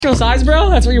size, bro?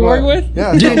 That's what you're working with?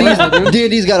 Yeah,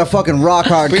 D&D's got a fucking rock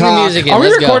hard Bring the cock. music in. Are we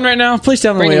Let's recording go. right now? Please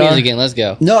tell me Bring we the are. music in. Let's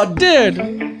go. No,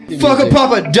 Dude. Fuck a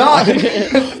Papa Doc.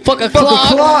 Fuck a Fuck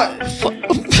a clock.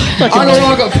 I don't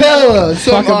rock a pillow.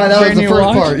 So Fuck a that was brand the new first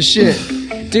watch. part.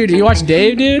 Shit. Dude, you watch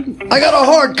Dave, dude? I got a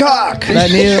hard cock.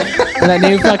 That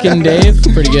new fucking Dave?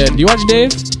 Pretty good. You watch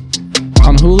Dave?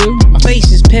 On Hulu? My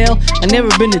face is pale. I never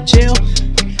been to jail.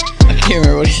 I can't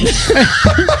remember what he said.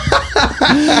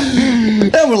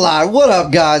 and we're live. What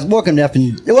up, guys? Welcome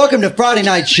to Friday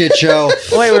Night Shit Show.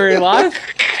 Wait, we're live?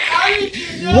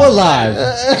 We're live.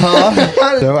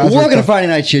 Welcome to Friday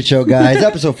Night Shit Show, guys.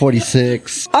 Episode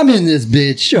 46. I'm in this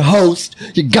bitch. Your host,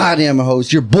 your goddamn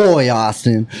host, your boy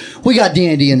Austin. We got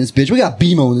D&D in this bitch. We got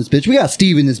BMO in this bitch. We got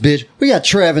Steve in this bitch. We got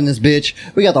Trev in this bitch.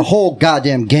 We got the whole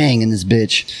goddamn gang in this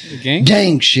bitch. Gang?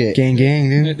 Gang shit. Gang,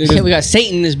 dude. Yeah, we got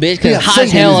Satan in this bitch We because got hot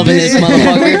as Satan hell in up in this this bitch.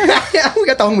 motherfucker. Yeah, we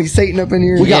got the homie Satan up in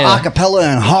here. We got Yeah. acapella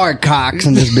and hard cocks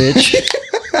in this bitch.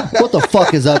 What the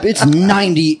fuck is up? It's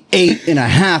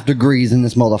 98.5 degrees in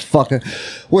this motherfucker.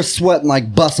 We're sweating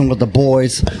like busting with the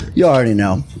boys. You already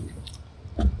know.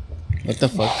 What the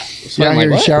fuck? Yeah, Like,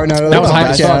 here what? shouting out That was hype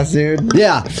as fuck. podcasts, dude.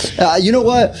 Yeah. You know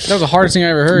what? That was the hardest thing I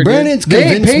ever heard. Brandon's They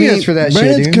ain't convinced paying me us for that shit,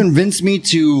 Brandon's dude. convinced me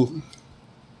to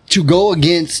go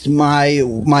against my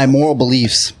moral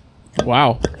beliefs. Dude.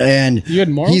 Wow. And You had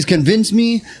morals? he's convinced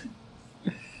me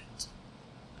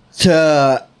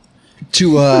to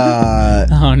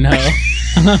Oh, no.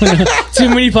 Too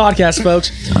many podcasts,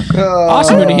 folks.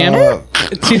 Awesome, Moody Hammer.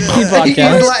 Too many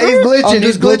podcasts. He's glitching. I'm He's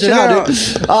just glitching out.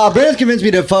 dude. Brandon's convinced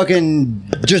me to fucking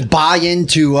just buy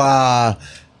into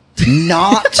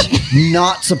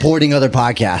not supporting other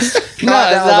podcasts. No,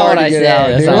 that's not what I said.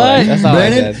 That's not what I- that's not what I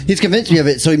Brandon, said. he's convinced me of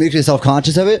it, so he makes me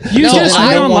self-conscious of it. You So just then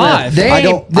went on wanna- live.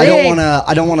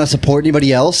 I don't want to support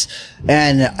anybody else,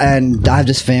 and I have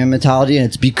this fan mentality, and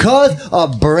it's because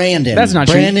of Brandon. That's not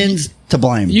true. Brandon's to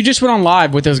blame. You just went on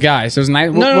live with those guys. Those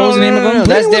nice. What no, was the name of them? no, Brandon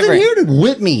that's wasn't different. here to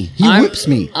whip me. He whips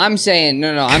me. I'm saying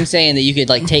I'm saying that you could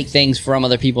like take things from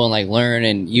other people and like learn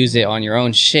and use it on your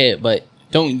own shit, but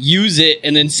don't use it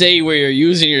and then say where you're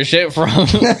using your shit from.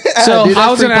 So Dude, I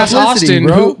that's was going free to ask publicity, Austin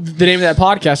bro. the name of that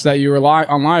podcast that you were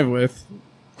on live with.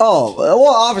 Oh,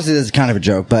 well, obviously this is kind of a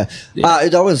joke, but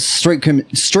that was straight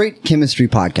chemistry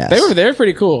podcast. They were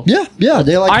pretty cool. yeah.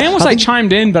 They like. I almost think-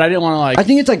 chimed in, but I didn't want to like. I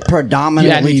think it's like You had me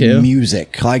predominantly too.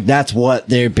 music. Like that's what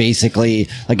they're basically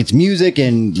like. It's music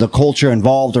and the culture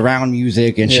involved around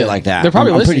music and shit Yeah. like that. They're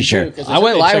probably I'm pretty listening, sure. too, 'cause I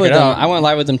went they live check with it them. out. I went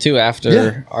live with them too after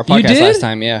Yeah. our podcast did? last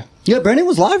time. Yeah. Yeah, Brandon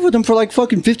was live with them for like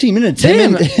fucking 15 minutes.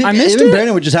 Damn, I missed him and it.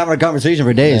 Brandon were just having a conversation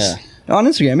for days. Yeah. On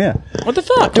Instagram, yeah. What the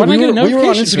fuck? Dude, Why didn't I we, get a were, we were on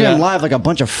notification for Instagram that? live like a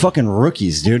bunch of fucking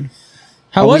rookies, dude.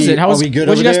 How Are was we- it? How are was we good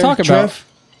What did over you guys there, talk about? Trev?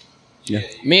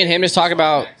 Me and him just talk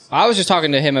about. I was just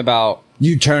talking to him about.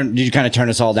 Did you kind of turn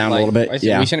us all down a little bit? We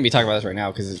shouldn't be talking about this right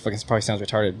now because it fucking probably sounds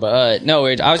retarded. But no,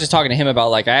 I was just talking to him about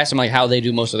like I asked him like how they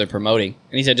do most of their promoting,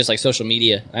 and he said just like social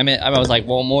media. I was like,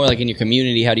 well, more like in your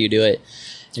community. How do you do it?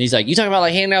 And he's like, you talking about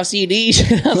like handing out CDs?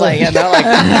 I was like, yeah, no,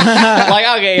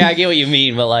 like okay, yeah, I get what you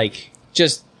mean, but like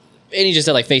just. And he just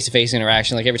said like face to face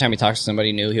interaction. Like every time he talks to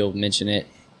somebody new, he'll mention it.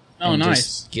 Oh, and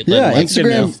nice. just Yeah, let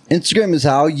him, like, Instagram is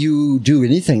how you do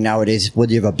anything nowadays.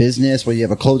 Whether you have a business, whether you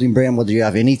have a clothing brand, whether you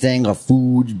have anything, a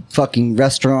food fucking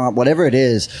restaurant, whatever it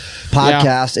is,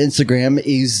 podcast, Instagram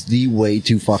is the way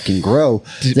to fucking grow.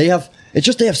 They have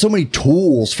so many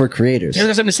tools for creators. Here's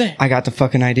something to say. I got the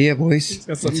fucking idea, boys.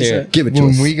 Got something Let's hear to it. say. Give it to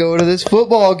When us. we go to this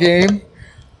football game,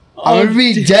 I'm gonna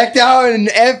be decked out in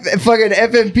fucking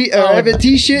FMP or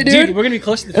FNT shit, Dude, dude. we're gonna be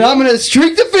close to the And I'm gonna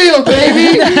streak the field,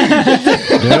 baby.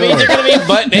 I mean, you're gonna be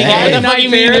butt naked. Hey. What the fuck you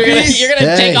mean? You're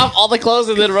gonna Hey. take off all the clothes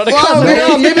and then run Well, across.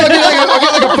 maybe I'll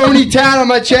get like a phony tat on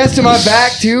my chest and my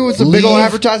back too with some big old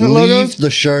advertisement leave logos.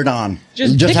 the shirt on.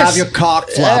 Just Just take have a- your cock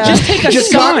flop. Just take a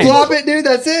Just cock sign. flop it, dude.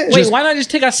 That's it. Wait, why not just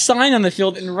take a sign on the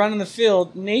field and run on the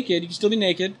field naked? You can still be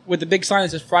naked with the big sign that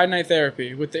says Friday Night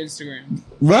Therapy with the Instagram.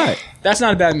 Right. That's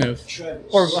not a bad move.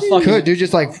 Or a fucking Could dude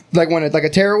just like when it's like a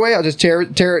tearaway, I'll just tear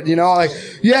it. You know, like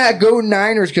yeah, go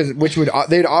Niners because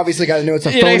they'd obviously got to know it's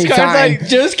a phony sign.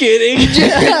 just kidding.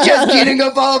 Just kidding.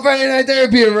 Go follow Friday Night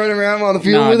Therapy and run around on the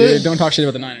field Nah, with dude, it. don't talk shit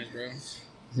about the Niners, bro.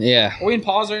 Yeah. Are we in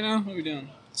pause right now? What are we doing?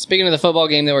 Speaking of the football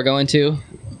game that we're going to,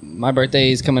 my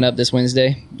birthday is coming up this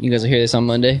Wednesday. You guys will hear this on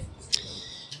Monday.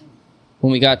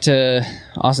 When we got to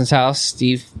Austin's house,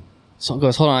 Steve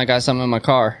goes, hold on, I got something in my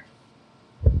car.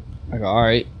 I go, all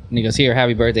right. And he goes, here,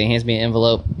 happy birthday. He hands me an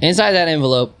envelope. Inside that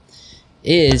envelope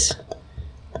is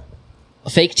a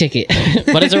fake ticket,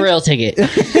 but it's a real ticket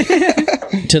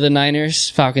to the Niners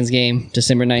Falcons game,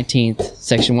 December 19th,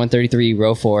 section 133,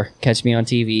 row 4. Catch me on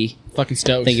TV. Fucking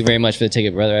stoked. Thank you very much for the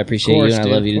ticket, brother. I appreciate you, and I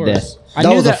love you to death.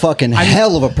 That was a fucking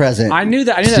hell of a present. I knew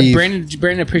that Steve.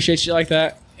 Brandon appreciates you like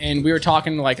that, and we were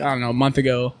talking like, I don't know, a month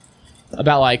ago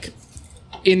about like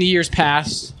in the years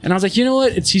past, and I was like, you know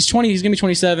what? He's 20. He's gonna be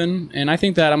 27, and I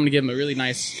think that I'm gonna give him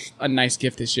a nice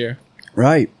gift this year.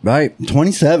 Right.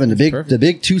 27, the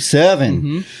big 27.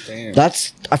 Mm-hmm.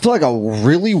 That's, I feel like a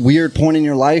really weird point in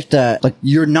your life that like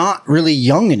you're not really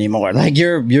young anymore. Like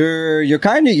you're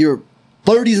kind of, your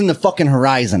 30's in the fucking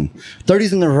horizon.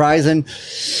 30's in the horizon.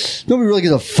 Nobody really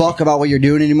gives a fuck about what you're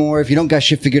doing anymore. If you don't got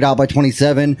shit figured out by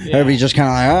 27, everybody's just kind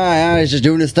of like, yeah, he's just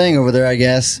doing his thing over there, I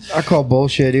guess. I call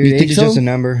bullshit, dude. You think Age is so? just a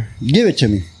number. Give it to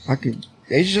me.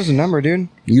 Age is just a number, dude.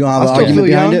 You don't have an I still argument feel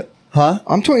behind young. it? Huh?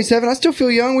 I'm 27. I still feel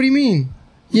young. What do you mean?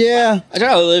 Yeah. I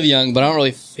try to live young, but I don't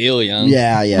really feel young.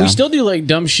 Yeah. We still do like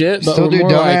dumb shit, but Still we're do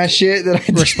more dumbass like shit that I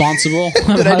did, responsible.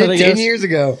 that I about it, did 10 guess. years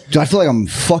ago. Dude, I feel like I'm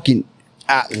fucking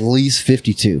at least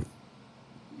 52.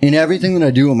 In everything that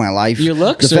I do in my life. Your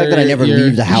looks the fact that I never your-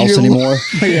 leave the house your anymore.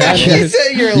 Yeah, You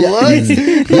said your looks.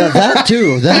 Yeah, that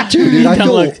too, dude.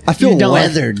 I feel you don't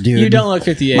weathered, look, dude. You don't look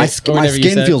 58. My or my whatever you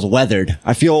skin said. feels weathered.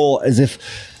 I feel as if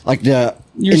like the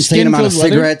Your insane skin amount of feels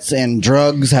weathered? cigarettes and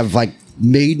drugs have like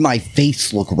made my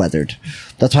face look weathered.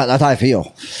 That's how I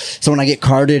feel. So when I get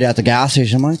carded at the gas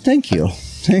station, I'm like, thank you.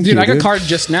 Thank Dude, you, I got carded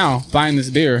just now buying this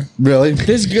beer. Really?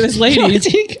 This lady,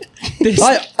 this,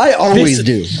 I always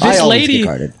do. This I always lady, get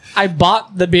carded. I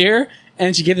bought the beer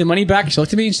and she gave the money back. She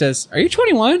looked at me and she says, "Are you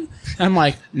 21?" And I'm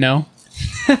like, "No."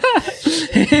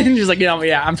 And she's like, "Yeah,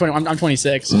 I'm 21. I'm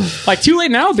 26." Like, too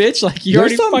late now, bitch. Like, you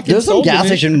already fucking there's some sold gas me.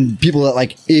 station people that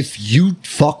like if you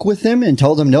fuck with them and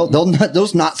tell them no, they'll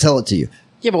not sell it to you.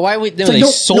 Yeah, but why would like, they no,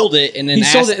 sold it and then He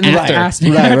asked sold it and then after? asked me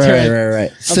Right.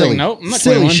 after. Silly. like, nope, I'm not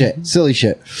silly 21. shit. Silly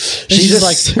shit. And she's just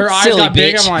like, her eyes silly got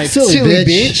big. bitch. I'm like, silly, Silly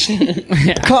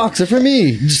bitch. Cocks are for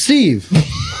me, Steve.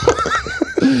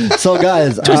 So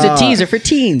guys, Twisted teas are for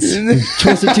teens.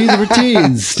 Twisted teas are for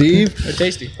teens, Steve. they're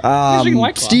tasty. He's drinking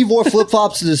White Claw. Steve wore flip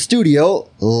flops to the studio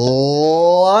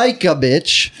like a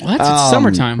bitch. What? It's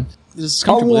summertime. This is I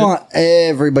comfortable. dude. want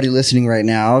everybody listening right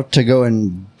now to go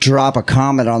and drop a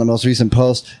comment on the most recent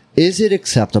post. Is it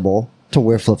acceptable to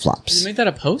wear flip Did flops? you make that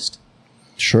a post?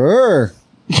 Sure.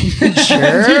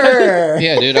 Sure.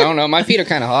 Yeah, dude. I don't know. My feet are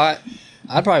kind of hot.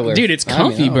 I'd probably wear. Dude, it's I mean,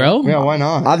 comfy, I don't bro. Yeah, why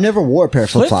not? I've never wore a pair of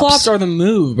flip Flip flops flops. are the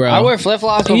move, bro. I wear flip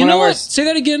flops, but You when I know wear what? Say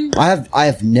that again. I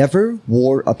have never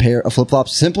wore a pair of flip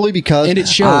flops simply because And it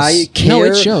shows. I care. No,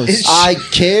 it shows. I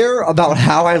care about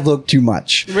how I look too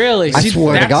much. Really? I See,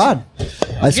 swear to that's- God.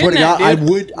 I swear to Getting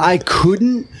God,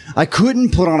 that, I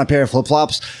couldn't put on a pair of flip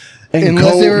flops and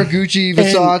Unless go, they were Gucci,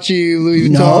 Versace, Louis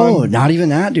Vuitton. No, not even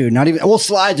that, dude. Not even. Well,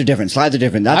 slides are different.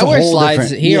 That's I a wear whole slides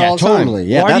different. here yeah, all the time. totally.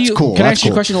 Yeah, Why do that's you, cool. Can I That's ask you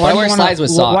a cool. question? I Why do wear you wanna- slides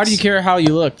with Why socks. do you care how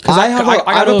you look? 'Cause I have got a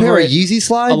pair over of it Yeezy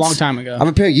slides a long time ago. I have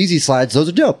a pair of Yeezy slides. Those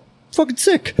are dope. Fucking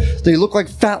sick. They look like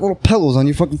fat little pillows on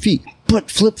your fucking feet.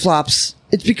 But flip flops,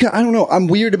 it's because I don't know. I'm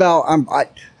weird about.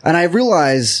 And I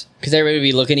realize. because everybody would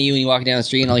be looking at you when you walk down the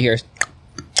street and all you hear is,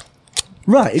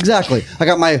 Right, exactly. I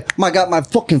got my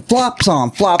fucking flops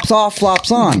on, flops off,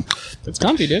 flops on. It's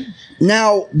comfy, dude.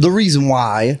 Now, the reason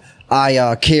why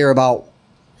I care about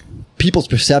people's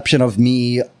perception of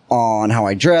me on how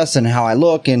I dress and how I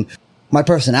look and my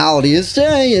personality is,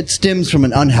 it stems from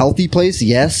an unhealthy place,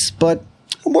 yes, but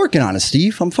I'm working on it,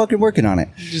 Steve. I'm fucking working on it.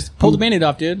 Just pull the Band-Aid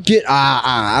off, dude.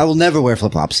 I will never wear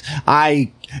flip flops.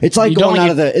 It's like You don't going like out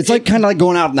of the. It's like kind of like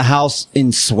going out in the house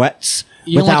in sweats.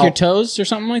 You don't like your toes or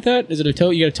something like that? Is it a toe?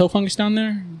 You got a toe fungus down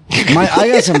there? I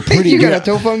got some pretty You good. got a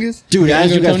toe fungus? Dude, You as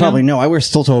got you a guys toenail? probably know, I wear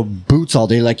steel-toe boots all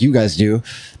day like you guys do.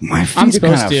 My feet I'm are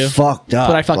supposed kind to, of fucked up.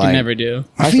 but I fucking like- never do.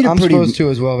 My feet are I'm pretty. supposed to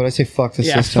as well, but I say fuck the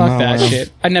Yeah, system. fuck I that don't know.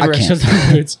 shit. I never I wear can't.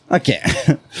 those boots. I can't.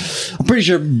 I'm pretty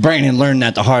sure Brandon learned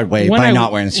that the hard way by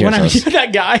not wearing steel when I toes.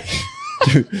 that guy,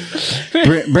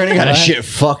 Brandon got his shit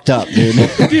fucked up, dude.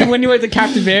 dude, when you were at the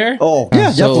Captain Bear. Oh,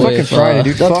 yeah, so definitely. Fucking Friday,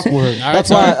 dude. That's- Fuck work. All right, That's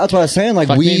sorry. why I was saying, like,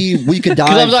 Fuck we could because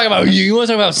I'm dive talking about you. You want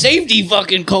to talk about safety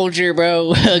fucking culture,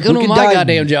 bro? Go we to could my dive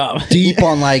goddamn job. deep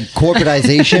on like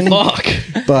corporatization.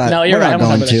 Fuck. But No, you're we're right. not I won't talk going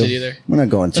about that to. shit either. We're not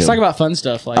going to. Let's talk about fun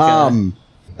stuff. Like,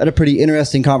 Had a pretty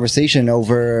interesting conversation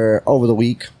over the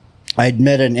week. I had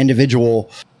met an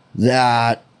individual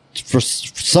that, for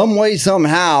some way,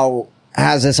 somehow,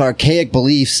 has this archaic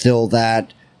belief still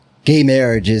that gay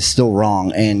marriage is still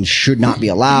wrong and should not be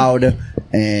allowed,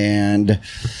 and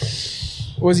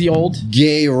was he old?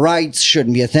 gay rights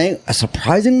shouldn't be a thing.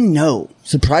 Surprisingly, no.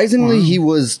 Surprisingly, he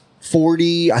was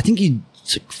 40. I think he's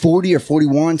 40 or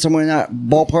 41, somewhere in that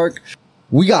ballpark.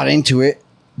 We got into it,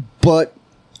 but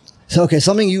So, okay,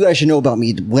 something you guys should know about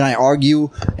me: when I argue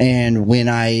and when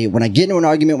I get into an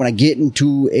argument, when I get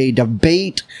into a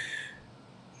debate,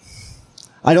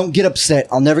 I don't get upset.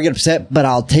 I'll never get upset, but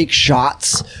I'll take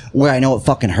shots where I know it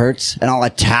fucking hurts, and I'll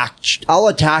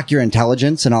attack your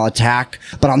intelligence, and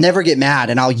but I'll never get mad,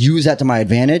 and I'll use that to my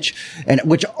advantage, and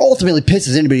which ultimately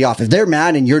pisses anybody off. If they're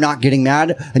mad and you're not getting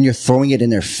mad, and you're throwing it in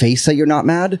their face that you're not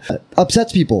mad,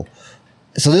 upsets people.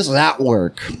 So this was at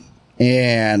work,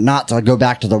 and not to go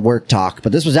back to the work talk,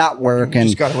 but this was at work, and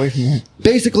just got away from me.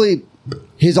 Basically,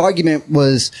 his argument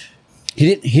was.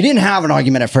 He didn't have an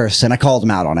argument at first, and I called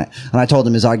him out on it. And I told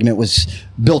him his argument was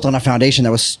built on a foundation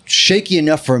that was shaky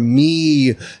enough for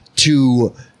me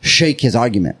to shake his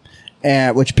argument,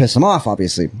 which pissed him off,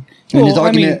 obviously. And his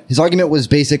argument was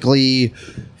basically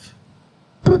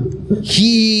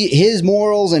his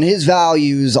morals and his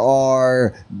values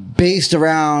are based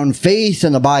around faith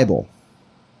and the Bible.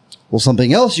 Well,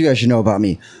 something else you guys should know about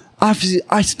me.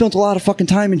 I spent a lot of fucking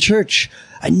time in church.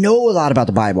 I know a lot about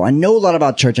the Bible. I know a lot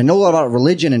about church. I know a lot about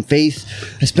religion and faith.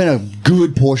 I spent a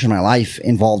good portion of my life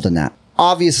involved in that.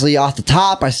 Obviously, off the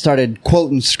top, I started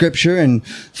quoting scripture and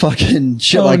fucking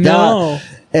shit that.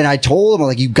 And I told him,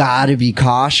 like, you gotta be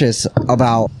cautious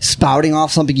about spouting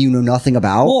off something you know nothing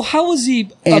about. Well, how was he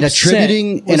and upset?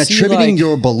 attributing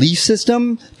your belief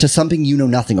system to something you know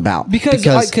nothing about?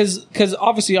 Because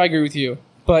obviously I agree with you.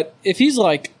 But if he's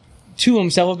like to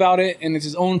himself about it and it's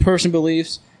his own personal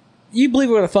beliefs, you believe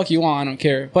what the fuck you want, I don't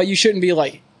care. But you shouldn't be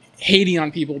like hating on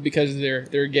people because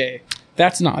they're gay.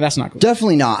 That's not cool.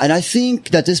 Definitely not. And I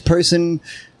think that this person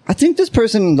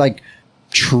like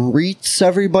treats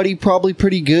everybody probably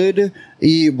pretty good,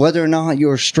 whether or not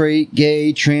you're straight,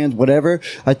 gay, trans, whatever.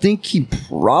 I think he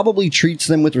probably treats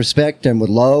them with respect and with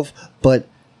love, but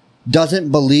doesn't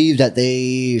believe that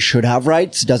they should have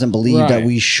rights, doesn't believe that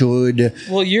we should.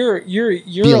 Well, you're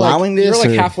allowing like, this.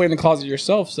 You're like halfway in the closet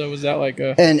yourself, so is that like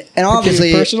a and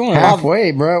obviously personal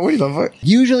halfway, bro? What the fuck?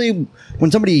 Usually when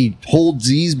somebody holds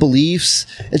these beliefs,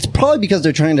 it's probably because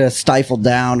they're trying to stifle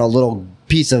down a little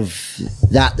piece of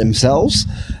that themselves,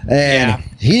 and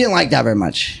he didn't like that very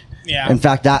much. Yeah. In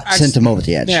fact, that sent him over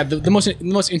the edge. Yeah, the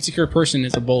most insecure person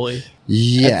is a bully.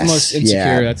 Yes. That's the most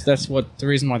insecure. Yeah. That's what the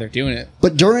reason why they're doing it.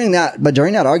 But during that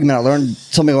argument, I learned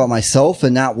something about myself,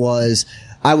 and that was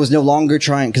I was no longer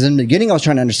trying, because in the beginning I was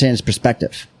trying to understand his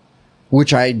perspective,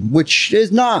 which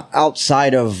is not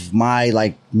outside of my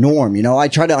like norm. You know, I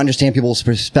try to understand people's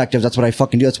perspectives. That's what I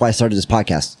fucking do. That's why I started this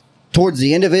podcast. Towards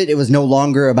the end of it, it was no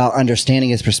longer about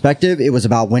understanding his perspective. It was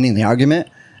about winning the argument.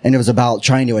 And it was about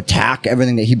trying to attack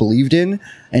everything that he believed in.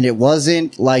 And it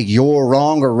wasn't like you're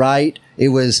wrong or right. It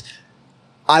was,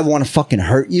 I want to fucking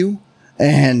hurt you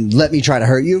and let me try to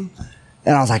hurt you.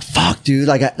 And I was like, fuck, dude,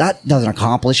 like that doesn't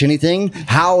accomplish anything.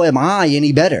 How am I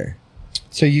any better?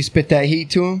 So you spit that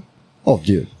heat to him? Oh,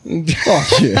 dude.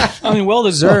 Oh, shit. I mean, well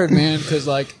deserved, man, because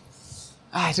like,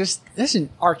 that's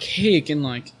an archaic and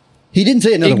like, he didn't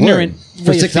say another ignorant word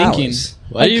for 6 thinking. hours.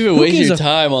 Why do you even waste your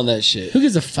time on that shit? Who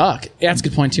gives a fuck? Yeah, that's a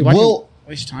good point too. Why do you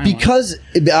waste your time? Because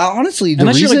honestly,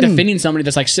 unless you're like defending somebody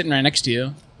that's like sitting right next to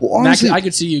you. Well, honestly, I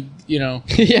could see you. You know.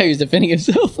 Yeah, he's defending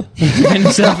himself. Defending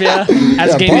himself, yeah.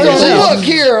 As gay as look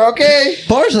here, okay.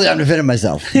 Partially, I'm defending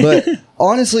myself, but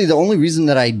honestly, the only reason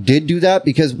that I did do that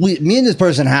because me and this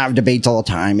person have debates all the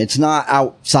time. It's not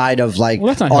outside of like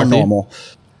that's not our healthy. normal.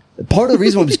 Part of the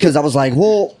reason was because I was like,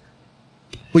 well,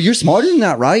 you're smarter than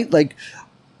that, right? Like,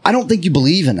 I don't think you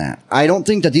believe in that. I don't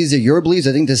think that these are your beliefs.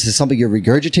 I think this is something you're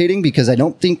regurgitating because I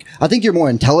think you're more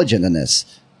intelligent than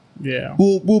this. Yeah.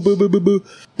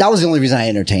 That was the only reason I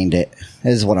entertained it,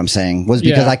 is what I'm saying, was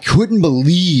because I couldn't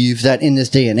believe that in this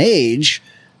day and age,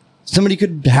 somebody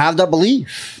could have that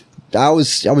belief. I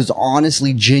was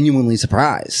honestly, genuinely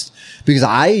surprised because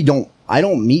I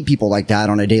don't meet people like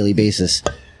that on a daily basis.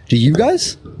 Do you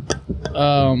guys?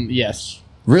 Yes.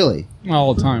 Really?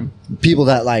 All the time. People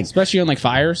that like, especially on like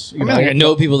fires. I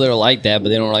know people that are like that, but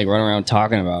they don't like run around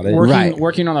talking about it.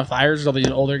 Working on the fires with all these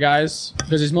older guys,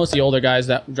 because it's mostly older guys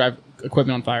that drive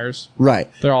equipment on fires. Right.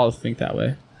 They're all think that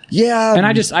way. Yeah. And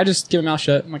I just keep my mouth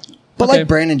shut. I'm like, but like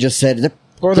Brandon just said, they're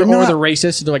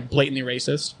racist. They're like blatantly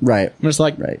racist. Right. I'm just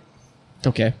like, right.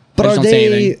 Okay. But I just don't say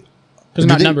anything because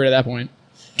I'm outnumbered at that point.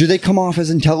 Do they come off as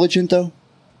intelligent though?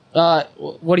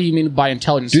 What do you mean by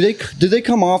intelligence? Do they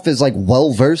come off as like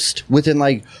well versed within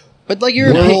like, but like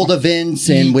your world events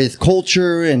and with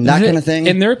culture and that kind of thing?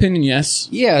 In their opinion, yes.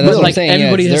 Yeah, that's what I'm saying.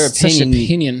 Everybody has their such an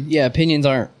opinion. Yeah, opinions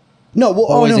aren't always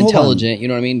always intelligent. You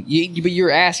know what I mean? But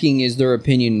you're asking, is their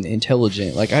opinion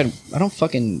intelligent? Like I don't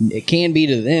fucking. It can be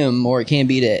to them, or it can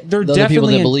be to the other people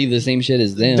that believe the same shit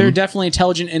as them. They're definitely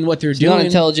intelligent in what they're doing. Not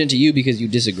intelligent to you because you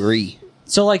disagree.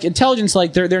 So like intelligence,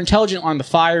 like they're intelligent on the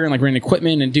fire and like running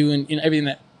equipment and doing everything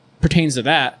that pertains to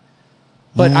that.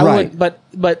 But I would,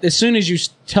 but as soon as you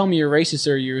tell me you're racist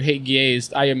or you hate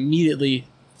gays, I immediately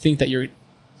think that you're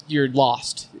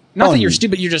lost. Not that you're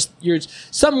stupid. You're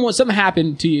something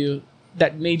happened to you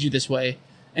that made you this way,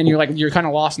 and you're kind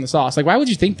of lost in the sauce. Like, why would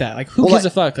you think that? Like, who gives a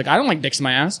fuck? Like, I don't like dicks in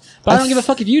my ass, but I don't give a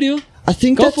fuck if you do. I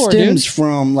think that stems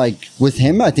from like with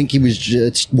him. I think he was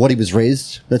just what he was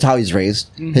raised. That's how he's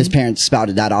raised. Mm-hmm. His parents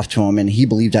spouted that off to him, and he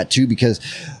believed that too. Because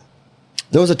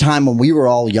there was a time when we were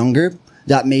all younger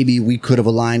that maybe we could have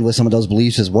aligned with some of those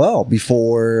beliefs as well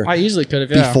before. I easily could have,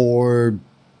 yeah. Before,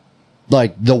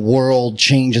 like, the world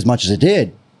changed as much as it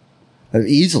did.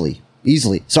 Easily.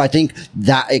 So I think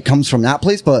that it comes from that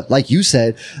place. But like you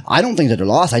said, I don't think that they're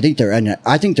lost. I think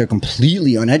they're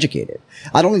completely uneducated.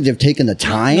 I don't think they've taken the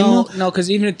time. No, because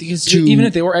even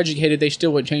if they were educated, they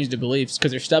still would change their beliefs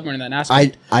because they're stubborn in that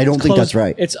aspect. I don't think that's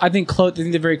right. I think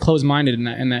they're very close-minded in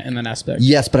that aspect.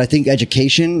 Yes, but I think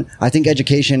education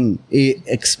it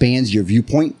expands your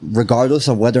viewpoint regardless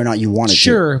of whether or not you want it.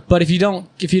 Sure, but if you're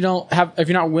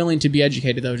not willing to be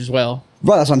educated though as well.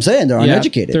 Right, that's what I'm saying. They're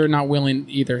uneducated. They're not willing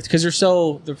either because they're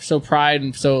so pride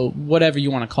and so whatever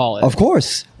you want to call it. Of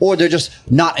course, or they're just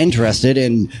not interested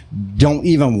and don't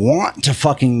even want to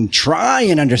fucking try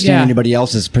and understand anybody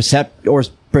else's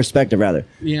perspective, rather.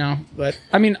 You know, but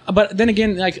then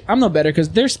again, like I'm no better because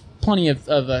there's plenty of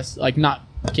us like not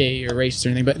gay or racist or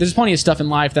anything, but there's plenty of stuff in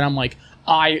life that I'm like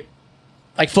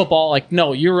like football, like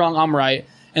no, you're wrong, I'm right.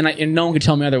 And no one can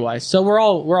tell me otherwise. So we're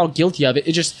all guilty of it.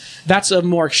 It just that's a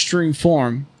more extreme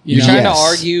form. You're trying to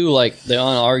argue like the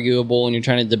unarguable, and you're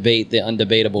trying to debate the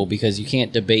undebatable because you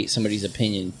can't debate somebody's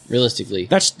opinion realistically.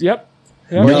 Yep.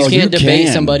 Or you can't debate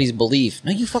somebody's belief.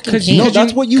 No, you fucking can't. No,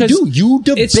 that's what you do. You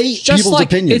debate people's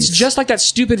opinions. It's just like that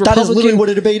stupid Republican. That is literally what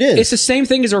a debate is. It's the same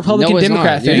thing as a Republican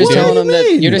Democrat thing. You're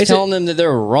just telling them that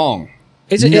they're wrong.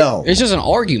 It's just an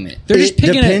argument. They're just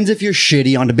picking depends if you're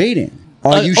shitty on debating.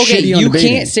 Are you shitty on debating? You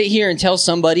can't sit here and tell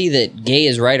somebody that gay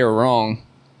is right or wrong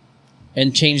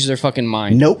and change their fucking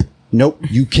mind. Nope.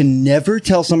 You can never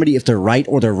tell somebody if they're right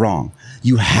or they're wrong.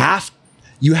 You have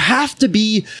to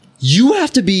be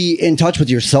in touch with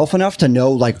yourself enough to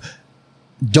know, like,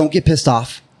 don't get pissed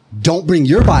off. Don't bring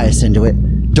your bias into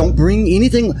it. Don't bring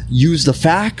anything. Use the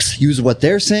facts. Use what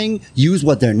they're saying. Use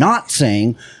what they're not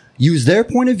saying. Use their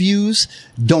point of views.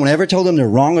 Don't ever tell them they're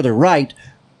wrong or they're right.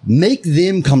 Make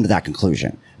them come to that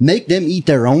conclusion. Make them eat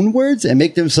their own words and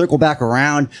make them circle back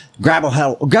around, grab a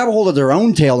hold of their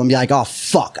own tail and be like, oh,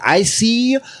 fuck, I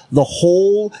see the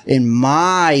hole in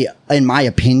my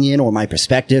opinion or my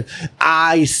perspective.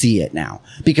 I see it now.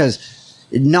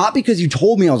 Not because you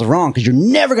told me I was wrong, because you're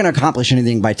never going to accomplish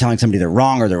anything by telling somebody they're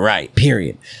wrong or they're right,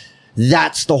 period.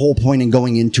 That's the whole point in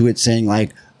going into it saying like,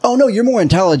 oh no, you're more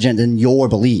intelligent than your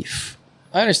belief.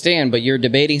 I understand, but you're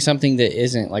debating something that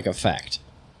isn't like a fact.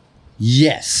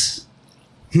 Yes.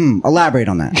 Elaborate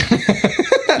on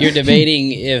that. You're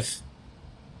debating if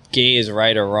gay is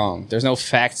right or wrong. There's no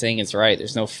fact saying it's right.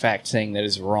 There's no fact saying that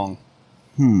it's wrong.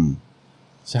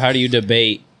 So how do you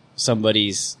debate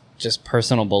somebody's just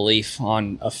personal belief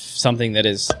on something that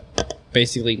is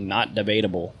basically not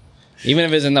debatable? Even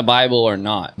if it's in the Bible or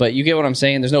not. But you get what I'm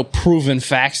saying? There's no proven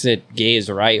facts that gay is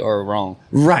right or wrong.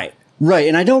 Right.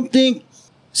 And I don't think...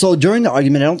 So during the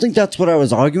argument, I don't think that's what I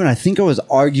was arguing. I think I was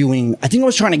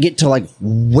trying to get to like,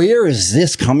 where is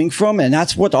this coming from? And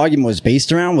that's what the argument was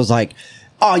based around, was like,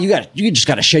 oh, you just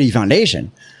got a shitty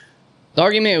foundation. The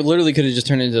argument literally could have just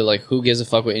turned into like, who gives a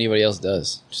fuck what anybody else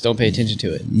does? Just don't pay attention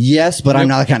to it. Yes, but I'm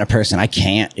not the kind of person. I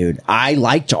can't, dude. I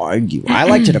like to argue. I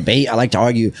like to debate. I like to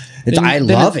argue. I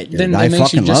love it, dude. I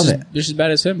fucking love it. Just as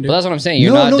bad as him, dude. But that's what I'm saying.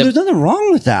 No, there's nothing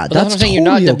wrong with that. That's what I'm saying. You're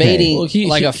not debating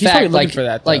like a fact. Like for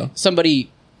that, like somebody...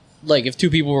 Like, if two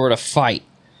people were to fight,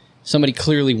 somebody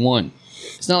clearly won.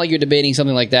 It's not like you're debating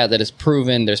something like that is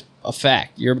proven, there's a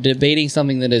fact. You're debating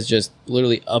something that is just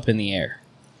literally up in the air.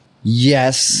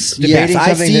 Yes. Debating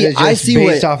something that is just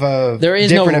based off of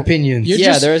different opinions.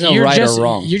 There is no right or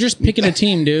wrong. You're just picking a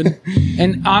team, dude.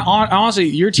 And honestly,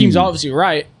 your team's obviously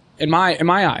right in my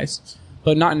eyes,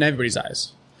 but not in everybody's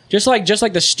eyes. Just like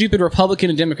the stupid Republican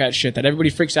and Democrat shit that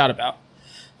everybody freaks out about.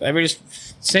 Everybody's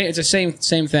saying it's the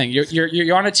same thing.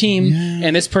 You're on a team,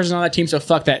 and this person's on that team, so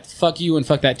fuck that. Fuck you and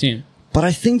fuck that team. But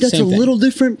I think that's little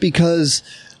different because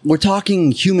we're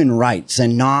talking human rights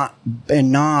and not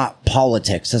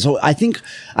politics. And so I think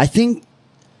two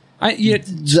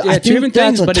different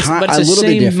things, but it's the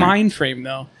same mind frame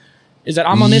though. Is that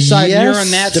I'm on this side, you're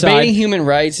on that side. Debating human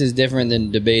rights is different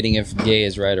than debating if gay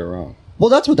is right or wrong. Well,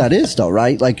 that's what that is, though,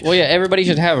 right? Like, well, yeah, everybody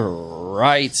should have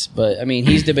rights, but I mean,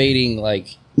 he's debating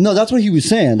like No, that's what he was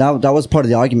saying. That was part of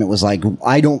the argument, was like,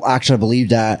 I don't actually believe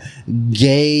that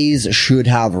gays should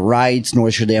have rights,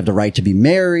 nor should they have the right to be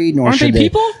married, nor Aren't should they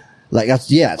people? Like, that's,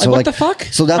 yeah. Like, So, what the fuck?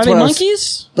 So that's Are they what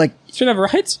monkeys? like, Should have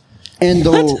rights? and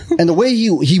the way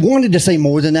he wanted to say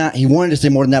more than that,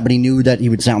 but he knew that he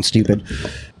would sound stupid.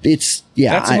 It's,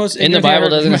 yeah. That's the most In the ignorant thing I've Bible, ever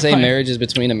doesn't heard it in say my life. marriage is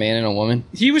between a man and a woman?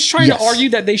 He was trying Yes. to argue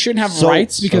that they shouldn't have So-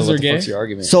 rights because So they're what the gay. fuck's your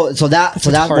argument? So that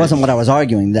retarded. wasn't what I was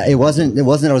arguing. That it wasn't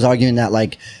I was arguing that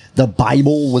like the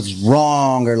Bible was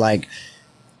wrong, or like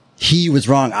he was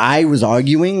wrong. I was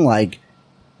arguing like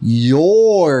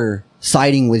you're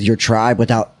siding with your tribe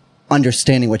without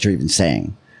understanding what you're even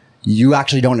saying. You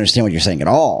actually don't understand what you're saying at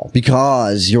all,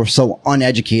 because you're so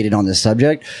uneducated on this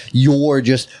subject. You're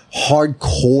just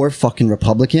hardcore fucking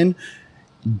Republican,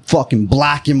 fucking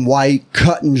black and white,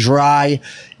 cut and dry.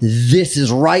 This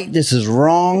is right. This is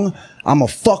wrong. I'm a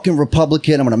fucking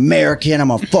Republican. I'm an American. I'm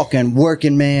a fucking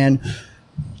working man.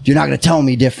 You're not going to tell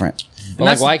me different. But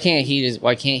like, that's- why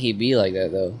can't he be like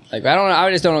that though? Like,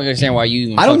 I just don't understand why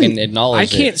you I don't fucking think- acknowledge I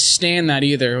can't it. stand that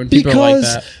either when people are like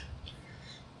Because that.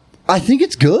 I think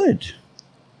it's good.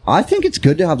 I think it's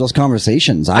good to have those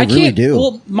conversations. I can't, really do.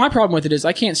 Well, my problem with it is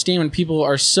I can't stand when people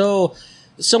are so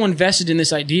invested in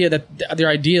this idea that their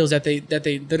ideals that they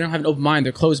don't have an open mind.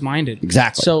 They're closed minded.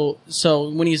 Exactly. So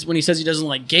when he says he doesn't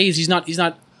like gays, he's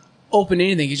not open to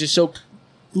anything. He's just so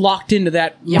locked into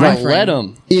that mind Right, frame. let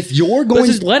him. If you're But going,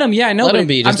 just let him. Yeah, I know. Let but him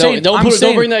be. I'm Just saying, don't I'm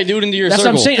saying- bring that dude into your That's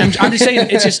circle. what I'm saying. I'm just saying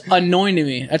it's just annoying to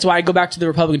me. That's why I go back to the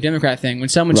Republican Democrat thing. When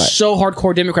someone's Right. so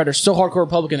hardcore Democrat or so hardcore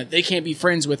Republican that they can't be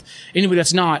friends with anybody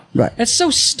that's not. Right. That's so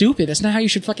stupid. That's not how you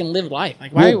should fucking live life.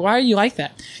 Like why are you like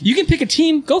that? You can pick a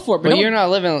team, go for it. But don't- you're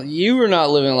not living. You are not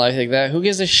living life like that. Who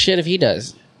gives a shit if he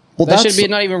does? well, That that's should be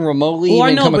not even remotely Well, I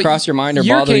even know, come but across your mind or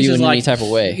your bother case you is in any like- type of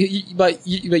way. But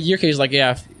your case is like,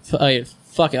 yeah,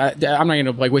 fuck it. I'm not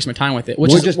gonna like waste my time with it.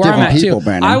 Which We're is just where I'm different at people, too.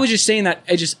 Brandon. I was just saying that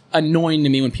it's just annoying to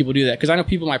me when people do that because I know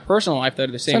people in my personal life that are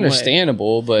the It's same way.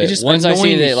 understandable, but It's just once I see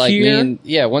annoying to that, like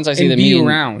hear once I see and that be me and-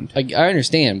 around. like, I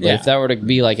understand. But Yeah. if that were to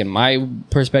be like in my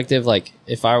perspective, like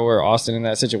if I were Austin in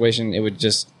that situation, I would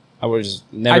just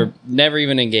never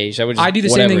even engage. I would. Just, I do the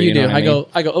same whatever, thing you do. know what I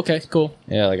mean? go, okay, cool.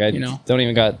 Yeah, like I you know. don't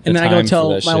even got. The And then I go time for tell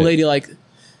that my shit. old lady like,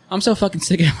 I'm so fucking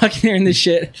sick of fucking hearing this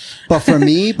shit. But for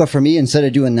me, instead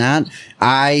of doing that,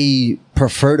 I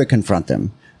prefer to confront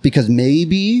them, because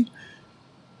maybe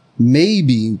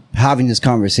having this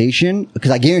conversation,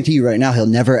 because I guarantee you right now, he'll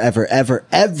never, ever, ever,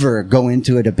 ever go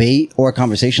into a debate or a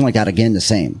conversation like that again the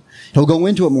same. He'll go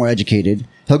into it more educated.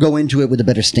 He'll go into it with a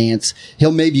better stance.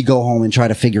 He'll maybe go home and try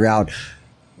to figure out,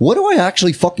 what do I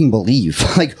actually fucking believe?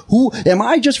 Like, who am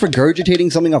I just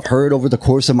regurgitating something I've heard over the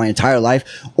course of my entire life?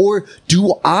 Or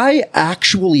do I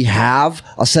actually have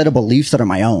a set of beliefs that are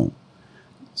my own?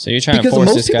 So you're trying Because to force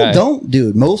most this people guy. don't,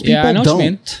 dude. Most people Yeah, I know what you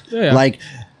mean. don't. Yeah. Like,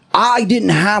 I didn't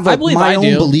have I believe my I own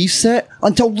do. belief set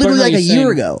until I know literally like what a you're year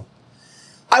saying. ago.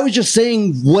 I was just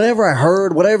saying whatever I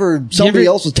heard, whatever somebody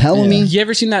else was telling me. You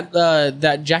ever seen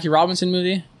that Jackie Robinson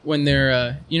movie when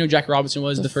they're Jackie Robinson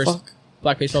was the first fuck?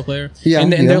 black baseball player? Yeah,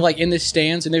 and yeah. they're like in the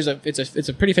stands, and it's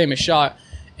a pretty famous shot,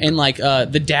 and like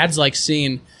the dad's like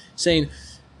saying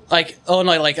like, oh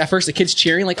no, like at first the kid's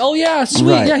cheering like, oh yeah,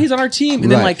 sweet, Right. yeah, he's on our team,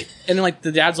 and Right. then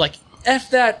the dad's like, F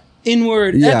that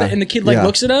N-word, F Yeah, that, and the kid like yeah.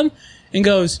 looks at him and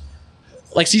goes,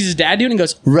 like sees his dad do it and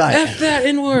goes, Right. F that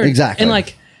N-word, Exactly. and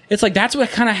like it's like that's what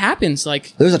kind of happens,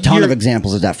 like There's a ton you're- of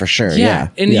examples of that for sure. yeah, Yeah.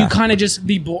 and yeah. you kind of just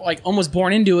be almost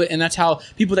born into it, and that's how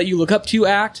people that you look up to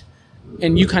act,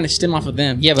 and you kind of stem off of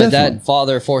them. Yeah, but Definitely. that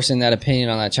father forcing that opinion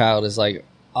on that child is like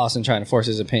Austin trying to force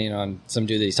his opinion on some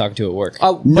dude that he's talking to at work.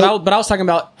 But I was talking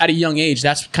about at a young age.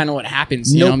 That's kind of what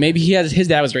happens. You Nope. know, maybe his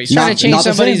dad was racist. Not- Trying to change not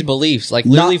the somebody's same. beliefs, like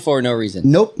Not- literally for no reason.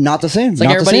 Nope, not the same. It's like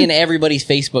Not the everybody same. in everybody's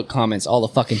Facebook comments all the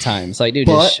fucking time. It's like, dude,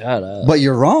 just shut up. But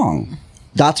you're wrong.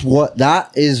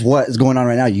 That is what is going on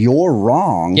right now. You're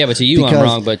wrong. yeah, but to you, I'm because-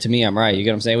 wrong. But to me, I'm right. You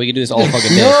get what I'm saying? We could do this all fucking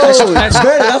day. No, that's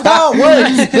not how it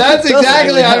works. That's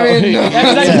exactly. I mean,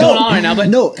 That's what's going on right now. But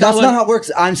No, that's not how it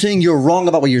works. I'm saying you're wrong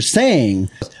about what you're saying.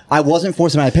 I wasn't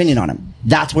forcing my opinion on him.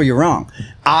 That's where you're wrong.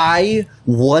 I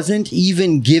wasn't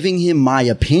even giving him my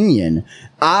opinion.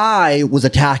 I was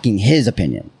attacking his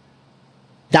opinion.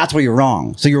 That's where you're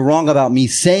wrong. So you're wrong about me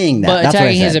saying that. But That's what I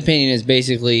attacking his said. opinion is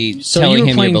basically So telling you were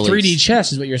him playing your 3D beliefs.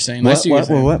 chess, is what you're saying. I see what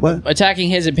you're saying. What? Attacking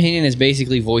his opinion is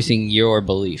basically voicing your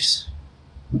beliefs.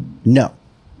 No,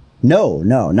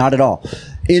 not at all.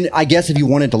 I guess if you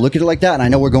wanted to look at it like that, and I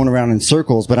know we're going around in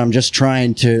circles, but I'm just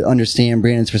trying to understand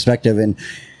Brandon's perspective and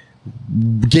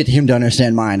get him to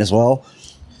understand mine as well.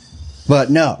 But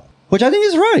no, Which I think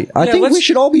is right. I think we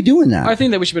should all be doing that. I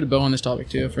think that we should put a bow on this topic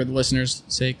too, for the listeners'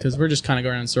 sake, because we're just kind of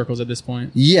going around in circles at this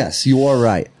point. Yes, you are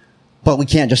right. But we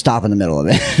can't just stop in the middle of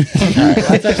it.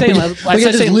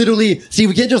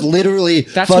 We can't just literally.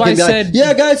 That's why I said.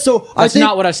 Yeah, guys. So that's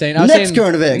not what I was saying. I was next saying,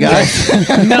 current event,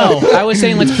 guys. No, I was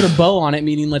saying let's put a bow on it,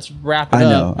 meaning let's wrap it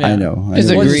up. I know.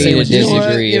 Just agree to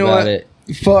disagree about it.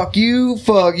 Fuck you.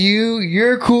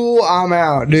 You're cool. I'm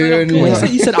out, dude. Cool.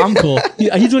 He said I'm cool.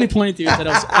 He's the one he pointed to and said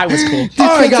I was cool.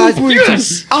 All right, guys.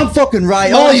 Yes! I'm fucking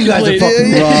right. All you guys are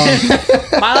fucking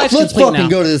wrong. My life's Let's complete fucking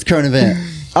go to this current event.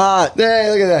 Hey,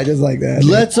 look at that, just like that.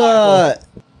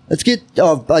 Let's get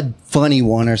a funny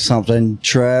one or something,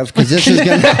 Trev, because this is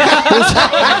gonna.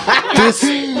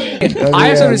 I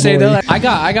have something to say though. I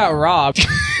got robbed.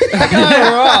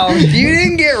 You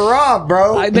didn't get robbed,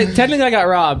 bro. But technically, I got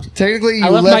robbed. Technically, you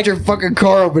left your fucking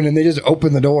car open and they just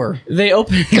opened the door. They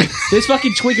opened this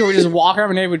fucking tweaker would just walk around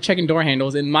the neighborhood checking door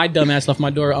handles, and my dumbass left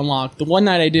my door unlocked. The one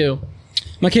night I do,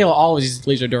 Michaela always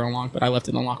leaves her door unlocked, but I left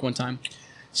it unlocked one time.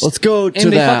 Let's go to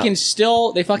and that.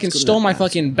 They fucking stole my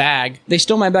fucking bag. They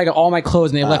stole my bag of all my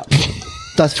clothes, and they left.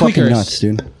 That's fucking nuts,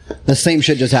 dude. The same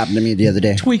shit just happened to me the other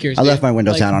day. Tweakers. I left my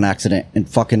windows down on accident and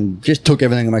fucking just took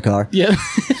everything in my car. Yeah.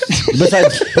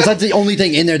 besides the only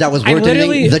thing in there that was worth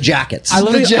anything, the jackets. I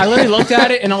literally looked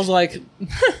at it and I was like,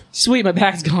 sweet, my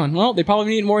bag's gone. Well, they probably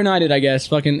need more than I did, I guess.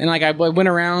 Fucking, and like I went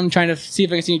around trying to see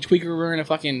if I could see a tweaker wearing a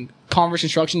fucking Converse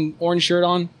Construction orange shirt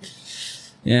on.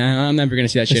 Yeah, I'm never gonna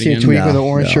see that shit again. See a tweak with an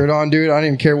orange shirt on, dude. I don't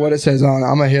even care what it says on.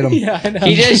 I'm gonna hit him. Yeah, I know.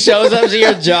 He just shows up to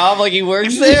your job like he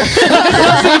works there.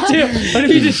 What if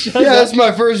he just shows up? That's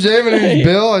my first day. My name's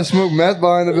Bill. I smoke meth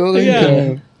behind the building.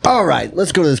 Yeah. All right,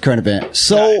 let's go to this current event.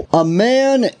 So, a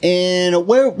man in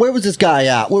where was this guy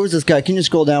at? Where was this guy? Can you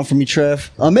scroll down for me,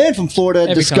 Trev? A man from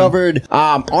Florida discovered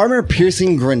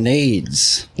armor-piercing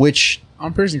grenades, which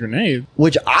armor-piercing grenade,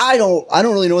 which I don't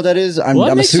really know what that is. I'm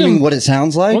assuming what it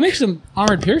sounds like. What makes them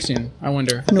armor-piercing? I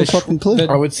wonder. No fucking clue.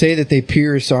 I would say that they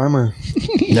pierce armor.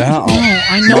 Yeah,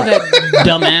 I know that,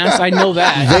 dumbass. I know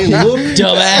that. They look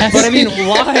dumbass. But I mean,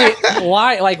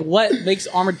 why? Like, what makes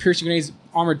armored-piercing grenades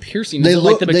armored-piercing? Is it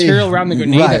like the material around the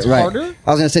grenade that's harder?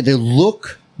 I was gonna say they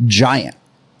look giant.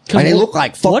 Like, they look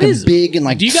like fucking big and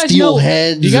like steel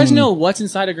heads. Do you guys know what's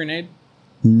inside a grenade?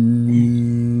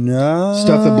 No.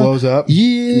 Stuff that blows up.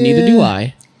 Yeah. Neither do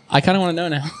I. I kind of want to know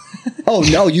now. Oh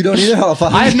no, you don't either.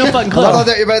 I have no fucking clue. I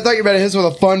thought you were about to hit us with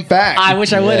a fun fact. I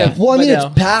wish I would have. Well, I mean, it's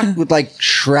packed with like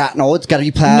shrapnel. It's got to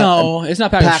be packed. No, it's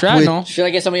not packed with shrapnel. Should I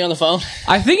get somebody on the phone?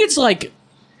 I think it's like.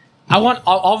 I want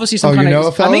obviously some kind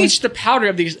of. I think it's just the powder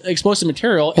of the explosive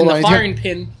material and the firing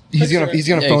pin. He's gonna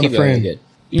phone a friend.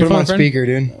 Put him on speaker,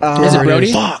 dude. Is it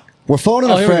Brody? Fuck. We're phoning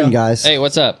a friend, guys. Hey,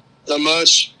 what's up? Not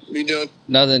much. What are you doing?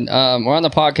 Nothing. We're on the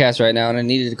podcast right now, and I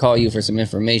needed to call you for some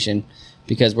information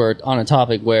because we're on a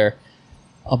topic where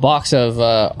a box of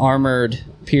armored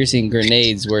piercing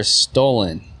grenades were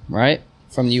stolen, right,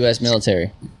 from the U.S.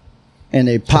 military. And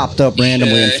they popped up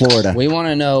randomly in Florida. We want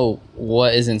to know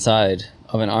what is inside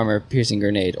of an armor-piercing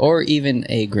grenade, or even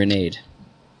a grenade.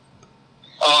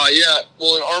 Yeah.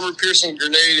 Well, an armor-piercing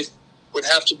grenade would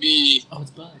have to be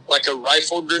like a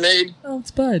rifle grenade. Oh,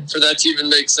 it's Bud. For that to even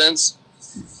make sense.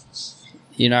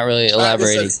 You're not really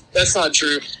elaborating. That's not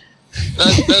true.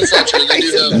 That's not true. They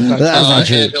do have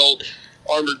handheld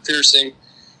armored piercing.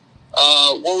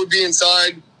 What would be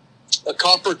inside? A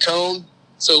copper cone.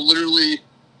 So literally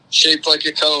shaped like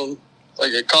a cone,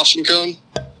 like a caution cone.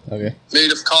 Okay.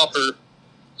 Made of copper.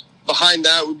 Behind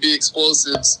that would be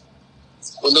explosives.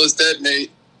 When those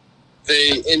detonate,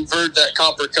 they invert that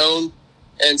copper cone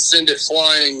and send it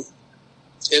flying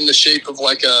in the shape of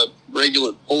like a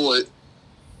regular bullet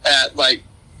at like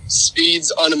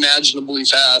speeds unimaginably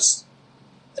fast.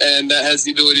 And that has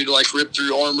the ability to like rip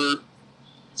through armor.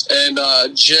 And a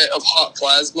jet of hot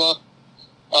plasma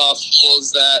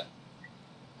follows that,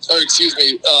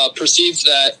 perceives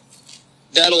that.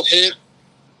 That'll hit,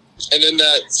 and then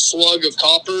that slug of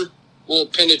copper will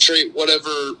penetrate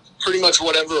pretty much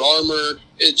whatever armor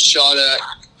it's shot at.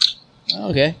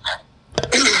 Okay.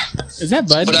 Is that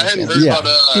Bud? But I hadn't heard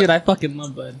about dude, I fucking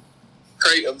love Bud.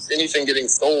 Crate of anything getting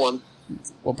stolen.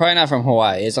 Well, probably not from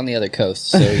Hawaii. It's on the other coast,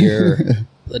 so you're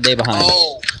a day behind.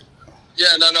 Oh,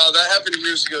 yeah, no, that happened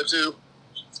years ago too.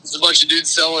 There's a bunch of dudes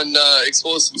selling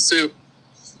explosives too.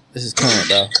 This is current,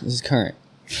 bro. This is current.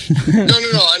 No,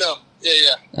 I know.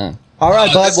 Yeah. All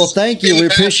right, Bud. Well, thank you. We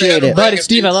appreciate it. Bud, it's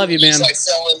Steve. I love you, man. Like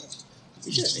selling.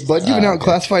 Bud, giving out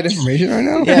classified information right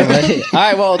now? Yeah, buddy. All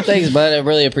right, well, thanks, Bud. I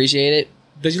really appreciate it.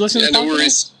 Did you listen to the no podcast?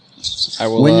 worries. I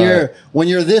will, when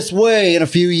you're this way in a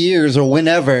few years or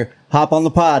whenever, hop on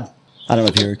the pod. I don't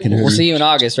know if you can hear We'll see you in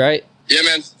August, right? Yeah,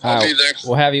 man. I'll be there.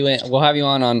 We'll have you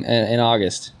on in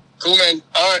August. Cool, man.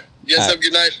 All right. You guys have a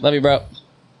good night. Love you, bro.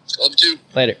 Love you too.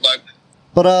 Later. Bye.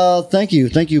 But thank you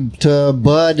to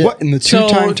Bud. What in the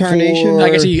two-time tarnation? for- I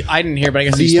guess I didn't hear, but I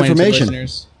guess the he explained to the information.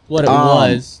 listeners what it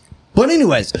was. But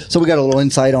anyways, so we got a little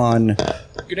insight on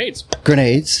Grenades.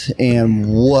 grenades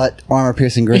and what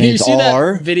armor-piercing You grenades see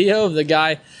are. that video of the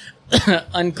guy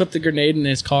unclipped the grenade in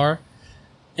his car,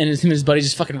 and him and his buddy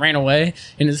just fucking ran away,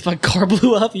 and his fucking car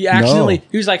blew up. He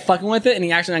was like fucking with it, and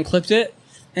he actually unclipped it,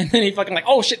 and then he fucking like,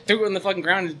 oh shit, threw it in the fucking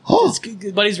ground.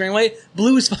 His buddies ran away,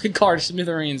 blew his fucking car to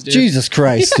smithereens, dude. Jesus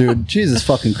Christ, dude. Jesus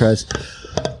fucking Christ.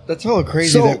 That's hella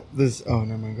crazy. So- That this. Oh,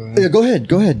 never mind. Go ahead. Yeah,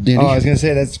 go ahead, Danny. Oh, I was gonna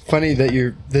say that's funny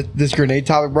that this grenade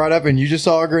topic brought up, and you just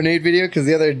saw a grenade video because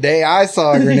the other day I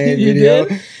saw a grenade You video,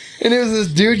 did? and it was this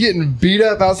dude getting beat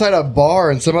up outside a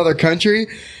bar in some other country,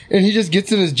 and he just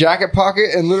gets in his jacket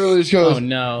pocket and literally just goes Oh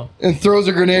no. and throws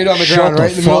a grenade on the Shut ground the right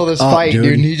in the middle of fuck this up, fight, dude.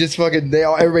 dude. And he just fucking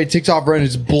everybody takes off running,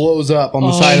 just blows up on the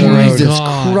Oh side of the my road. Jesus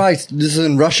God. Christ. This is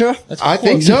in Russia? I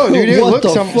think so, dude. It What looked the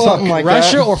something fuck? like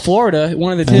Russia that. or Florida,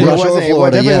 one of the two. It Russia or wasn't- it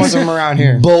Florida, definitely yes. wasn't from around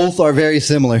here. Both are very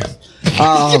similar.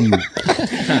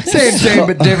 Same,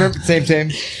 but different. Same.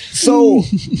 So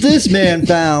this man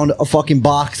found a fucking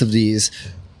box of these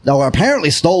that were apparently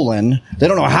stolen. They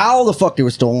don't know how the fuck they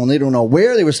were stolen. They don't know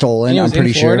where they were stolen. And it I'm was pretty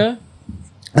in Florida? sure.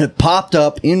 And it popped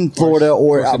up in Florida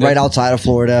or course it right did. outside of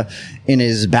Florida in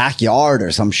his backyard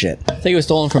or some shit. I think it was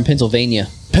stolen from Pennsylvania.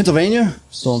 Pennsylvania?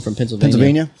 Stolen from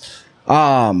Pennsylvania.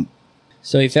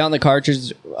 So he found the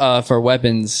cartridge for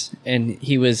weapons, and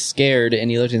he was scared, and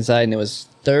he looked inside, and it was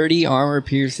 30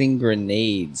 armor-piercing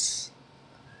grenades.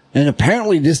 And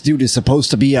apparently this dude is supposed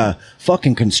to be a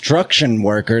fucking construction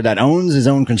worker that owns his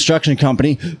own construction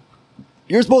company.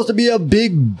 You're supposed to be a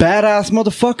big badass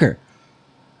motherfucker.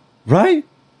 Right?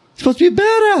 You're supposed to be a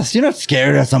badass. You're not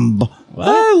scared of some...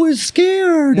 I was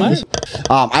scared.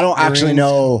 I don't actually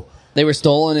know... They were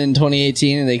stolen in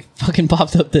 2018, and they fucking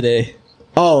popped up today.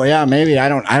 Oh, yeah, maybe. I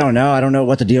don't know. I don't know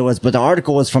what the deal was, but the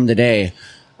article was from today.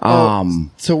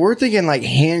 So we're thinking like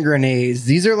hand grenades.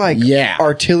 These are like Yeah.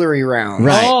 artillery rounds.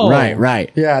 Right, Oh.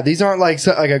 right. Yeah, these aren't like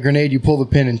like a grenade you pull the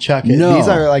pin and chuck it. No. These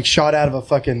are like shot out of a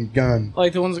fucking gun.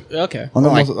 Like the ones. Okay. Well, no,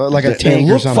 Almost like a they tank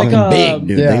or look something. fucking big,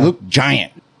 dude. yeah. They look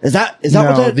giant. Is that what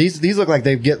No, that... these look like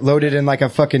they get loaded in like a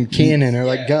fucking cannon or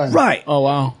like gun. Right. Oh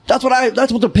wow. That's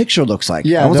what the picture looks like.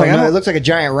 Yeah, I was like, I it don't- looks like a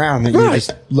giant round that you Right.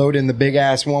 just load in the big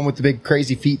ass one with the big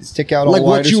crazy feet that stick out all like wide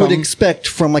what or you would something. expect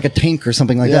from like a tank or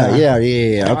something like Yeah. that.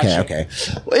 Yeah. Okay.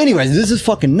 Well, anyways, this is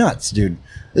fucking nuts, dude.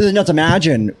 This is nuts.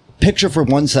 Imagine, picture for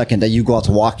 1 second that you go out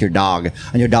to walk your dog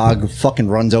and your dog fucking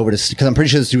runs over to, because I'm pretty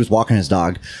sure this dude was walking his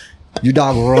dog. Your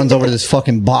dog runs over to this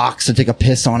fucking box to take a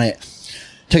piss on it.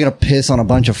 Taking a piss on a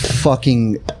bunch of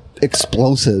fucking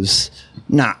explosives.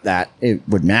 Not that it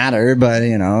would matter, but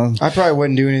you know. I probably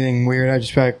wouldn't do anything weird. I'd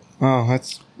just be like,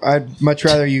 I'd much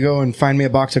rather you go and find me a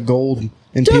box of gold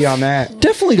and pee on that.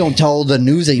 Definitely don't tell the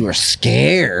news that you were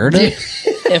scared.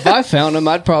 If I found them,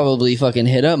 I'd probably fucking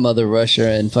hit up Mother Russia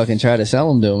and fucking try to sell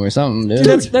them to them or something, dude.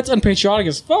 Dude, that's unpatriotic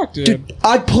as fuck, dude.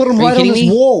 I'd put them you right on kidding this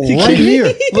me? wall, right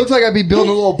here. Looks like I'd be building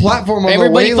a little platform on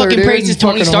Everybody the whaler, fucking dude, praises and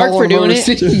Tony fucking Stark for hauling them doing it.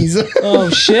 overseas. Oh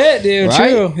shit, dude. Right?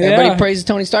 True. Yeah. Everybody praises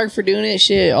Tony Stark for doing it.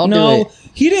 Shit, I'll do No, it.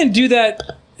 he didn't do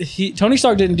that. Tony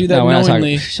Stark didn't do that No, we're not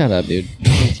knowingly. talking. Shut up, dude.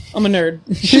 I'm a nerd.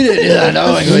 She didn't do that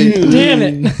knowingly. Damn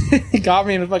it! Got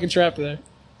me in a fucking trap there.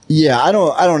 Yeah, I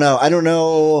don't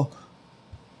know.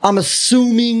 I'm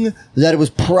assuming that it was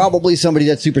probably somebody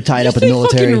that's super tied up with the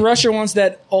military. Fucking Russia wants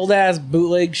that old ass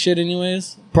bootleg shit,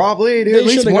 anyways. Probably, dude. They At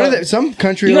least should've one of got- the, some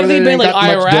country. You gotta over think there band like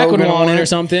ain't got much Iraq dough would going want on it or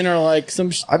something, or like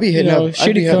some. I'd be hitting up,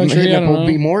 shitty country. hitting I up don't old know.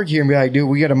 B Morg here and be like, dude,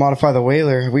 we got to modify the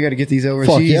whaler. We got to get these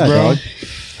overseas, yeah, bro. dog.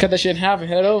 Cut that shit in half and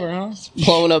head over, huh?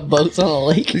 Blowing up boats on a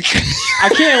lake. I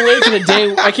can't wait for the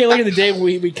day. I can't wait for the day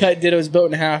we cut Ditto's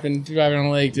boat in half and drive it on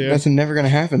the lake, dude. That's never gonna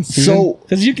happen. Steven. So,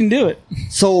 Because you can do it.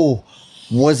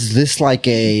 was this like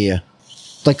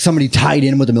somebody tied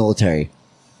in with the military,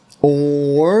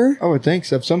 or I would think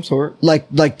so, of some sort. like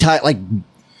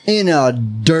in a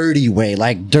dirty way,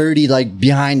 like dirty, like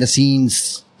behind the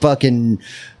scenes, fucking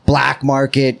black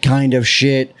market kind of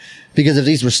shit? Because if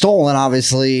these were stolen,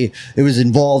 obviously it was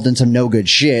involved in some no good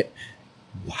shit.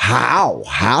 How,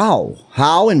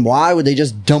 and why would they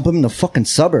just dump them in the fucking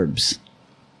suburbs?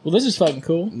 Well, this is fucking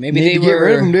cool. Maybe Need they to get were.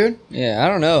 rid of them, dude. Yeah, I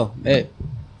don't know.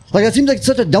 Like, that seems like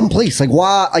such a dumb place. Like,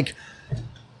 why?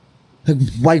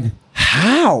 Like,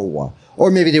 how?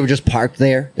 Or maybe they were just parked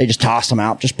there. They just tossed them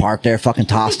out. Just parked there, fucking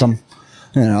tossed them.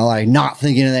 You know, like, not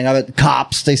thinking anything of it.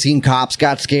 Cops, they seen cops,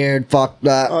 got scared, fucked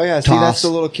that. Oh yeah, see, that's tossed. the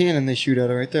little cannon they shoot at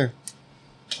it right there.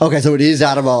 Okay, so it is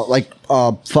out of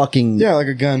a fucking Yeah, like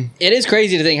a gun. It is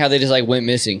crazy to think how they just like went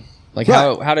missing. Like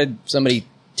how did somebody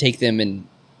take them and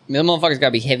I mean, the motherfuckers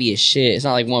gotta be heavy as shit. It's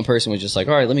not like one person was just like,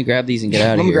 all right, let me grab these and get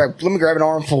out of here. Let me grab an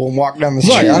armful and walk down the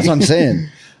Right, street. that's what I'm saying.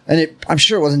 And I'm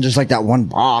sure it wasn't just like that one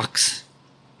box.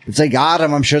 If they got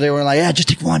them, I'm sure they were like, yeah, just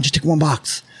take one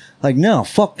box. Like, no,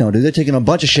 fuck no, dude. They're taking a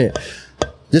bunch of shit.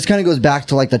 This kind of goes back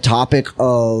to like the topic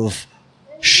of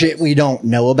shit we don't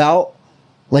know about.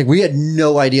 Like, we had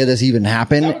no idea this even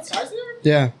happened.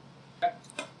 Yeah.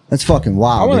 That's fucking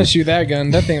wild. I want to dude. shoot that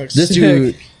gun. That thing looks This sick.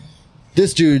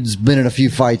 dude's been in a few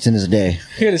fights in his day.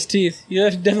 Look at his teeth. He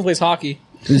definitely plays hockey.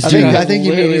 This I dude, think he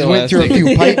literally the went last through a thing.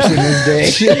 few pipes in his day.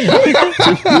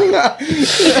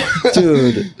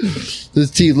 dude, this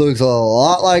teeth looks a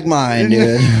lot like mine,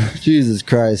 dude. Jesus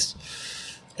Christ.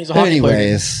 He's a hockey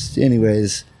player.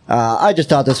 Anyways, I just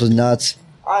thought this was nuts.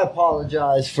 I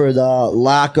apologize for the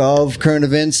lack of current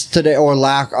events today, or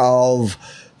lack of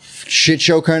shit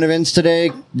show current events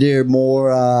today. They're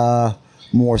more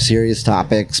serious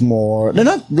topics. They're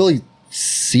not really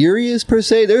serious per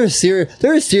se. They're as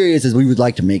serious as we would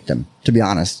like to make them, to be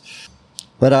honest.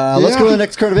 But let's go to the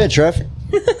next current event, Trev.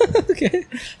 Okay.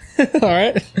 All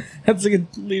right. That's a good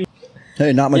lead.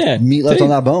 Hey, not much Yeah, meat left dude. on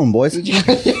that bone, boys.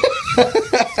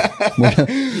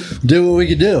 Do what we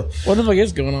can do. What the fuck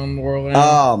is going on in the world right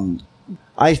now?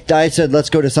 I said let's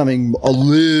go to something a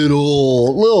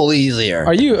little easier.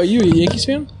 Are you a Yankees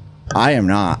fan? I am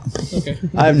not. Okay.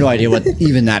 I have no idea what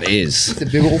even that is. It's a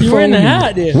big old You were in the phony.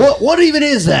 hat, dude. What even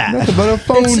is that? Nothing but a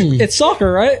phony. It's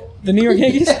soccer, right? The New York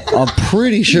Yankees? I'm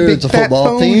pretty sure Big it's a fat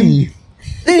football phony. team.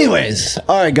 Anyways,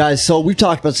 all right, guys. So we've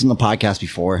talked about this in the podcast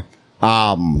before.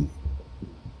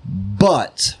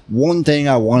 But one thing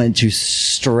I wanted to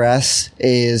stress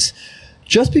is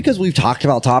just because we've talked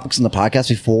about topics in the podcast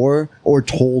before or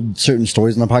told certain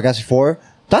stories in the podcast before,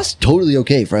 that's totally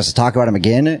okay for us to talk about them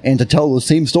again and to tell those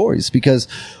same stories because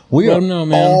we Let are 'em know,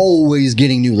 man. always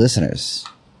getting new listeners.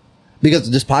 Because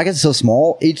this podcast is so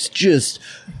small, it's just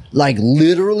like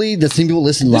literally the same people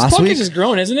listened This last podcast week. is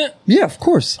growing, isn't it? Yeah, of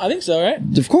course. I think so, right?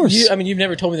 Of course. You've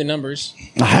never told me the numbers.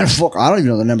 I don't even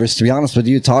know the numbers, to be honest with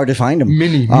you. It's hard to find them.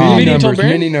 Many Many numbers. told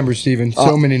Brandon? Many numbers, Steven.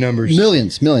 So many numbers.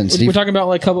 Millions, We're Steve. talking about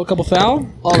like couple thou?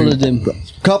 All of them.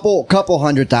 Couple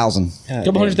 100,000.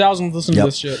 Couple 100,000 listen Yep. to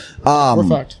this shit. We're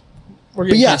fucked. We're But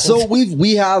getting yeah, canceled. so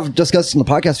we have discussed in the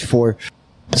podcast before.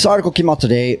 This article came out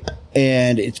today,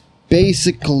 and it's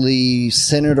basically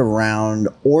centered around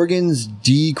Oregon's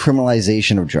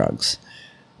decriminalization of drugs.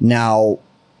 Now,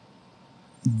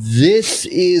 this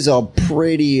is a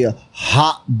pretty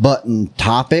hot button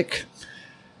topic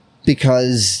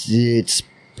because it's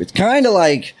kind of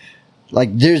like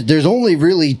there's only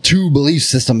really two belief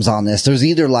systems on this. There's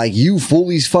either like you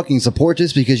fully fucking support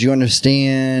this because you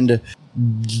understand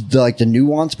the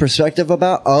nuanced perspective of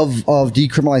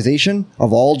decriminalization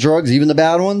of all drugs, even the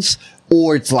bad ones,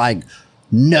 or it's like,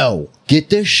 no, get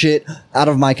this shit out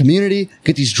of my community,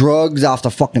 get these drugs off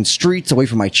the fucking streets, away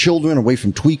from my children, away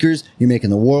from tweakers. You're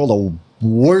making the world a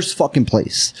worse fucking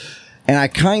place. And I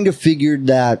kind of figured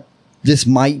that this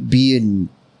might be an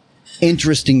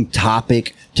interesting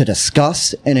topic to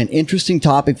discuss and an interesting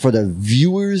topic for the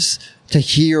viewers to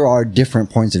hear our different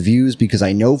points of views, because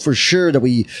I know for sure that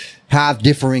we have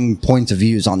differing points of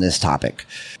views on this topic.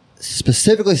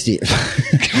 Specifically Steve,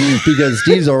 because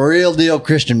Steve's a real deal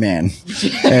Christian man.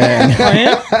 And, I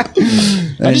am? I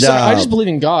and, just believe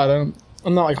in God.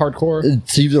 I'm not like hardcore.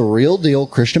 Steve's a real deal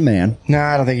Christian man.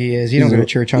 Nah, I don't think he is. He don't go to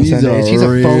church on he's Sundays. a He's a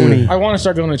real- phony. I want to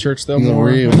start going to church though. He's a more.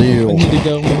 real I deal. need to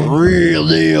go more. Real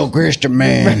deal Christian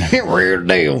man. Real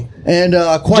deal. And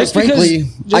quite Just because- frankly,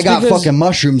 just I got because- fucking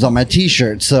mushrooms on my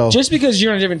t-shirt, so Just because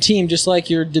you're on a different team, just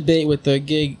like your debate with the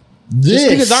gig. this Just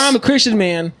because I'm a Christian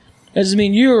man doesn't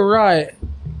mean you were right.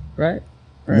 Right?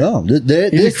 no, He's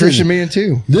this a Christian is, man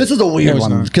too. This is a weird No, it's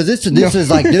one not. because this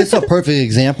is like this is a perfect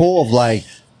example of like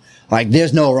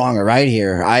there's no wrong or right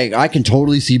here. I can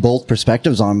totally see both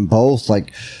perspectives on both.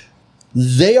 Like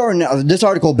they are now, this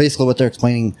article basically what they're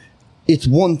explaining. It's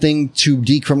one thing to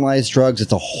decriminalize drugs.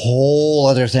 It's a whole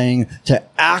other thing to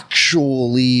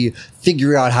actually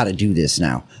figure out how to do this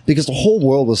now, because the whole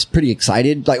world was pretty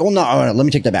excited. Like, no, let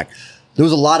me take that back. There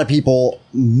was a lot of people,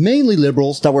 mainly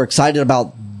liberals, that were excited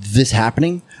about this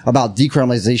happening, about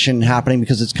decriminalization happening,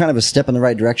 because it's kind of a step in the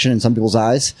right direction in some people's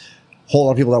eyes. Whole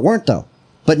lot of people that weren't though.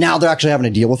 But now they're actually having to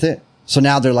deal with it. So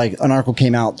now they're like, an article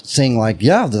came out saying like,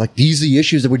 yeah, they're like, these are the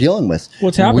issues that we're dealing with.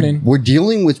 What's happening? We're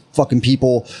dealing with fucking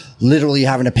people literally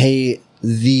having to pay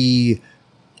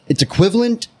it's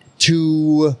equivalent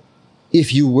to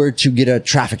if you were to get a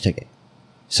traffic ticket.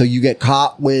 So you get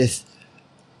caught with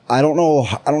I don't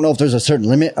know if there's a certain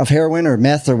limit of heroin or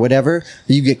meth or whatever.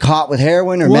 You get caught with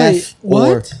heroin or meth or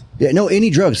what? any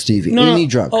drugs, Stevie. No, Any no.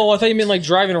 drug. Oh, I thought you meant like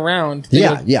driving around.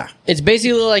 Yeah. It's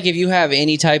basically like if you have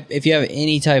any type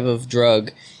of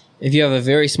drug, if you have a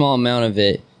very small amount of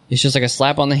it, it's just like a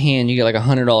slap on the hand. You get like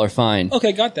 $100 fine.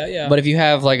 Okay, got that. Yeah. But if you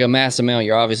have like a mass amount,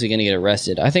 you're obviously going to get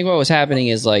arrested. I think what was happening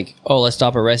is like, oh, let's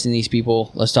stop arresting these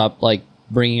people. Let's stop like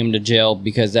bringing them to jail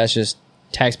because that's just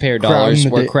taxpayer dollars.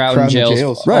 We're crowding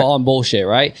jails Right. all on bullshit,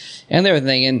 right? And they were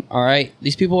thinking, all right,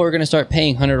 these people are going to start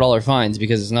paying $100 fines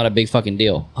because it's not a big fucking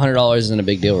deal. $100 isn't a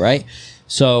big deal, right?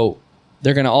 So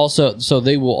they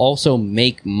will also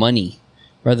make money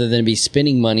rather than be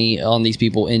spending money on these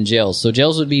people in jails. So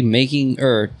jails would be making,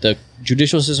 or the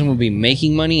judicial system would be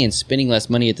making money and spending less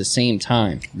money at the same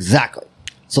time. Exactly.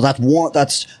 So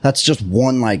that's just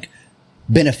one like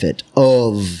benefit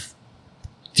of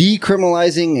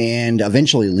decriminalizing and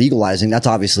eventually legalizing. That's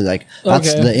obviously like that's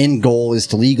Okay. the end goal is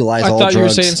to legalize I all thought drugs. you were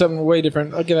saying something way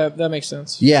different. Okay, that makes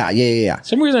sense. Yeah. For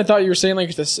some reason I thought you were saying like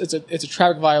it's a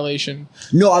traffic violation.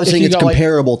 No, I was If saying you it's got, like-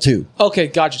 comparable to Okay,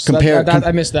 gotcha. So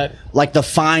I missed that. like the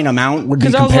fine amount would be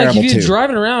Because I was like, comparable if you're to.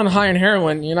 driving around high on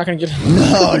heroin, you're not going to get.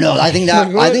 No, I think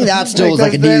that still is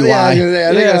like a That's- DUI. Yeah, I think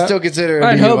Yeah. that's still considered. a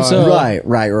I'd hope DUI. so.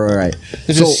 Right.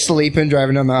 They're So just sleeping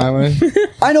driving down the highway.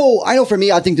 I know. For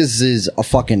me, I think this is a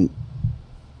fucking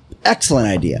excellent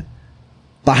idea.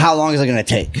 But how long is it going to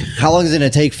take? How long is it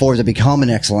going to take for it to become an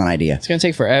excellent idea? It's going to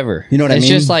take forever. You know what I it's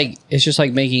mean? It's just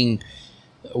like making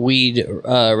weed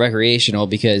recreational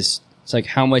because it's like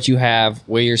how much you have,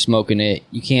 where you're smoking it.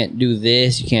 You can't do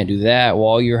this, you can't do that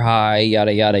while you're high,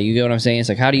 yada yada. You get what I'm saying? It's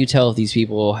like how do you tell if these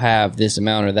people have this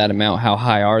amount or that amount? How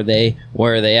high are they?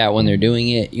 Where are they at when they're doing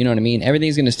it? You know what I mean?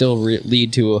 Everything's going to still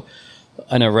lead to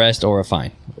an arrest or a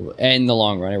fine in the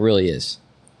long run. It really is.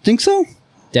 Think so?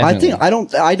 Definitely. I don't.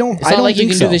 It's not like you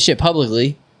can do this shit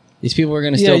publicly. These people are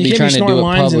going to still you be can't trying to do it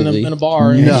lines publicly. in a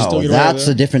bar. And just still No, get away with that's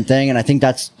it. a different thing, and I think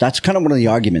that's kind of one of the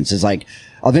arguments. Is like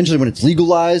eventually when it's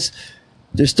legalized,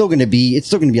 it's still going to be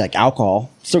like alcohol.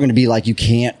 It's still going to be like you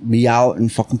can't be out in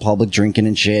fucking public drinking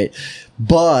and shit.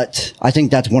 But I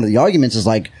think that's one of the arguments. Is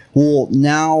like, well,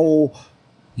 now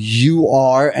you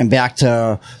are, and back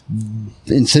to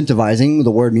incentivizing,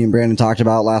 the word me and Brandon talked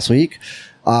about last week.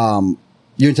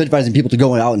 You're incentivizing people to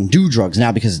go out and do drugs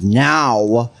now because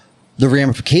now the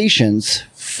ramifications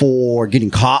for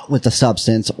getting caught with the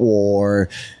substance or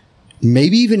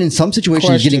maybe even in some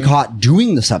situations getting caught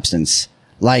doing the substance.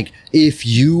 Like if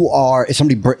you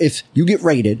get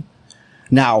raided,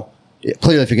 now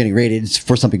clearly if you're getting raided it's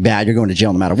for something bad, you're going to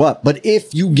jail no matter what. But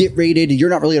if you get raided and you're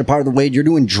not really a part of the raid, you're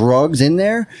doing drugs in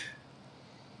there,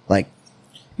 like,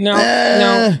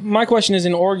 Now, my question is: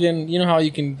 in Oregon, you know how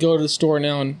you can go to the store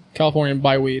now in California and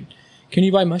buy weed? Can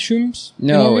you buy mushrooms? in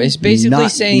No, Oregon? it's basically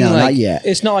saying no, like not yet.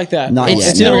 It's not like that. Not it's yet.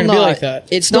 It's No. never still gonna be not like that.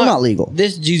 It's Still not legal.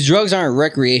 These drugs aren't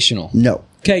recreational. No.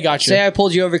 Okay, gotcha. Say I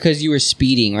pulled you over because you were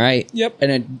speeding, right? Yep.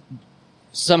 And it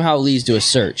somehow leads to a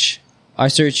search. I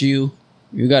search you.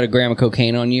 You got a gram of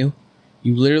cocaine on you.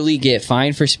 You literally get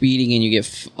fined for speeding, and you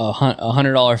get a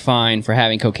 $100 fine for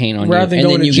having cocaine on Rather than you, and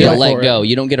going then to you jail get let for go. it.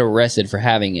 You don't get arrested for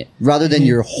having it. Rather than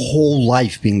your whole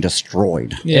life being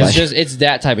destroyed. Yeah. It's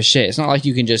that type of shit. It's not like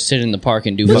you can just sit in the park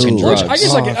and do Which- fucking which drugs.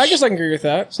 I guess I can agree with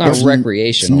that. it's not It's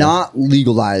recreational. not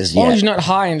legalized As long yet. as you're not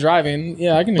high and driving,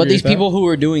 yeah, I can. But agree these with people who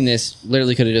were doing this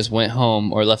literally could have just went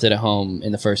home or left it at home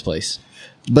in the first place.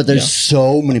 But there's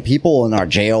so many people in our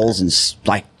jails, and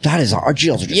our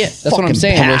jails are just Yeah, that's what I'm fucking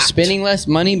saying. We're packed. spending less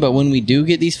money, but when we do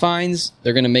get these fines,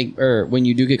 they're gonna make, or when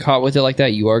you do get caught with it like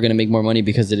that, you are gonna make more money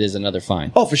because it is another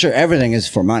fine. Oh, for sure, everything is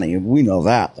for money. We know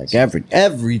that. Like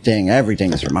everything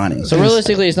is for money. So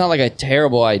realistically, it's not like a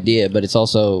terrible idea, but it's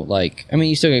also like, I mean,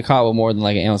 you still get caught with more than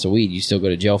like an ounce of weed, you still go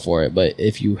to jail for it. But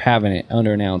if you have it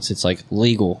under an ounce, it's like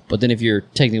legal. But then if you're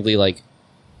technically like,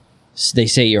 they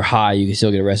say you're high, you can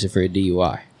still get arrested for a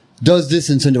DUI. Does this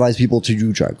incentivize people to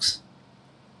do drugs?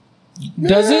 that.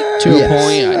 Does it? To Yes. a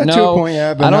point, Yeah, no. to a point,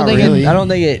 yeah, but I don't not think really. I don't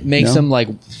think it makes No? them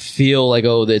like feel like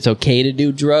it's okay to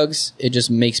do drugs. It just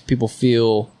makes people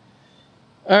feel,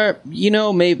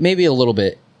 maybe a little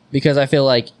bit because I feel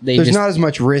like There's not as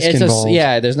much risk involved.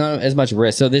 there's not as much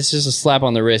risk. So this is just a slap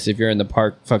on the wrist if you're in the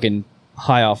park, fucking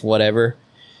high off whatever,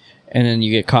 and then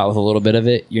you get caught with a little bit of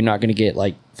it. You're not gonna get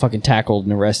like fucking tackled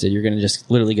and arrested. You're gonna just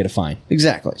literally get a fine.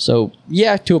 Exactly. So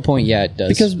yeah, to a point, yeah, it does.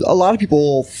 Because a lot of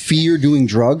people fear doing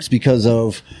drugs because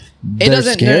of they're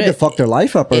doesn't- scared no, to fuck their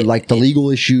life up, or it- like the legal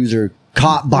issues, or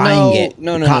caught buying it.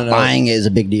 No. Caught buying it is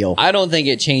a big deal. I don't think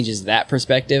it changes that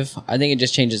perspective. I think it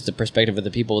just changes the perspective of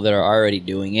the people that are already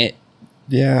doing it.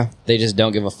 Yeah. They just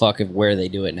don't give a fuck of where they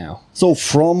do it now. So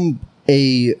from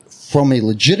a from a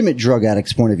legitimate drug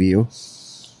addict's point of view,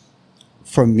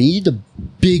 for me, the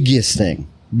biggest thing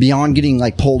beyond getting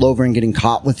like pulled over and getting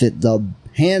caught with it, the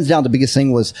hands down, the biggest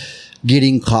thing was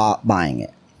getting caught buying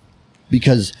it.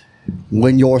 Because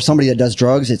when you're somebody that does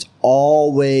drugs, it's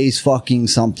always fucking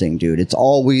something, dude. It's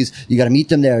always, you got to meet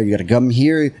them there. You got to come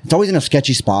here. It's always in a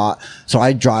sketchy spot. So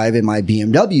I drive in my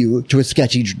BMW to a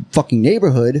sketchy fucking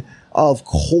neighborhood. Of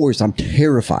course, I'm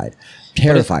terrified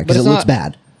because it looks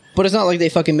bad. But it's not like they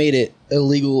fucking made it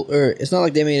illegal, or it's not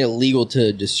like they made it legal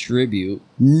to distribute.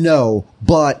 No,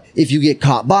 but if you get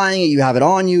caught buying it, you have it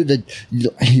on you,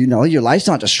 your life's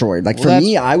not destroyed. Like, for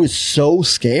me, I was so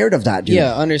scared of that, dude.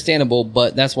 Yeah, understandable,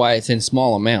 but that's why it's in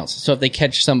small amounts. So if they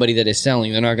catch somebody that is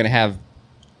selling, they're not going to have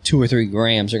 2 or 3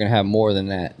 grams. They're going to have more than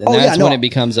that. And that's when it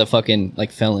becomes a fucking like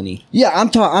felony. Yeah,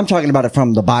 I'm talking about it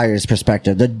from the buyer's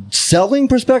perspective. The selling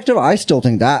perspective, I still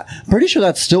think that. Pretty sure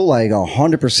that's still like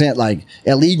 100% like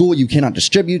illegal. You cannot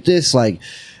distribute this. Like,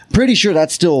 pretty sure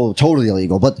that's still totally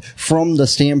illegal. But from the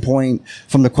standpoint,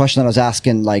 from the question that I was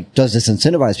asking, like, does this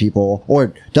incentivize people,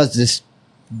 or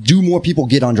do more people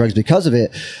get on drugs because of it?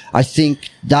 I think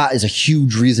that is a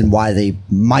huge reason why they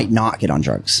might not get on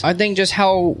drugs. I think just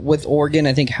how with Oregon,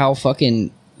 I think how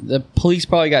fucking the police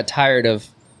probably got tired of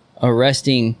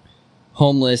arresting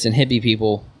homeless and hippie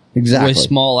people with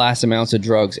small ass amounts of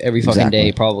drugs every fucking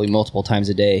day, probably multiple times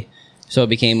a day. So it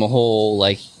became a whole,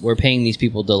 like, we're paying these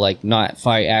people to like not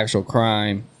fight actual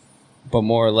crime, but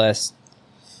more or less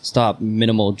stop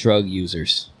minimal drug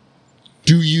users.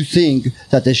 Do you think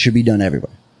that this should be done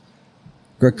everywhere?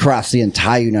 Across the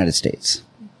entire United States?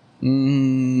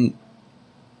 No,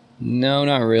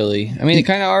 not really. I mean, it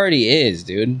kind of already is,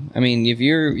 dude. I mean, if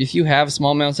you have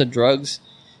small amounts of drugs,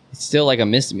 it's still like a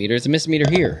misdemeanor. It's a misdemeanor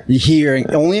here. Here,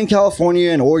 only in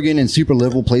California and Oregon and super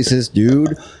liberal places,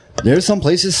 dude. There's some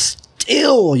places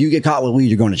still you get caught with weed,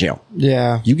 you're going to jail.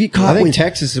 Yeah. You get caught I think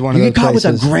Texas is one of those places. You get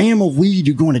caught with a gram of weed,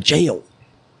 you're going to jail.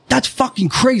 That's fucking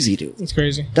crazy, dude. It's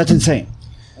crazy. That's insane.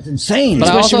 That's insane. But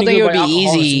I also think it would be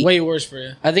easy. It's way worse for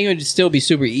you. I think it would still be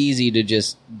super easy to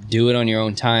just do it on your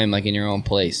own time, like in your own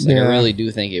place. Like, I really do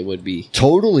think it would be.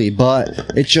 Totally, but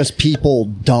it's just people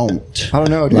don't. I don't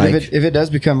know, dude. Like, if it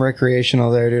does become recreational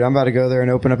there, dude, I'm about to go there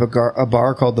and open up a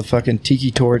bar called the fucking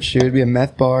Tiki Torch, dude. It'd be a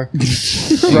meth bar.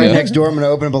 Right next door, I'm going to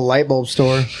open up a light bulb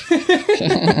store.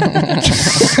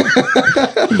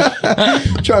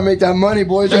 Trying to make that money,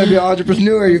 boys. Trying to be an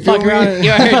entrepreneur. You feel me?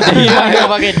 You're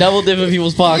fucking double dipping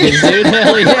people's pockets, dude.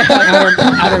 Hell yeah.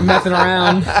 Out there messing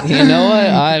around. You know what?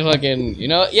 I fucking,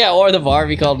 or the bar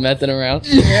be called Mething Around.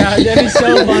 Yeah, that'd be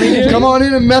so funny, dude. Come on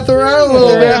in and meth around a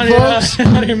little bit, folks.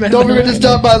 Don't forget to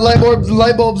stop by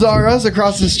Light Bulbs R Us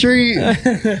across the street.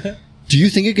 Do you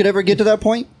think it could ever get to that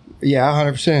point? Yeah,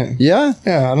 100%. Yeah?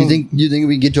 Yeah. You think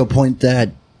we get to a point that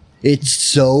it's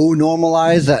so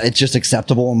normalized that it's just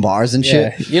acceptable in bars and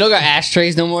shit? You don't got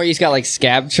ashtrays no more. You just got like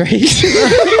scab trays. No,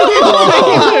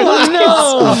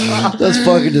 that's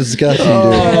fucking disgusting,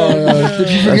 dude.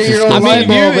 Did you forget your own light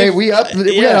bulb, babe? We had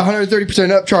 130%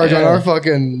 upcharge on our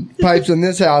fucking pipes in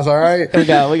this house. All right, we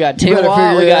got 10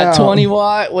 watt, we got 20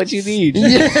 watt. What you need?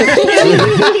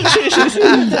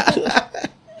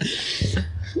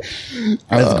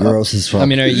 That's gross as fuck. I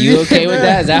mean, are you okay with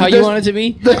that? Is that how you want it to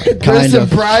be? There's some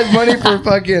prize money for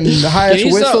fucking the highest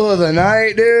whistle of the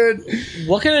night, dude.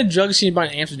 What kind of drugs can you buy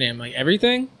in Amsterdam? Like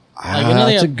everything?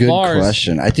 That's a good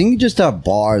question. I think you just have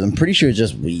bars. I'm pretty sure it's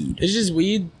just weed. It's just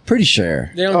weed? Pretty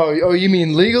sure. Oh, you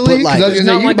mean legally? Like, it's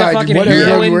not like a fucking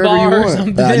heroin bar or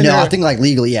something? No, I think like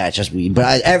legally, yeah, it's just weed.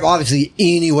 But obviously,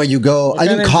 anywhere you go, I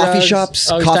think coffee shops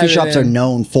are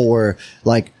known for,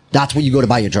 like, that's where you go to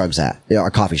buy your drugs at.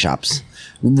 Are coffee shops.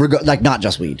 Like, not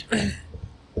just weed.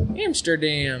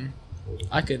 Amsterdam.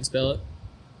 I couldn't spell it.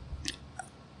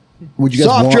 Would you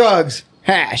guys drugs.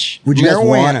 Hash. Would you marijuana.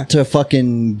 guys want to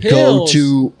fucking go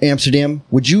to Amsterdam?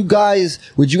 Would you guys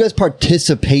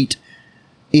participate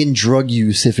in drug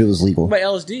use if it was legal? Buy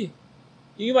LSD.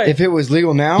 You can buy, if it was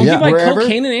legal now, you can buy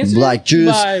cocaine in Amsterdam? Like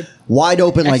just wide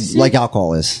open like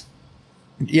alcohol is.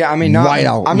 Yeah, I mean,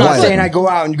 I'm not saying I go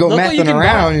out and go messing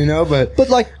around, but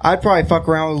like I'd probably fuck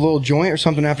around with a little joint or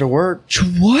something after work.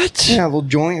 What? Yeah, a little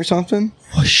joint or something.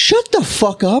 Well, shut the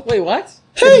fuck up. Wait, what?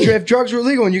 Hey. If drugs were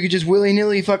legal and you could just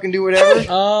willy-nilly fucking do whatever.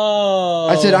 Oh.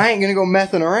 I said I ain't gonna go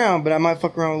messing around, but I might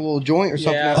fuck around with a little joint or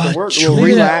something after work. A little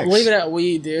relax. Leave it at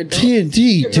weed, dude.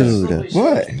 TNT, dude.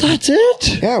 What? That's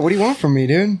it? Yeah, what do you want from me,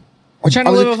 dude? We're trying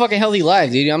to live a fucking healthy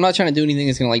life, dude. I'm not trying to do anything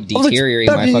that's gonna like deteriorate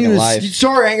my fucking life.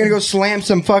 Sorry, I ain't gonna go slam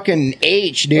some fucking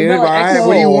H, dude. All right,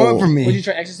 what do you want from me? Would you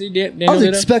try ecstasy, Daniel? I was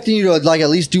expecting you to like at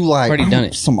least do like already done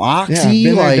it. Some oxy. Yeah,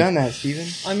 been there, like done that, Steven.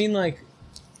 I mean, like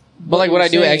But like, would I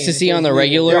do ecstasy on the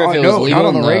regular if it was no, legal? not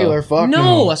on the regular. Fuck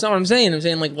No, that's not what I'm saying. I'm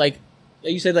saying like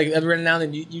you said, like every now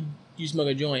and then you smoke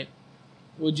a joint.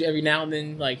 Would you every now and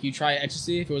then like you try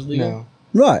ecstasy if it was legal? No.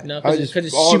 Right. No, I because just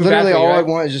it's super bad literally for you, all I right?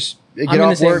 want is just I'm get in the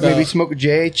off same work, maybe boat. smoke a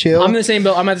J, chill. I'm in the same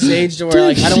boat. I'm at the stage to where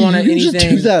like I don't want you can just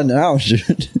anything. do that now,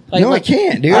 shit. Like, no, I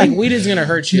can't, dude. Like weed is gonna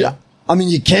hurt you. Yeah. I mean,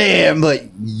 you can, but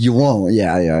you won't.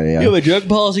 Yeah. Yeah, but drug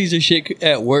policies and shit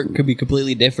at work could be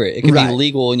completely different. It could Right. be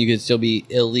legal, and you could still be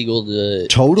illegal to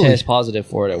Totally. test positive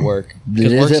for it at work.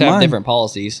 Because It is works at have mine. different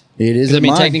policies. It is. Because I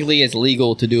mean, mine. technically, it's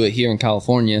legal to do it here in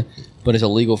California, but it's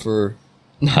illegal for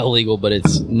not illegal, but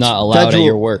it's not allowed Federal- at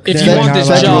your work. If Yeah, you want not this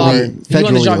allowed. job, Federally- if you want this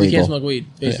federally job, you illegal. can't smoke weed,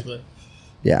 basically.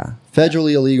 Yeah,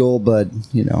 federally illegal, but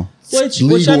you know, it's Which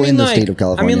legal I mean, in the like, state of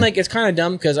California. I mean, like it's kind of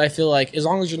dumb because I feel like as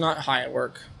long as you're not high at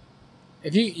work,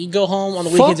 if you go home on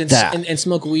the Fuck weekends that. and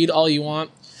smoke weed all you want,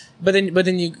 but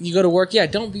then you go to work, yeah,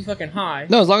 don't be fucking high.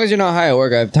 No, as long as you're not high at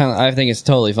work, I think it's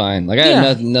totally fine. Like I Yeah.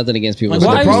 have nothing against people. Like, who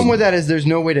But why the smoke is- problem weed. with that is there's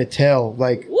no way to tell,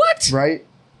 like, What? right?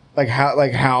 How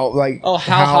Oh,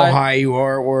 how how high? you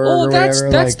are at work Oh, or that's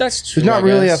whatever. like, that's true. there's not I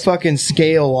really a guess. fucking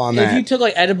scale on If that. you took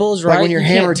like edibles, right? Like when you're you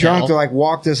hammered can't drunk, tell. they're like,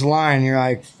 walk this line. You're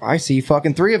like, I see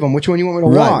fucking 3 of them. Which one you want me to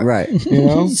right, walk? right. You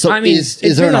know? So I mean, is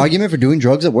it's there an been a- argument for doing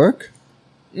drugs at work?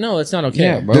 no, it's not okay.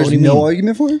 Yeah, bro. There's what do you no mean?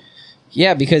 argument for it.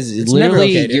 Yeah, because never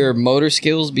literally okay, dude. your motor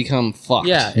skills become fucked.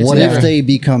 Yeah, it's What never- if they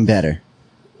become better?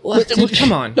 What? Dude,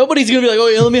 come on. Nobody's gonna be like, oh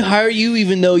yeah, let me hire you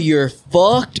even though you're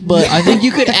fucked, but I think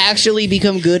you could actually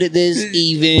become good at this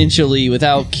eventually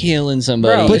without killing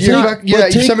somebody. Bro, But it's you're not- fuck- yeah,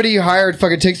 but take- somebody you hired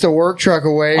fucking takes the work truck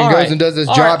away and All goes right. and does this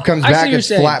All job, right. comes I see back, what you're it's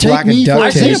saying. flat Take black me and for I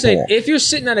duct see what you're tape. saying. If you're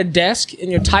sitting at a desk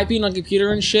and you're typing on a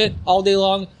computer and shit all day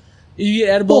long, you get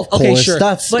edible. Of Okay, course, sure.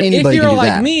 that's- But if anybody you're can do like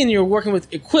that. me and you're working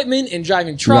with equipment and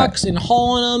driving trucks and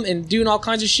hauling them and doing all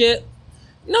kinds of shit,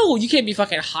 no, you can't be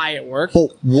fucking high at work.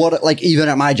 But what, like, even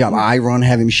at my job, I run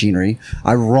heavy machinery.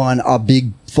 I run a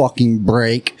big fucking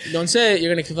brake. Don't say it.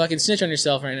 You're gonna fucking snitch on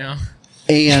yourself right now.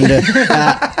 And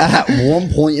at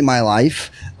one point in my life,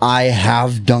 I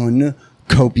have done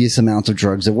copious amounts of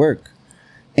drugs at work.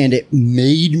 And it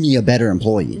made me a better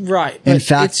employee. Right. In but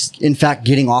fact,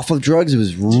 getting off of drugs, it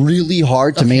was really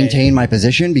hard to Okay. maintain my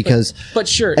position because but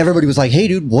sure. everybody was like, "Hey,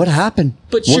 dude, what happened?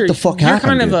 But what sure, the fuck you're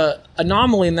happened?" kind of dude?" a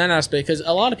anomaly in that aspect because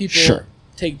a lot of people Sure.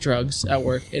 take drugs at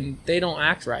work and they don't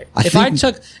act right. I If I think-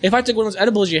 took one of those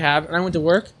edibles you have and I went to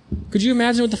work, could you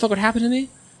imagine what the fuck would happen to me?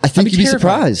 I think I'd you'd be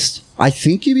terrified. surprised. I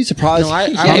think you'd be surprised. No, I-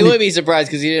 yeah, he would be surprised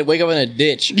because he didn't wake up in a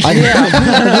ditch. Surprised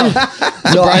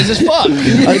as fuck.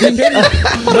 I don't think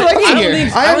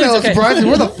I am think no it's okay. surprise.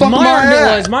 Where the fuck am My I argument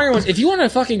at? was, my argument was, if you want to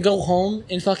fucking go home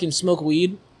and fucking smoke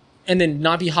weed and then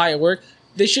not be high at work,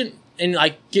 they shouldn't, and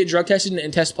like get drug tested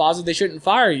and test positive, they shouldn't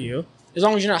fire you as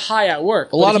long as you're not high at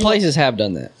work. A lot of places have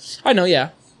done that, I know, yeah.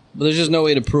 but there's just no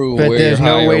way to prove But where there's you're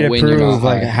high no way or to when you're not prove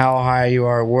like high. how high you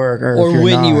are at work or, or if you're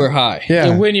when you not. were high. Yeah.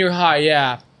 And when you're high,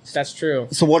 yeah, that's true.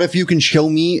 So what if you can show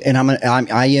me, and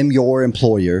I am your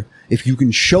employer, if you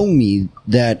can show me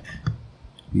that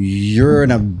you're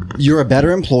a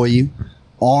better employee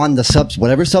on the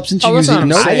whatever substance you're Oh, that's using.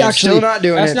 not what I'm I saying. actually Still not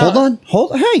doing That's it. not-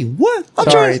 hold on. Hey, what? I'm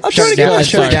Sorry, trying to get my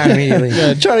shut shit down immediately.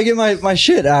 trying to get my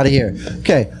shit out of here.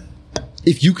 Okay.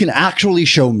 If you can actually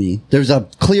show me there's a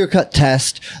clear cut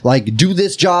test, like do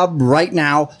this job right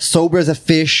now, sober as a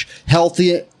fish,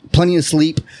 healthy, plenty of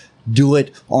sleep, do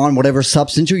it on whatever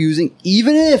substance you're using,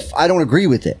 even if I don't agree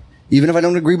with it. Even if I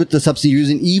don't agree with the substance you're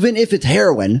using, even if it's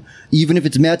heroin, even if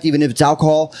it's meth, even if it's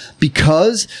alcohol,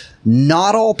 because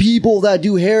not all people that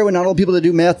do heroin, not all people that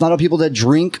do meth, not all people that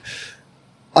drink,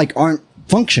 like aren't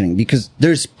functioning, because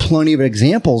there's plenty of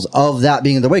examples of that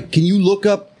being the way. Can you look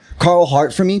up Carl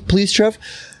Hart for me, please, Trev?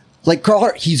 Like Carl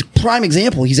Hart, he's a prime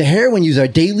example. He's a heroin user, a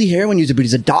daily heroin user, but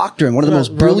he's a doctor and one of the most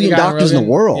Rogan brilliant guy on doctors in the Rogan?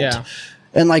 world. Yeah.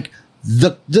 And like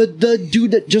the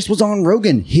dude that just was on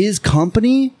Rogan, his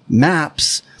company,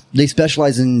 MAPS, they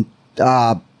specialize in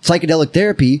psychedelic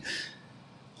therapy.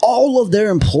 All of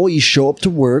their employees show up to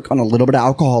work on a little bit of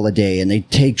alcohol a day, and they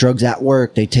take drugs at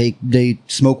work. They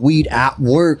smoke weed at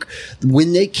work.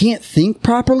 When they can't think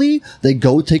properly, they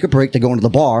go take a break. They go into the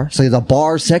bar, so the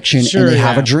bar section, Sure, and they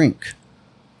have yeah. a drink.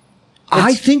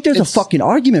 I think there's a it's- fucking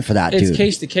argument for that, It's dude.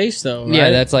 case to case, though. Right? Yeah,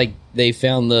 that's like they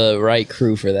found the right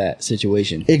crew for that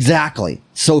situation. Exactly.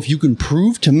 So if you can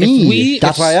prove to me,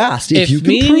 that's why I asked. If you can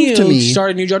me prove and to you me,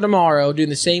 started a new job tomorrow doing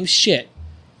the same shit,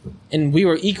 and we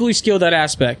were equally skilled at that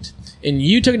aspect, and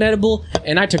you took an edible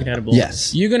and I took an edible,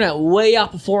 Yes. you're gonna way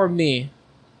outperform me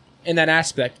in that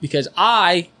aspect because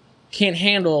I can't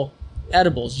handle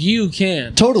edibles. You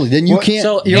can. Totally. Then you Well, can't.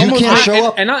 So you can't show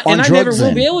up and on I never drugs will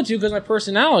then. be able to because my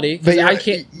personality. But I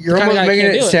can't. you're kinda almost guy making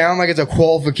can't it do sound like it's a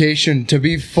qualification to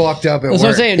be fucked up at That's work. what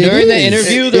I'm saying. It During the is.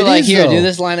 interview, It they're like, is, "Here, though. do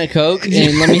this line of coke,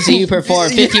 and let me see you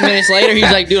perform." 15 minutes later, he's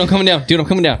like, "Dude, I'm coming down. Dude, I'm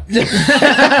coming down. Meet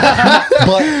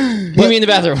But me in the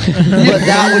bathroom." but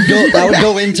that would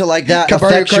go into like that Can I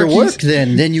borrow affects your your car work.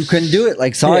 Then you couldn't do it.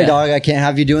 Like, sorry, Yeah. dog, I can't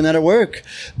have you doing that at work.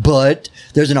 But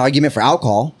there's an argument for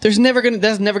alcohol. That's never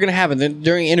gonna happen. Then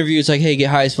during an interview, it's like, "Hey, get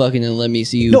high as fuck, and then let me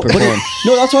see you No, but perform."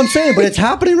 no, that's what I'm saying. But it's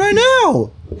happening right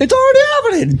now. It's already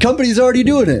happening. Companies are already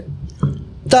doing it.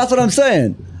 That's what I'm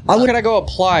saying. How can I go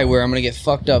apply where I'm gonna get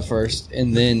fucked up first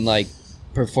and then like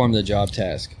perform the job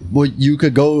task? Well, you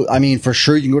could go. I mean, for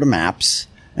sure, you can go to Maps,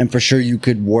 and for sure, you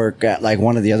could work at like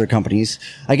one of the other companies.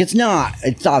 Like, it's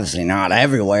obviously not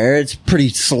everywhere. It's pretty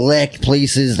select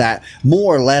places that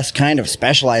more or less kind of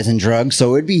specialize in drugs.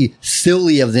 So it'd be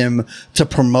silly of them to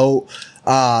promote,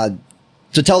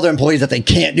 to tell their employees that they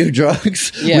can't do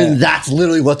drugs when that's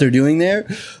literally what they're doing there.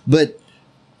 But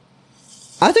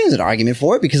I think there's an argument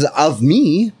for it because of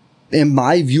me and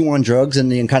my view on drugs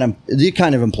and the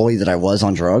kind of employee that I was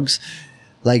on drugs.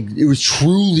 Like, it was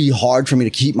truly hard for me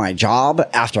to keep my job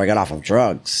after I got off of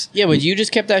drugs. Yeah, but you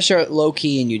just kept that shit low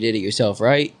key and you did it yourself,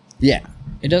 right? Yeah.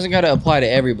 It doesn't got to apply to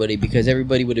everybody because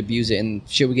everybody would abuse it and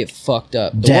shit would get fucked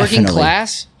up. The Definitely. working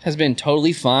class has been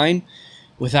totally fine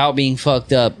without being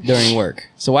fucked up during work.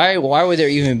 So why would there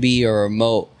even be a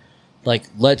remote, like,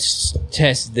 let's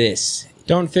test this?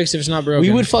 Don't fix it if it's not broken.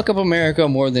 We would fuck up America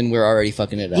more than we're already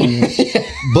fucking it up.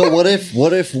 But what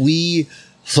if we,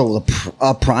 so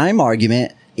a prime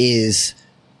argument is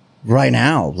right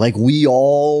now, like, we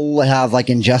all have like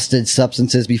ingested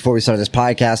substances before we started this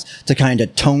podcast to kind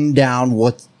of tone down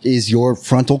what is your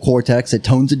frontal cortex. It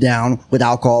tones it down with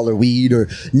alcohol or weed or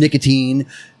nicotine.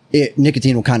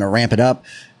 Nicotine will kind of ramp it up.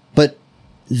 But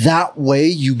that way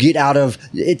you get out of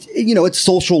it, it's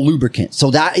social lubricant.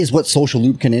 So that is what social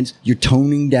lubricant is. You're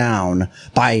toning down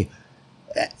by,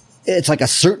 it's like a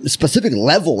certain specific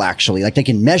level, actually. Like, they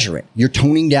can measure it. You're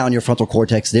toning down your frontal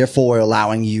cortex, therefore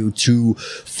allowing you to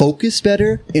focus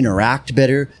better, interact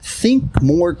better, think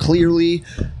more clearly.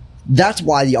 That's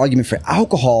why the argument for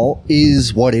alcohol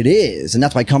is what it is. And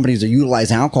that's why companies are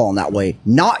utilizing alcohol in that way.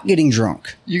 Not getting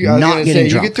drunk. I was not gonna getting say,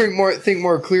 drunk. you could think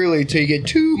more clearly till you get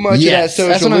too much Yes, of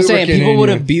that social That's what I'm saying. lubricant People in would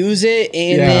you. abuse it,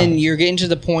 and Yeah. then you're getting to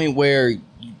the point where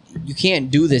you can't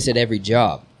do this at every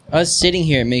job. Us sitting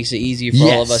here makes it easier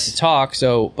for all of us to talk.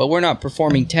 So, but we're not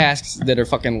performing tasks that are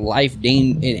fucking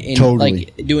and Totally.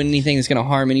 like doing anything that's going to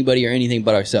harm anybody or anything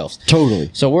but ourselves. Totally.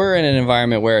 So we're in an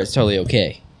environment where it's totally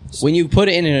okay. When you put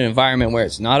it in an environment where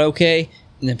it's not okay,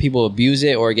 and then people abuse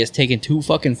it or it gets taken too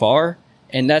fucking far,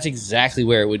 and that's exactly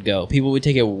where it would go. People would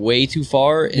take it way too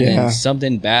far, and Yeah. then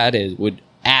something bad would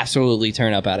absolutely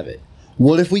turn up out of it.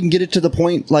 What if we can get it to the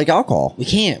point like alcohol? We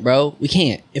can't, bro. We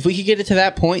can't. If we could get it to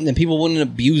that point, then people wouldn't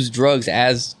abuse drugs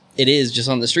as it is just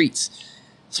on the streets.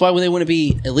 That's why they wouldn't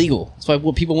be illegal. That's why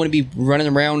people wouldn't be running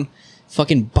around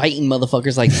fucking biting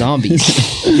motherfuckers like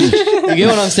zombies. You get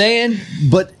what I'm saying?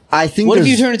 But I think What if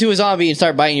you there's- turn into a zombie and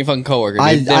start biting your fucking coworker?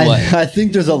 I, Dude? Then what? I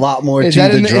think there's a lot more Is to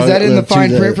that the in drug. is that in the to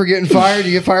fine the- print for getting fired?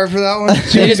 You get fired for that one?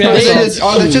 They just-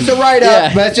 That's just a write up.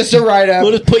 Yeah. That's just a write up.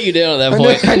 We'll just put you down at that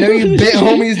point. I know you bit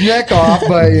homie's neck off,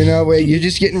 but wait, you're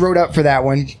just getting wrote up for that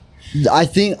one.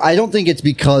 I don't think it's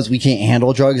because we can't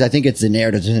handle drugs. I think it's the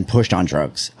narrative that's been pushed on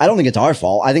drugs. I don't think it's our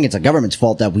fault. I think it's the government's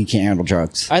fault that we can't handle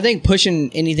drugs. I think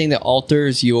pushing anything that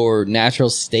alters your natural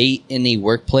state in the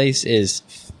workplace is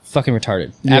fucking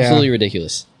retarded. Yeah. Absolutely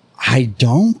ridiculous. I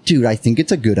don't, dude. I think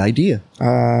it's a good idea.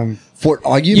 For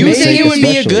argument's You sake, think it would be a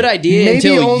especially. good idea Maybe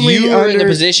until only you are in the under-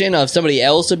 position of somebody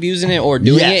else abusing it or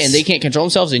doing Yes. it and they can't control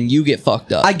themselves and you get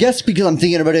fucked up. I guess because I'm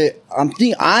thinking about it.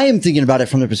 I am thinking about it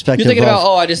from the perspective. You're thinking of,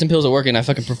 about, I did some pills at work and I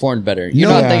fucking performed better. You're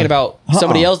No. not Yeah. thinking about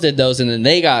somebody Uh-uh. else did those and then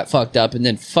they got fucked up and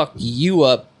then fucked you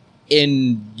up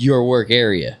in your work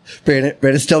area.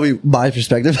 Brandon's telling me my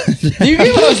perspective. Do you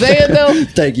get what I'm saying though?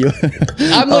 Thank you.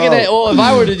 I'm looking at, if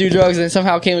I were to do drugs and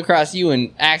somehow came across you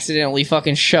and accidentally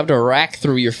fucking shoved a rack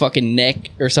through your fucking neck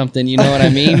or something, you know what I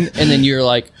mean? And then you're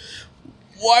like,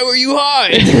 why were you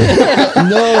high?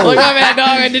 No. Like, my bad, dog,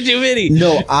 I did too many.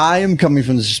 No, I am coming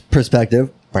from this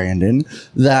perspective, Brandon,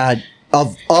 that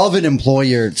of an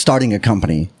employer starting a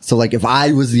company. So, like, if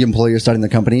I was the employer starting the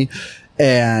company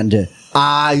and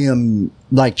I am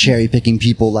like cherry picking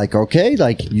people, like, okay,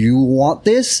 like, you want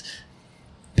this,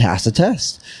 pass the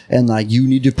test. And like, you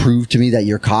need to prove to me that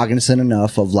you're cognizant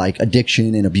enough of like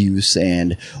addiction and abuse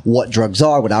and what drugs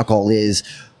are, what alcohol is.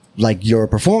 like your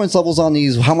performance levels on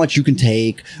these, how much you can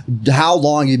take, how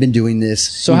long you've been doing this.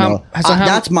 So you how- know. so how-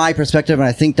 that's my perspective, and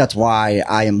I think that's why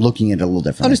I am looking at it a little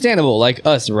differently. Understandable. Like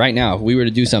us right now, if we were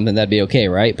to do something, that'd be okay,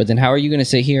 right? But then how are you going to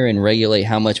sit here and regulate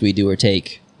how much we do or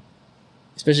take?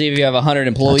 Especially if you have 100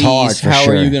 employees, hard, for how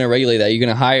sure. are you going to regulate that? You're going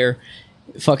to hire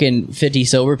fucking 50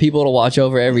 sober people to watch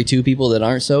over every 2 people that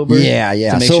aren't sober? Yeah,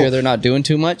 yeah. To make So- sure they're not doing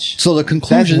too much? So the That's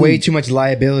conclusion, way too much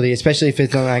liability, especially if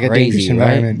it's on like a Crazy, dangerous right?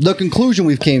 environment. the conclusion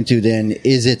we've came to then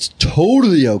is it's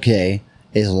totally okay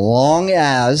as long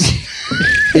as,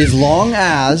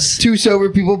 Two sober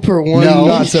people per one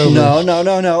not sober.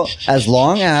 No. As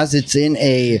long as it's in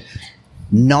a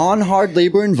non-hard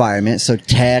labor environment, so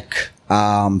tech,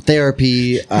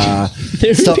 therapy,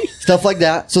 stuff like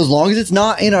that. So as long as it's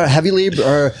not in a heavy labor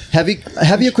or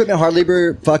heavy equipment, hard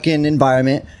labor fucking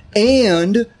environment,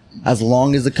 and as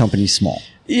long as the company's small.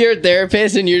 You're a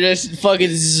therapist and you're just fucking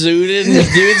zooted and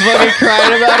this dude's fucking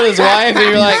crying about his wife and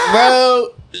you're like, bro,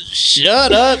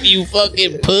 shut up, you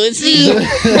fucking pussy.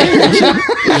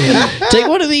 Take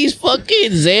one of these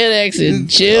fucking Xanax and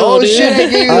chill, Oh dude. shit! I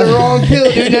gave you the wrong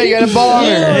pill, dude. Now you got a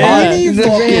boner. You The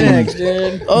fucking- Xanax,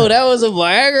 dude. Oh, that was a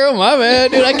Viagra? My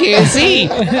bad, dude. I can't see.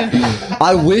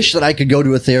 I wish that I could go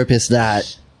to a therapist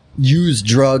that used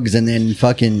drugs and then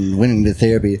fucking went into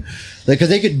therapy. Like, cause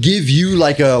they could give you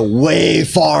like a way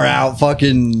far out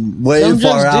fucking, way Some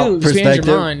far drugs out do expand perspective.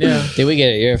 your mind. Yeah. Dude, we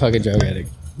get it. You're a fucking drug addict.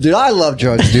 Dude, I love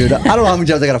drugs, dude. I don't know how many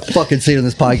times I gotta fucking say it on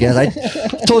this podcast.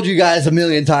 I told you guys a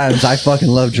million times I fucking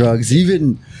love drugs.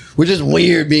 Even, which is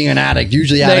weird being an addict.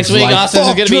 Usually Next addicts are week, like, Austin's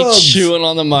 "Fuck going to be drugs." chewing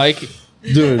on the mic.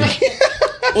 Dude,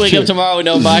 Wake up tomorrow with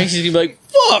no mic. She's going to be like,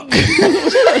 fuck.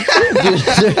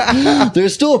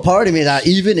 there's still a part of me that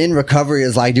even in recovery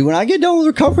is like, dude, when I get done with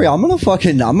recovery, I'm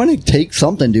gonna take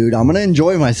something, dude. I'm gonna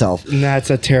enjoy myself. That's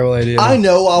a terrible idea. I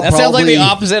know I'll That probably... sounds like the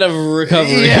opposite of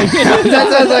recovery. that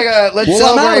sounds like a let's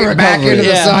Well, I'm out of celebrate back recovery. into the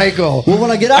Yeah. cycle. Well,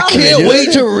 when I get out of it,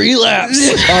 dude. to relapse.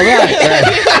 All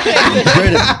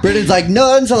right. Brendan's like, no,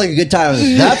 that doesn't sound like a good time.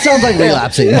 That sounds like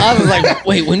relapsing. I was like,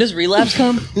 wait, when does relapse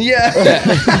come? Yeah.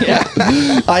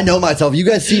 I know myself. You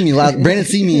guys see me last. Brandon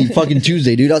see me fucking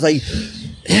Tuesday, dude. I was like,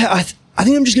 yeah, I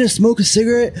think I'm just gonna smoke a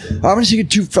cigarette. I'm gonna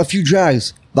take a few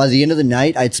drags. By the end of the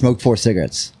night, I'd smoked 4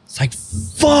 cigarettes. It's like,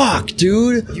 fuck,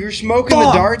 dude. You were smoking the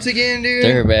Fuck. darts again, dude.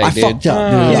 They're bad, I dude. fucked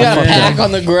up, dude. He's I got a fucked pack up.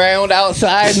 on the ground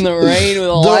outside in the rain with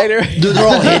a lighter. Dude, they're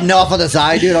all hidden off on the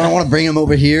side, dude. I don't want to bring them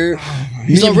over here.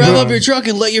 He's like, Me rev and up your truck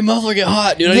and let your muffler get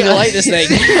hot, dude. I need to light this thing.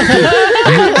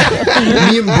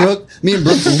 me and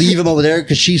Brooke leave him over there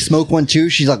because she smoked one too.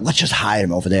 She's like, let's just hide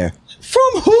him over there.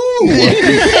 From who?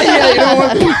 Yeah, you know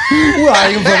what? We're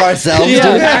hiding him from ourselves, dude.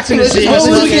 Accident scene. Well,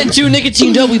 when we get too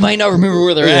nicotined up, we might not remember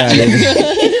where they're at.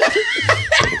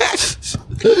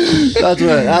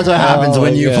 That's what happens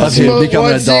when you God. fucking Smoke become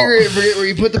one an adult. cigarette, forget where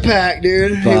you put the pack,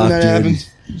 dude. Hate when Fuck, that dude. happens.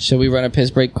 Should we run a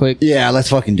piss break quick? Yeah, let's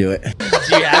fucking do it.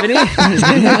 Do you have any?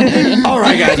 All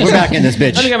right, guys, we're back in this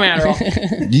I think bitch. I'm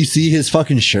Adderall. Do you see his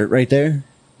fucking shirt right there?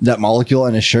 That molecule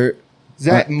on his shirt. Is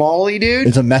that Molly, dude?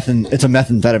 It's a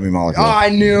methamphetamine molecule. Oh, I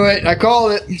knew it. I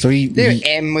called it. So he Dude,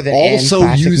 M with an N, also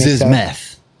plastic uses mixed up.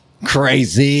 meth.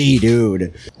 Crazy,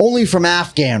 dude. Only from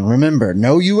Afghan, remember.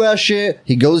 No U.S. shit.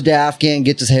 He goes to Afghan,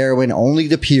 gets his heroin. Only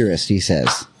the purest, he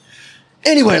says.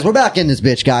 Anyways, we're back in this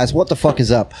bitch, guys. What the fuck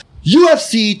is up?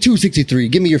 UFC 263.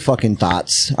 Give me your fucking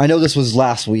thoughts. I know this was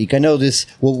last week. I know this.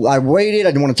 Well, I waited. I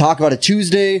didn't want to talk about it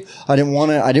Tuesday. I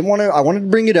wanted to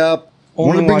bring it up. Only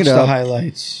wanted to bring watch it the up.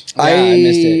 highlights. I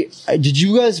missed it. Did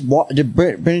you guys watch?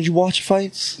 Brandon, did you watch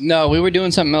fights? No, we were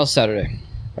doing something else Saturday.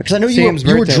 Because I know Sam's you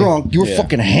were birthday. drunk. You were Yeah.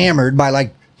 fucking hammered by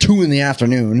like 2 in the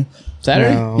afternoon.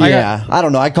 Saturday? No. Yeah, I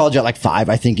don't know. I called you at like 5.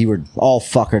 I think you were all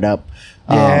fuckered up.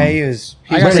 Yeah, he was.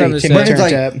 I got something to say. Brandon's Turned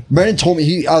like, up. Brandon told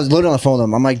me I was loading on the phone with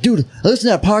him. I'm like, dude, listen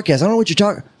to that podcast. I don't know what you're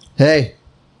talking. Hey,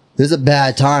 this is a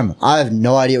bad time. I have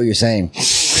no idea what you're saying.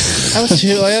 That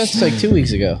was like 2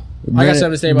 weeks ago. I got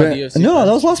something to say about the UFC. No,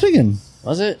 that was last weekend.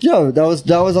 Was it? Yeah, that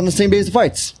was on the same day as the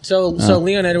fights. So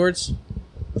Leon Edwards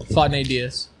fought Nate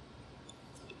Diaz.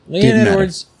 Leon Didn't matter.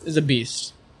 Edwards is a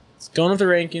beast. He's going up the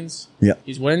rankings. Yep.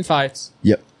 He's winning fights.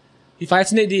 Yep. He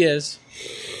fights Nate Diaz,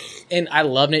 and I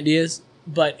love Nate Diaz,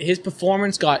 but his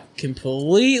performance got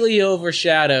completely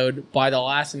overshadowed by the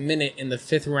last minute in the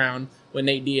 5th round when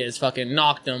Nate Diaz fucking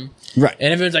knocked him. Right.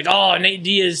 And everyone's like, "Oh, Nate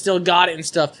Diaz still got it and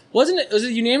stuff." Wasn't it? Was it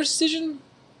a unanimous decision?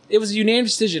 It was a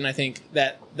unanimous decision, I think,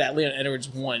 that Leon Edwards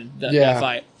won that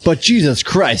fight. But Jesus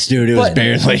Christ, dude, it was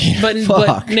barely. But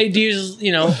Fuck. Nate Diaz is,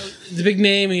 the big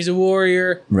name. He's a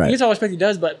warrior. Right. He gets all the respect he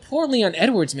does. But poor Leon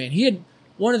Edwards, man, he had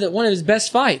one of his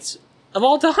best fights of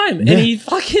all time, and he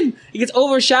gets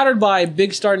overshadowed by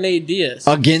big star Nate Diaz.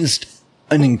 Against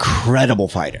an incredible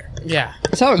fighter. Yeah.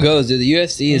 That's how it goes, dude. The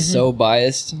UFC is so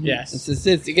biased. Yes.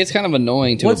 It gets kind of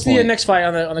annoying to What's a point. the next fight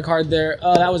on the card there?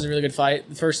 That was a really good fight.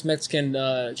 The first Mexican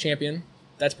champion.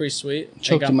 That's pretty sweet.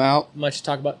 Choked him out. Much to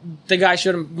talk about. The guy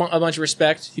showed him a bunch of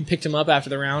respect. He picked him up after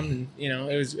the round, and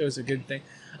it was a good thing.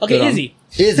 Okay, Good on Izzy.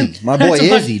 Izzy, my boy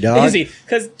Izzy, dog. Izzy,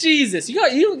 because Jesus,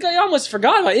 you almost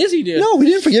forgot about Izzy, dude. No, we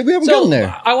didn't forget. We haven't gotten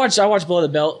there. I watched Below the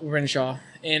Belt, Renshaw,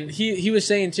 and he was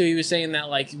saying too. He was saying that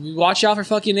like, watch out for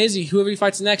fucking Izzy. Whoever he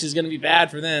fights next is gonna be bad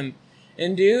for them.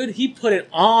 And dude, he put it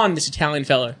on this Italian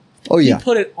fella. Oh yeah, He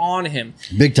put it on him.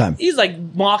 big time. He's like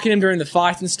mocking him during the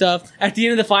fights and stuff. At the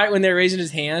end of the fight, when they're raising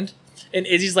his hand, and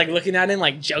Izzy's like looking at him,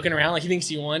 like joking around, like he thinks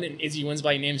he won, and Izzy wins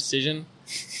by unanimous decision.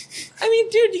 I mean,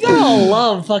 dude, you gotta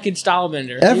love fucking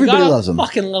Stylebender. Everybody loves him.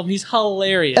 Fucking love him. He's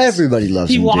hilarious. Everybody loves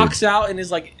He him. walks out in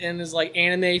his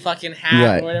anime fucking hat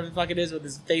Right. or whatever the fuck it is with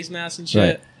his face mask and shit.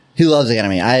 Right. He loves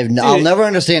anime. I'll never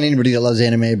understand anybody that loves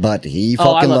anime, but he Oh,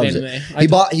 I fucking love loves anime. it. I He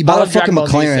bought I a love fucking Dragon Ball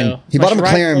Z, McLaren. so- He bought a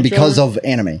Smash McLaren Right because controller? of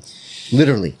anime.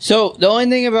 Literally. So the only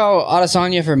thing about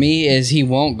Adesanya for me is he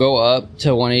won't go up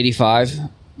to 185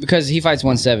 because he fights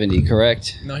 170,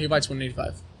 correct? No, he fights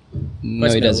 185. No,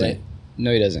 Fights he doesn't. middleweight.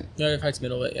 No, he doesn't. No, he fights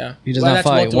middleweight. Yeah, He does not that's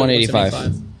fight welterweight, 185.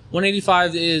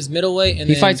 185 is middleweight, and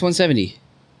He then fights 170.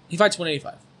 He fights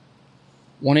 185.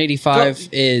 185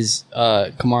 is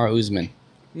Kamaru Usman.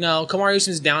 No, Kamaru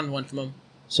Usman's down one from him.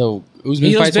 So Usman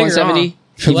He looks fights bigger, 170. huh?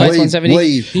 He fights Way- 170.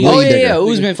 way Oh yeah, bigger. yeah.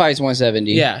 Usman fights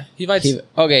 170. Yeah, he fights.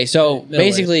 Okay, so Middleweight.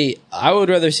 basically, I would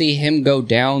rather see him go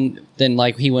down than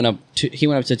like he went up to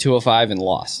 205 and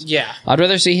lost. yeah, I'd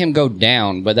rather see him go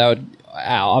down, but that would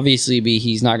obviously be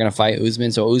he's not going to fight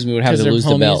Usman, so Usman would have 'Cause to they're lose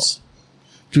the belt.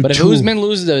 Dude, But if true. Usman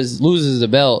loses the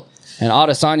belt and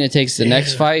Adesanya takes the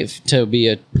next fight to be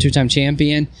a 2-time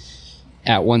champion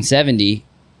at 170,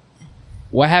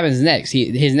 what happens next?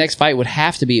 His next fight would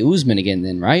have to be Usman again,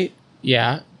 then, right?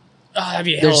 yeah. Oh, that'd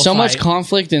be a hell There's of a so much fight.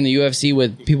 conflict in the UFC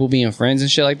with people being friends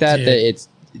and shit like that Dude. that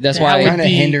that's That why. would Kind of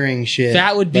be- hindering shit.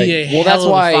 That would be Like, a Well, hell that's of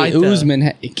a why fight, though.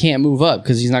 Usman can't move up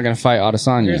because he's not going to fight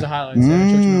Adesanya. Here's the highlights.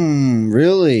 Yeah, Church Mill.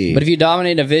 Really? But if you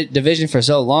dominate a division for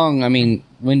so long, I mean,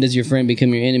 when does your friend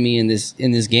become your enemy in this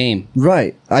game?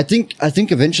 right. I think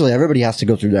eventually everybody has to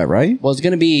go through that, right? Well, it's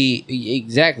going to be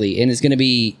exactly, and it's going to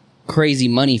be crazy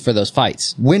money for those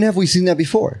fights. When have we seen that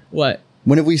before? What?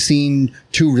 When have we seen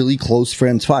two really close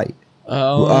friends fight?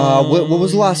 What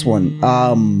was the last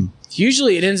one?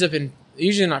 Usually it ends up in.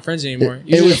 Usually not friends anymore.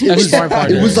 It Usually was. It that's was. sparring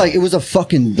partners. It was a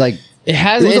fucking like. It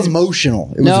has. It was it's-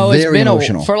 emotional. It was no, it's very been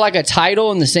emotional. for like a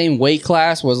title in the same weight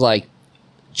class was like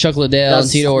Chuck Liddell and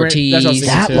That's Tito great. That's what I was Ortiz. thinking.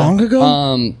 that too. long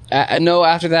ago? No,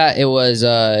 after that it was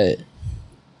I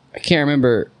can't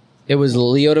remember. It was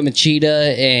Lyoto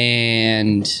Machida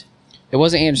and it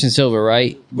wasn't Anderson Silva,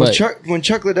 right? But when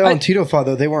Chuck Liddell and Tito fought,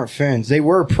 though, they weren't friends. They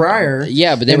were prior.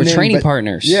 yeah, but they and were then- training but-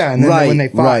 partners. Yeah, and then Right, when they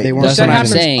fought, right. they weren't That's That what I'm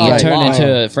happens saying. a It turned lot.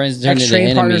 into friends, turned into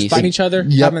Ex-training partners enemies. fighting each other.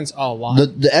 Yep. Happens a lot.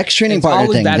 the ex training It's partner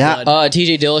always thing. bad That blood.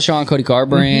 TJ Dillashaw, Cody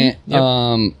Garbrandt. Yep.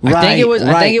 I think it was.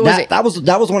 I think it was.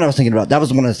 that was the one I was thinking about. That was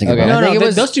the one I was thinking Okay. about. no, I think no, it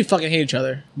was- those two fucking hate each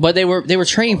other. But they were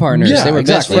training partners. Yeah, they were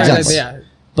exactly, best friends. exactly. Yeah.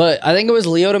 But I think it was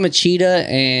Lyoto Machida,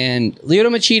 and Lyoto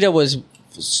Machida was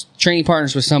training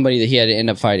partners with somebody that he had to end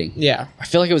up fighting. Yeah. I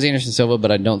feel like it was Anderson Silva,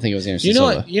 but I don't think it was Anderson You know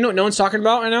Silva. what? You know what no one's talking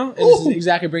about right now? And this is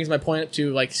exactly brings my point up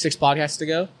to like 6 podcasts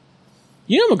ago.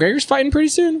 You know McGregor's fighting pretty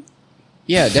soon?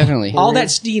 Yeah, definitely. All that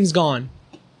steam's gone.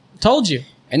 Told you.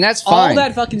 And that's fine. All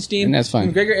that fucking steam. And that's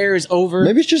fine. McGregor era is over.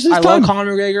 Maybe it's just his I time. love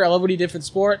Conor McGregor. I love what he did for the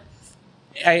sport.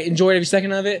 I enjoyed every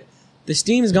second of it. The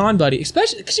steam's gone, buddy.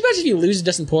 Especially, could you imagine if you lose to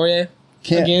Dustin Poirier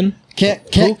again? Can't.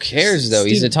 Who cares though?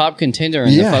 He's a top contender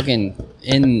in Yeah. the fucking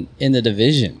in the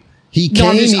division. He No, came.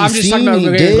 I'm just he talking seen. about He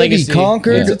McGregor's did. legacy. He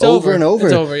conquered Yeah. It's over and over.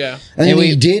 It's over, yeah. And then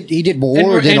And he did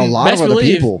more than a lot of best other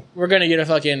believe people. We're gonna get a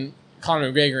fucking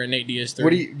Conor McGregor and Nate Diaz through.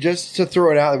 What do you, just to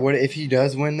throw it out? What if he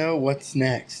does win though? What's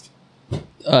next?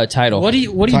 Title. What do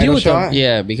you do Title with shot? them?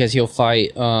 Yeah, because he'll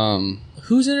fight.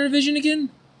 Who's in our division again?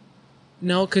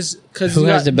 No, because Who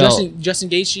has the belt? Justin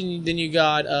Gaethje. And then you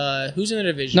got who's in the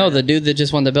division? No, the dude that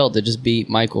just won the belt that just beat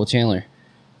Michael Chandler.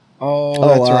 Oh,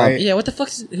 that's right. yeah. What the fuck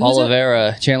is who's that?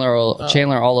 Oliveira, Chandler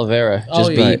Oliveira Oh, just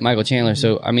beat yeah. Michael Chandler.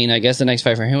 So I mean, I guess the next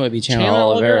fight for him would be Chandler,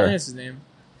 Oliveira. That's his name.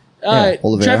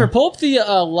 Oliveira. Trevor, pull up the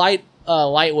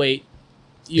lightweight.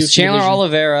 It's UFC Chandler division.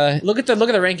 Oliveira. Look at the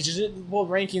rankings. Just pull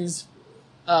rankings.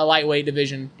 Lightweight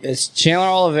division. It's Chandler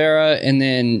Oliveira, and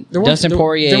then They're Dustin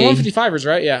Poirier, They're 155ers,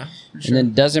 right? Yeah. and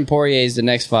then Dustin Poirier is the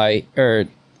next fight, or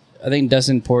I think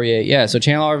Dustin Poirier. Yeah, so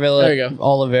Chandler There you go.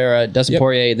 Oliveira, Dustin Yep.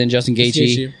 Poirier, then Justin Gaethje.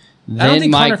 Gaethje. I don't Then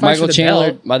think Conor fights Michael for the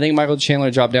Chandler. belt. I think Michael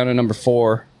Chandler dropped down to number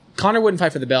 4. Connor wouldn't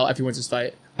fight for the belt if he wins his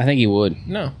fight. I think he would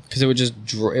No. because it would just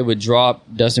it would drop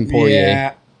Dustin Poirier.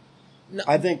 Yeah. No.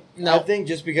 I think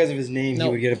just because of his name, No.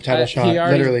 he would get a title He shot.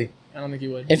 already- Literally. I don't think he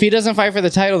would. If he doesn't fight for the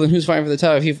title, then who's fighting for the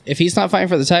title? If he's not fighting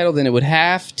for the title, then it would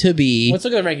have to be. Let's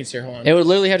look at the rankings here. Hold on. It would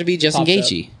literally have to be Justin Pops up.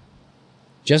 Gaethje.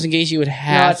 Justin Gaethje would No,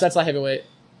 have. that's not heavyweight.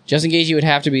 Justin Gaethje would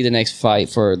have to be the next fight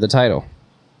for the title.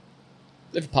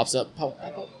 If it pops up.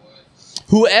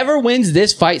 Whoever wins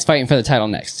this fight's fighting for the title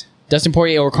next. Dustin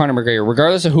Poirier or Conor McGregor,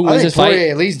 regardless of who I wins think this fight.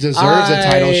 Poirier at least deserves a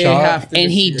title I shot. have to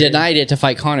And he disagree. denied it to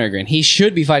fight Conor again. He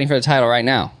should be fighting for the title right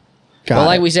now. Got But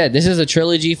like it. we said, this is a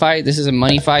trilogy fight. This is a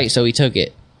money fight, so he took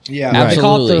it. Yeah. Right. They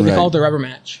call it Absolutely. they call it the rubber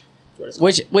match.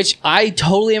 Which I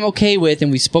totally am okay with,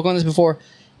 and we spoke on this before,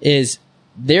 is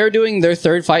they're doing their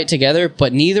third fight together,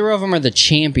 but neither of them are the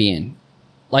champion.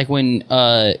 Like when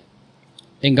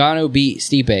Ngannou beat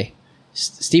Stipe.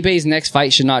 Stipe's next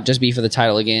fight should not just be for the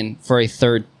title again for a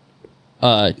third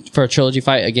for a trilogy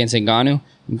fight against Ngannou.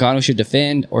 Ngannou should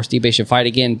defend, or Stipe should fight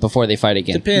again before they fight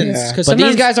again. Depends. Yeah. 'Cause But these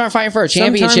sometimes- guys aren't fighting for a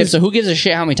championship, sometimes- so who gives a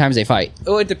shit how many times they fight?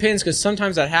 Oh, it depends because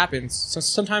sometimes that happens. So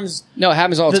sometimes No, it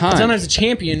happens all the time. sometimes the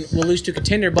champion will lose to a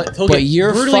contender, but he'll But get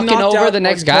you're brutally fucking knocked over out the or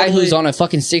next guy totally- who's on a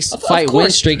fucking six Of fight win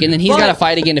course. streak, and then he's But- got to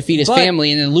fight again to feed his but-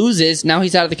 family, and then loses. Now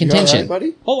he's out of the You all right, contention.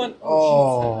 buddy? Hold on.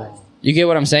 Oh. You get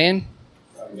what I'm saying?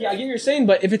 Yeah, I get what you're saying,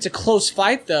 but if it's a close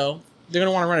fight, though, they're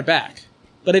gonna want to run it back.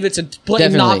 But if it's a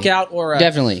blatant Definitely. knockout or a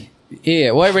Definitely.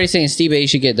 Yeah. Well, everybody's saying Steve A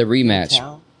should get the rematch.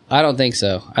 I don't think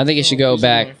so. I think it should go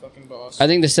back. I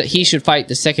think he should fight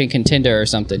the second contender or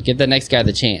something. Give the next guy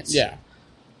the chance. Yeah.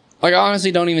 Like, I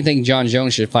honestly don't even think John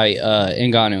Jones should fight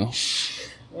Ngannou.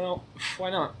 Well, why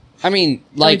not? I mean,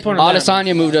 like, point of that.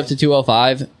 Adesanya moved up to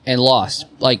 205 and lost.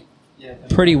 Like,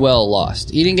 pretty well lost.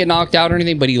 He didn't get knocked out or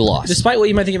anything, but he lost. Despite what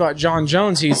you might think about John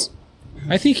Jones,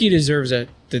 I think he deserves the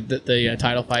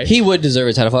title fight. He would deserve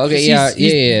a title fight. Okay, He's-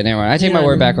 yeah, never mind. I take you my know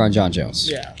word what I back on John Jones.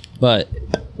 yeah. But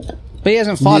he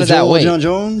hasn't fought it that way. John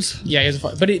Jones. Yeah, he has a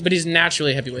fight, but he's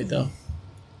naturally heavyweight though.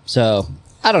 So,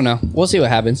 I don't know. We'll see what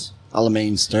happens.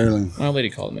 Aljamain Sterling. I lady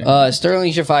called me.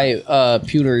 Sterling should fight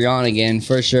Pewter Yan again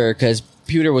for sure, because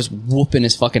Pewter was whooping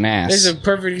his fucking ass. This is a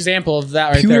perfect example of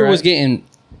that right Pewter there. was right? getting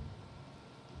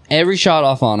every shot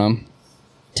off on him,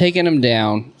 taking him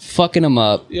down, fucking him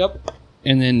up, Yep.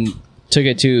 and then took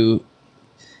it to,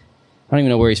 I don't even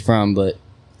know where he's from, but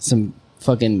some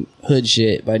fucking hood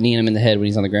shit by kneeing him in the head when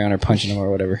he's on the ground or punching him or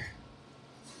whatever.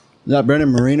 Is that Brendan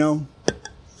Marino?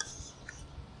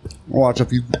 I watched a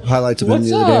few highlights of him What's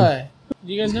the other day.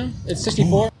 Do you guys know? It's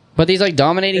 64. But these like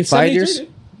dominating It's 73, fighters, dude.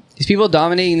 these people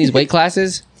dominating these weight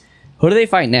classes, who do they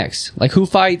fight next? Like who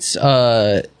fights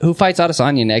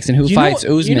Adesanya next, and who fights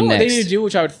Usman You know what they next? need to do,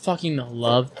 which I would fucking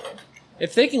love,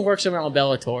 if they can work something out with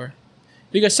Bellator,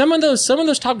 because some of those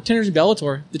top contenders in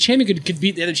Bellator, the champion could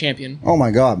beat the other champion. Oh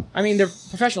my god. I mean, they're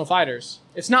professional fighters.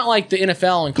 It's not like the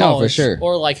NFL and No, for college, sure.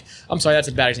 or like I'm sorry, that's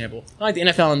a bad example. Not like the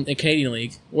NFL and Canadian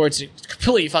League, where it's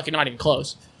completely fucking not even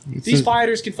close. These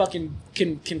fighters can fucking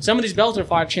can some of these Bellator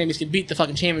fight champions can beat the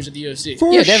fucking champions of the UFC.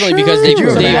 Yeah, definitely because Could you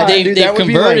imagine, dude? That would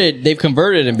be they've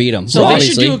converted and beat them. So So they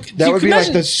should obviously, do. That would be like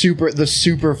imagine- the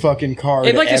super fucking card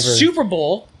It'd be like ever. a Super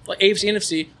Bowl, like AFC,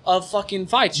 NFC of fucking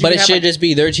fights. You but can it have, should like, just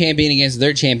be their champion against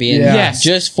their champion. Yeah. Yes.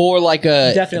 just for like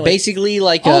a Definitely. basically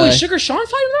like Oh, a is Sugar Sean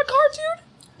fighting that card,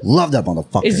 dude? Love that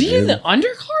motherfucker. Is he in dude. the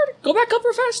undercard? Go back up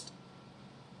real fast.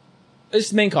 This is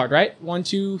the main card, right? 1,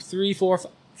 2, 3, 4,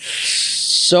 5.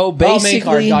 so Oh, main basically.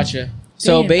 card. Gotcha.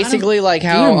 So Damn, basically, like I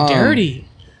how don't- Dude, I'm dirty.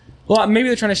 Well, maybe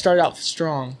they're trying to start out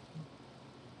strong.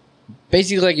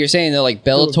 basically like you're saying that like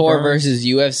Those Bellator burns. versus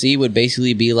UFC would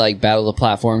basically be like battle of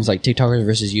platforms, like TikTokers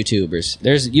versus YouTubers.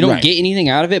 You don't Right. get anything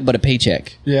out of it but a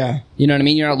paycheck. Yeah. You know what I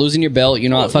mean? You're not losing your belt. You're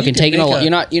not Well, fucking you can taking make a.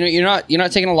 You're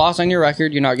not taking a loss on your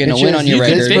record. You're not getting It's a win just on your you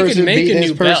can- record. they This could person make beat a this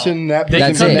new person, belt. that They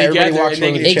person, can come and everybody together walks and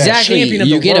away make with a it- check. Exactly. Champion of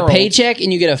You the get a world. paycheck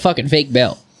and you get a fucking fake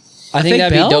belt. I think Fake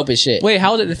that'd belt? be dope as shit. Wait,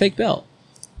 how is it a fake belt?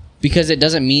 Because it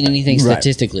doesn't mean anything Right.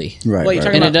 statistically. Right. Wait, you're right.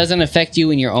 talking And it about- doesn't affect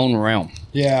you in your own realm.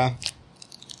 Yeah.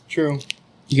 True.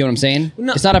 You get what I'm saying?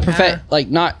 No, it's not a it's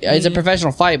a Mm.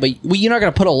 professional fight, but you're not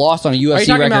going to put a loss on a UFC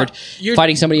talking record about- you're-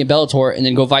 fighting somebody in Bellator and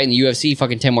then go fight in the UFC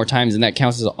fucking 10 more times and that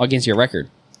counts as against your record.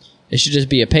 It should just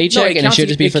be a paycheck and it counts should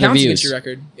just be for the counts views. against your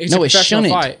record. It's No, a it professional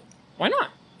shouldn't. fight. Why not?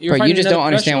 You're Bro, you fighting just another don't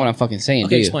understand what I'm professional. fucking saying, Okay,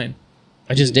 do you? explain.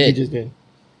 I just He did. just did.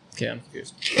 Okay, I'm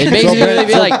confused. It basically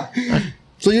be like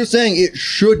So you're saying it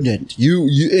shouldn't. You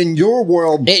in your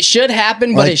world. it should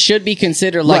happen, but Like- it should be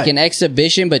considered like Right. an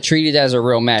exhibition, but treated as a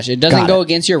real match. It doesn't Got go it.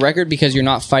 against your record because you're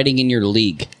not fighting in your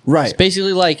league. Right. It's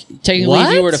basically like technically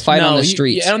if you were to fight No, on the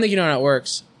streets. I don't think you know how it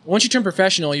works. Once you turn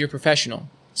professional, you're professional.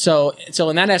 So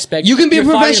in that aspect, You can be a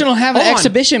you're professional, fighting- have an Hold on.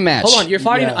 exhibition match. Hold on, you're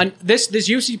fighting Yeah. this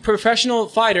UFC professional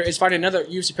fighter is fighting another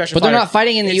UFC professional But they're fighter. not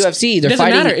fighting in the It's- UFC. They're doesn't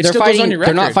fighting. matter. It They're still goes fighting. on your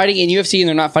They're not record. fighting in UFC and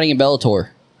they're not fighting in Bellator.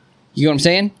 You know what I'm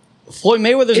saying? Floyd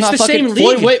Mayweather's It's not the fucking. same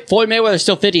league. Floyd Mayweather's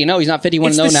still 50-0. He's not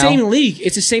 51-0 It's now. the same league.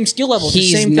 It's the same skill level. It's the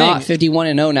He's same not thing.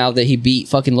 51-0 now that he beat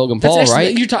fucking Logan That's Paul,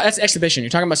 right? That's exhibition. You're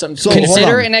talking about something. So, completely hold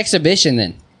Consider on. an exhibition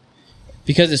then,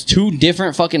 because it's two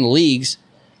different fucking leagues.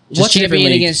 Just What's a different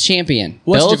champion league? against champion.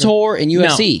 What's Bellator and No,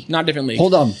 UFC. not different league.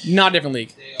 Hold on. Not different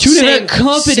league. Two different Same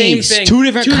companies. thing. Two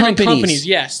different companies.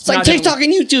 Yes, It's like not different TikTok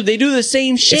and YouTube. They do the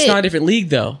same shit. It's not a different league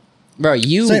though. Bro,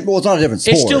 you. Well, it's not a different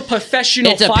sport. It's still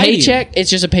professional. It's a fighting. paycheck. It's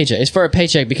just a paycheck. It's for a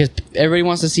paycheck because everybody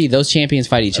wants to see those champions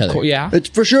fight each other. Yeah. It's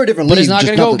for sure a different But league. it's not just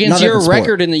going to go the- against not a your different sport.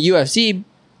 record in the UFC.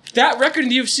 That record in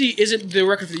the UFC isn't the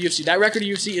record for the UFC. That record in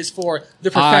the UFC is for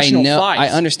the professional know- fights. I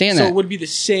understand So that. it would be the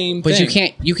same But thing. you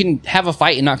can't. You can have a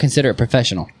fight and not consider it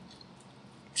professional.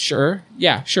 Sure.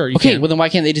 Yeah, sure. You Okay, can. well then why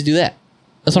can't they just do that?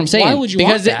 That's what I'm saying. Why would you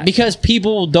because want that? because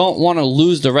people don't want to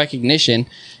lose the recognition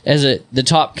as the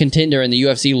top contender in the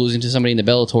UFC losing to somebody in the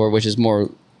Bellator, which is more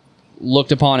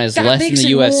looked upon as that less than makes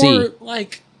the it UFC. more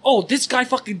like, oh, this guy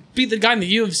fucking beat the guy in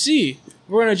the UFC.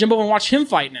 We're gonna jump over and watch him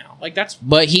fight now. Like that's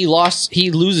But he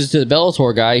loses to the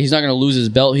Bellator guy. He's not going to lose his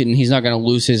belt, and he's not going to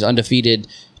lose his undefeated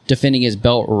defending his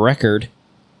belt record.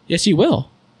 yes, he will.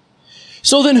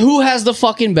 So then who has the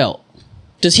fucking belt?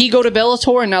 Does he go to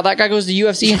Bellator and now that guy goes to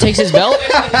UFC and takes his belt?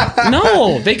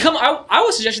 No, they come. I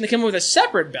was suggesting they come up with a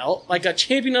separate belt, like a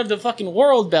champion of the fucking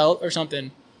world belt or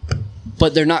something.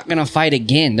 But they're not going to fight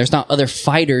again. There's not other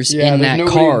fighters Yeah, in there's that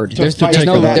nobody card. to There's fight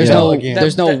no for that there's belt no again.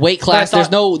 there's no That- weight class. that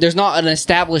thought- There's not an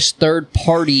established third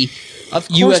party Of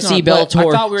course UFC not, but I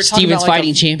Bellator thought we were talking Stevens about, like,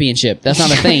 Fighting Championship. That's not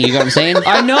a thing. You know what I'm saying?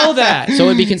 I know that. So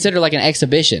it'd be considered like an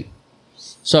exhibition.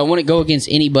 So I wouldn't go against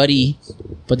anybody,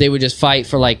 but they would just fight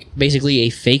for like basically a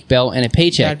fake belt and a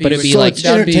paycheck. That'd be But it'd be So like it's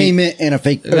that'd be- entertainment and a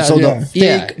fake. that- So yeah. the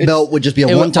fake Yeah. belt would just be a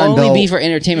it would one-time only belt. be for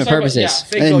entertainment purposes. Yeah,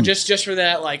 fake And- belt, just for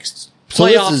that like So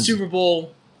this playoff is- Super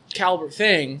Bowl caliber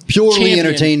thing. Purely Champion.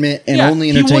 entertainment and Yeah, only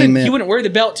He entertainment. wouldn't wear the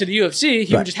belt to the UFC.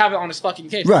 He Right. would just have it on his fucking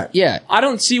case. Right. Yeah. I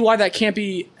don't see why that can't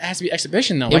be. It has to be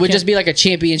exhibition though. It would just be like a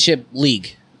championship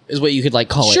league, is what you could like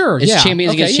call it. Sure, It's yeah.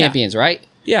 champions Okay, against yeah. champions, right?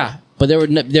 yeah, But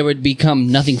there would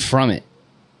become nothing from it.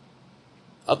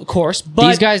 of course. But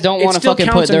These guys don't it wanna still fucking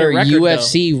counts put on their your record,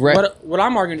 UFC though. What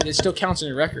I'm arguing is it still counts on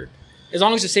your record as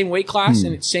long as it's the same weight class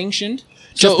and it's sanctioned.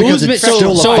 Just because it's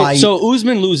still a fight. So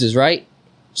Usman loses, right?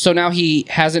 So now he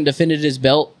hasn't defended his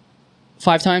belt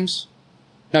 5 times.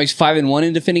 Now he's 5-1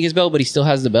 in defending his belt, but he still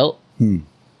has the belt. Okay,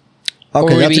 Or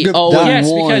that's maybe- a good. oh,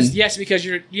 that- Yes, because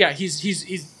you're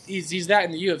he's that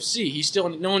in the UFC. He's still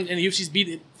no one in the UFC's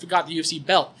forgot the UFC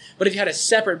belt. But if you had a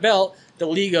separate belt, the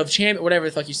League of Champions, whatever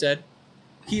the fuck you said,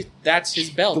 that's his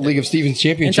belt. The League of Stevens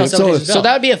Championship. Until somebody's So belt.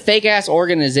 that would be a fake ass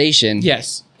organization.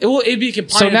 Yes, it'd be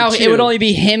combined. So now of the it would two. only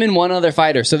be him and one other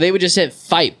fighter. So they would just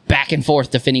fight back and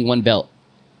forth defending one belt.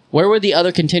 Where would the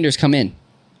other contenders come in?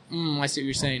 I see what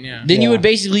you're saying. Yeah. Then you Yeah. would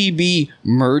basically be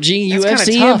merging That's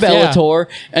UFC kinda and tough, yeah. Bellator,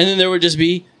 and then there would just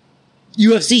be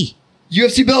UFC.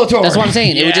 UFC Bellator. That's what I'm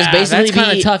saying. It would just Yeah, basically that's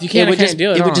kinda be tough. You it would can't just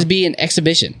do it, It would huh? just be an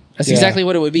exhibition. That's Yeah. exactly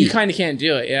what it would be. You kind of can't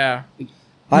do it. Yeah.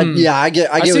 Yeah, I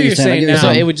get I see what what you're saying. I get what now. So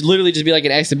you're it saying. would literally just be like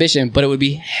an exhibition, but it would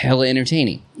be hella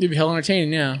entertaining. It'd be hell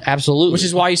entertaining. Yeah. Absolutely. Which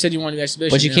is why you said you wanted the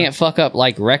exhibition. But you can't fuck up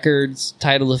like records,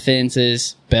 title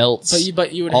defenses, belts,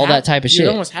 But you would all have, that type of You'd shit.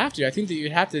 almost have to. I think that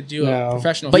you'd have to do No. a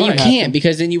professional. But you fight. can't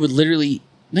because then you would literally.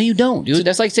 No, you don't, dude.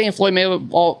 That's like saying Floyd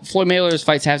Mayweather's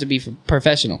fights have to be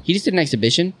professional. He just did an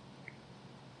exhibition.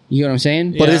 You know what I'm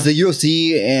saying? But Yeah. is the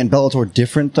UFC and Bellator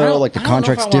different I though? don't- Like the I don't know if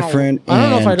contract's I wanna- different, I don't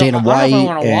know if I and don't. Dana I White don't know if I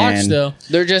want to watch and though.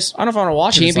 They're just I don't know if I want to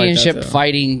watch if it's like that, championship though.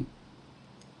 fighting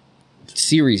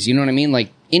series. You know what I mean?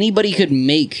 Like anybody could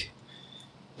make.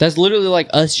 That's literally like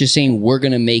us just saying we're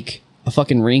gonna make a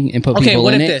fucking ring and put Okay, people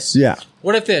what in if it. this? yeah.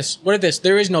 What if this? What if this?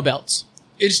 There is no belts.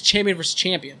 It's champion versus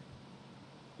champion.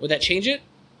 Would that change it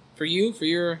for you? For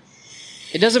your?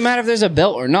 It doesn't matter if there's a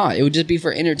belt or not. It would just be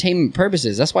for entertainment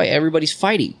purposes. That's why everybody's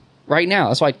fighting right now.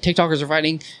 That's why TikTokers are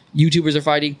fighting, YouTubers are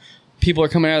fighting, people are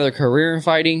coming out of their career and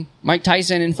fighting. Mike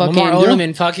Tyson and fucking Lamar Odom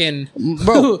and fucking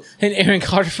Bro. and Aaron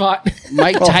Carter fought.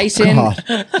 Mike Tyson.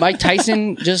 God. Mike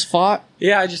Tyson just fought.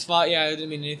 Yeah, I just fought. Yeah, it didn't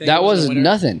mean anything. That was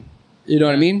nothing. You know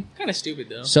what I mean? Kind of stupid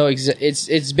though. So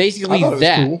it's basically I thought it was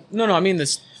that. cool. No, I mean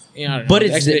this. Yeah, I don't know. But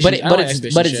it's Exhibition- but I it, don't but like it's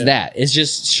exhibition but it's shit. that. It's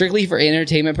just strictly for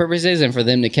entertainment purposes and for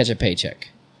them to catch a paycheck.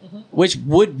 Mm-hmm. Which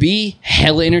would be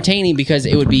hella entertaining because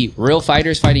it would be real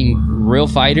fighters fighting real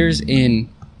fighters in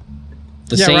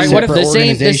the Yeah, same, right, what if- the same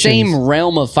organizations.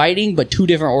 realm of fighting, but two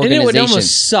different And it would organizations.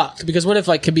 almost suck because what if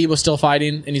like Khabib was still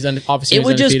fighting and obviously It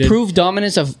would just undefeated, prove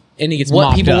dominance of and he gets what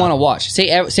mopped people up. want to watch. Say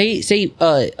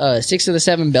 6 of the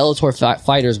 7 Bellator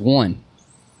fighters won.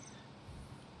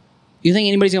 You think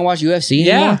anybody's gonna watch UFC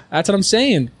Yeah, anymore? that's what I'm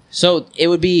saying. So it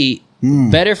would be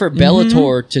better for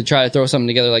Bellator to try to throw something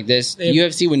together like this. They-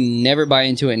 UFC would never buy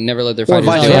into it and never let their Or fighters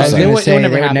vice do versa. it. I was They gonna would- say, it would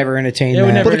never they would happen. never entertain They would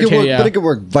that. never- But it could work. Yeah. But it could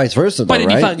work vice versa, though, But it'd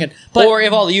be right? fucking. But, Or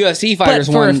if all the UFC but fighters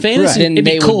for won, a fantasy, then it'd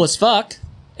be they cool would, as fuck.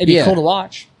 It'd be Yeah. cool to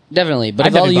watch. definitely. But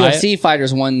I'd if all the definitely buy UFC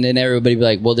fighters won, then everybody would be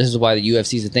like, "Well, this is why the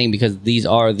UFC is a thing because these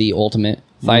are the ultimate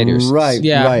fighters." Right,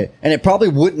 Yeah. right. And it probably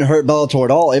wouldn't hurt Bellator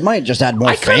at all. It might just add more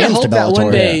I kind of fans to hope that Bellator.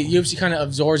 one day UFC kind of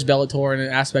absorbs Bellator in an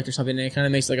aspect or something, and it kind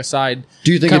of makes like a side.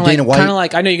 Do you think kind if Dana White- kind of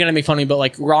like I know you're gonna make fun of me, but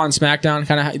like Raw and SmackDown,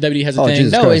 kind of WWE has a Oh, thing.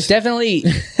 Jesus No, Christ. it's definitely it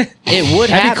would That'd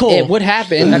be happen. cool. It would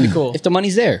happen. That'd be cool. if the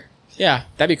money's there. Yeah,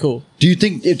 that'd be cool. Do you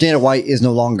think if Dana White is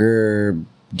no longer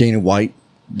Dana White,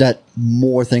 that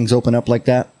more things open up like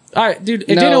that? All right, dude.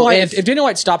 If No, Dana White, if- if Dana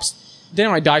White stops, Dana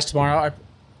White dies tomorrow.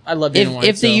 I love Dana White.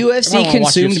 If the so UFC I don't wanna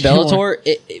watch consumed UFC anymore.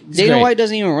 Bellator, Dana great. White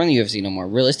doesn't even run the UFC no more.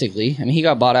 Realistically, I mean, he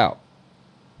got bought out.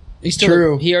 He's still,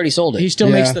 True. He already sold it. He still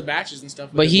Yeah. makes the matches and stuff.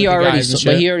 but he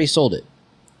already sold it.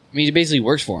 I mean, he basically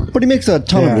works for him. But he makes a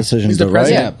ton Yeah. of decisions, He's the though, right?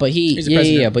 president. Yeah, but He's the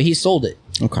president. but he sold it.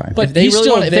 Okay. But If they he's really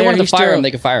still wanted, if they there, wanted to he's fire still- him,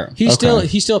 they could fire him.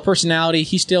 He's still a personality.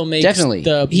 He still makes Definitely,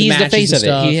 the he's the matches face and of it.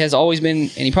 stuff. He has always been,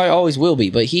 and he probably always will be.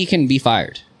 But he can be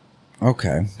fired.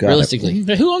 Okay. Got Realistically,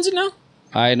 But who owns it now?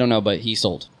 I don't know, but he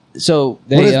sold. So It.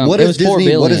 they, What, is, it what, was does $4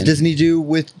 Disney, what does billion. Disney do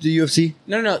with the UFC?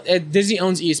 No. Disney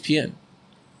owns ESPN.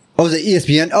 Oh, is it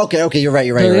ESPN? Okay, you're right. They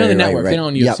you're own right, the right, network. right. They don't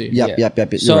own Yep, UFC. Yep.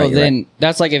 You're So right, you're then right.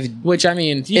 that's like if Which I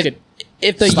mean, you could.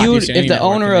 if the Stop U, using any if the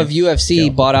network, owner I of mean.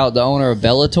 UFC bought out the owner of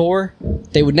Bellator,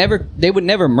 they would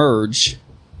never merge.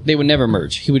 They would never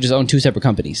merge. He would just own two separate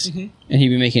companies, Mm-hmm. and he'd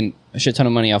be making a shit ton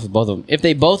of money off of both of them. If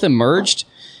they both emerged,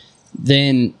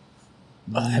 then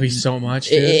That'd be so much.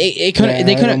 it couldn't. Yeah,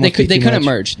 they it'd couldn't. They almost could. be They too couldn't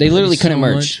much. merge. They literally so couldn't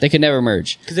merge. much. They could never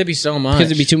merge Because there'd be so much. because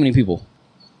there'd be too many people.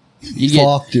 You get,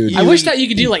 Fuck, dude. I wish that you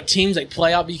could do like teams like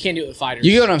play out, but you can't do it with fighters.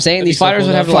 you get what I'm saying? That'd be These so fighters cool.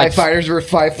 would have to Five like. fighters were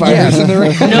 5 fighters in the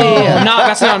ring. No,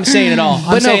 that's not what I'm saying at all. I'm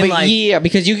But no, saying but like, yeah,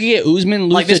 because you could get Usman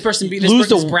lose like this to- person be this lose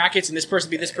person's to brackets, and this person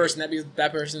be this person, that be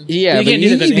that person. Yeah, you but can't you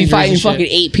do that could be fighting fucking.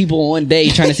 fucking 8 people in one day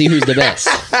trying to see who's the best.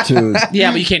 Dude. Yeah,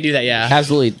 but you can't do that. Yeah,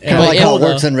 Absolutely. Yeah, Kind of like yeah, how it though.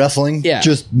 works in wrestling. Yeah.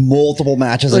 Just multiple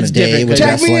matches in a It's day different, with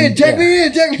 'cause- Take me wrestling. in, take me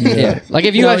in, take me in. Yeah. Like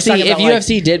if No, I was UFC talking if about, like-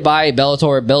 UFC did buy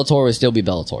Bellator would still be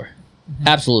Bellator.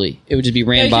 Absolutely. It would just be Yeah,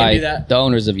 ran you can't by do that. the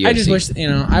owners of UFC. I just wish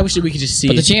I wish that we could just see.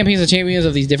 but the champions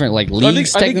of these different like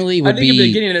leagues technically I would think at the be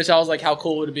beginning of this, I was like, how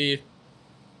cool would it be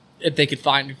if they could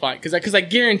fight? Because I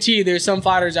guarantee there's some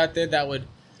fighters out there that would.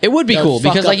 it would be that cool would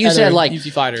fuck because up like you said other like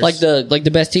UFC fighters. like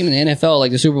the best team in the NFL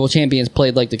like the Super Bowl champions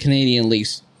played like the Canadian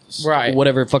leagues Right.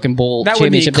 whatever fucking bowl That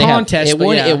would be a championship they have. contest, It but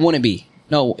wouldn't yeah. it wouldn't be.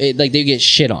 No, like they get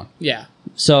shit on. Yeah,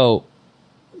 So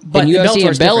but in UFC and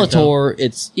Bellator's different, though. Bellator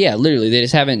it's literally they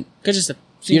just haven't 'Cause it's a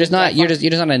you're just not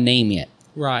a name yet.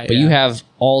 right. But yeah. you have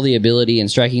all the ability and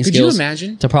striking Could you skills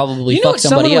imagine? to probably You know fuck what?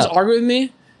 somebody Someone was up. arguing with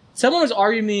me. Someone was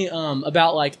arguing with me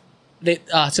about like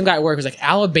some guy at work was like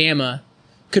Alabama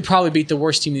could probably beat the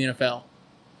worst team in the NFL,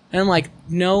 and I'm like,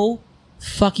 no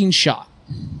fucking shot,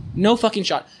 no fucking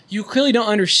shot. You clearly don't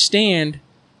understand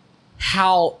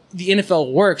how the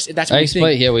NFL works. If that's what I you think.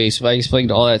 explained, I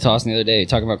explained all that to Austin the other day,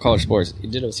 talking about college sports. He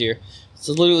did it here. It's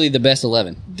literally the best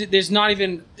 11 There's not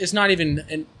even. It's not even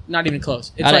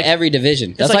close. It's out like of every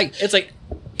division. That's it's like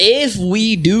if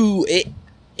we do it,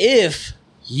 if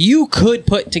you could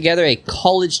put together a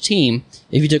college team,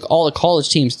 if you took all the college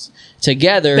teams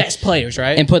together best players,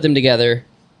 right? and put them together,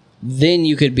 then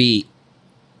you could be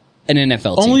an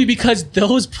NFL team. Only because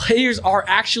those players are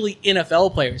actually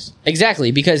NFL players.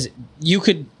 Exactly, because you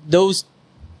could those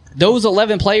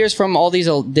 11 players from all these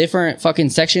different fucking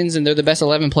sections, and they're the best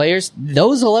 11 players.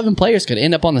 Those 11 players could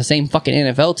end up on the same fucking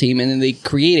NFL team, and then they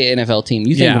create an NFL team.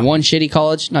 You think Yeah. one shitty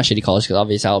college, not shitty college, because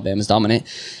obviously Alabama's dominant.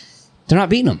 They're not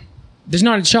beating them. There's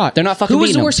not a shot. They're not fucking Who was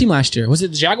beating the them. worst team last year? Was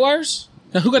it the Jaguars?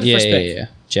 No, who got the first pick?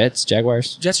 Jets,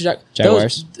 Jaguars. Jets or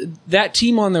Jaguars. That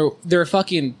team on their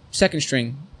fucking second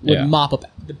string would Yeah. mop up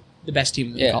the best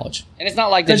team in Yeah. college. And it's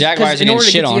not like the 'Cause Jaguars are in getting order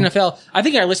to shit get to on. the NFL, I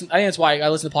think that's why I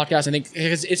listen to podcasts. I think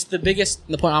because it's the biggest.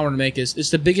 The point I want to make is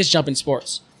it's the biggest jump in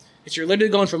sports. It's you're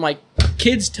literally going from like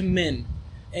kids to men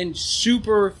and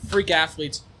super freak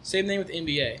athletes. Same thing with the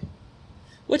NBA.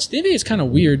 Which the NBA is kind of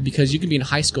weird because you can be in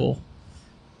high school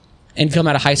and come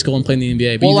out of high school and play in the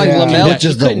NBA. But Well, you like couldn't do LaMelo- that. which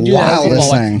is You the couldn't do that in wildest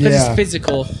football, thing. because Yeah. it's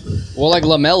physical. Well, like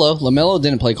LaMelo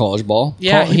didn't play college ball.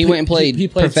 Yeah, he went and played, he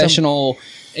played professional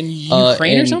In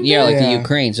Ukraine or in- something. Yeah, like the Yeah.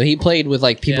 Ukraine. So he played with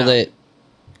like people Yeah. that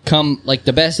come, like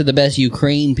the best of the best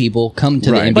Ukraine people come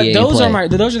to Right. the NBA. But and those play. are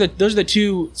those are the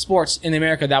two sports in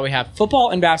America that we have: football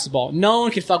and basketball. No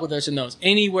one can fuck with us in those.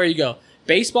 Anywhere you go,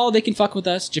 baseball they can fuck with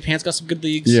us. Japan's got some good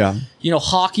leagues. Yeah. you know,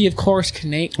 hockey of course,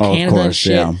 Canada Oh, of and course,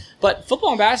 shit. yeah. But football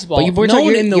and basketball, But no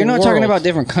one in the you're not talking world- about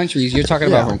different countries. You're talking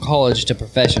about from college to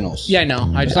professionals. Yeah,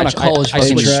 no, It's not a college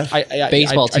fucking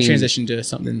baseball I team. transitioned to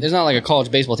something. There's not like a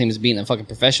college baseball team that's beating a fucking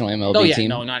professional MLB Oh yeah, team.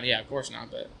 no, not of course not.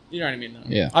 But you know what I mean. Though.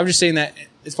 Yeah. I'm just saying that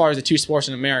as far as the two sports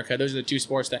in America, those are the two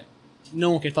sports that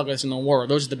no one can fuck with us in the world.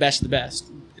 Those are the best of the best.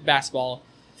 Basketball.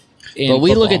 And But we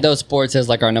look football. at those sports as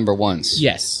like our number ones.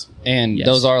 Yes. And Yes.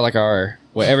 those are like our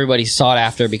what everybody sought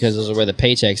after because those are where the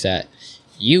paycheck's at.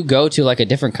 You go to like a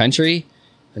different country,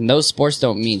 and those sports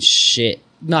don't mean shit.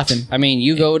 Nothing. I mean,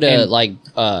 you go to And- like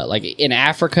in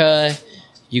Africa,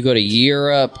 you go to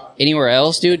Europe, anywhere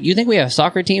else, dude. You think we have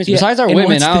soccer teams Yeah, besides our and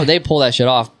women? once They pull that shit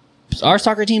off. Our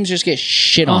soccer teams just get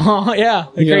shit on. Yeah. You know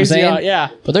what I'm Crazy. saying? Yeah.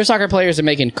 But their soccer players are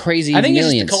making crazy I think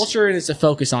millions. it's just the culture and it's a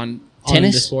focus on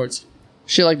Tennis? the sports.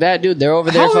 Shit like that, dude. They're over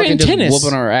there How are we fucking in just tennis?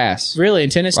 whooping our ass. Really, in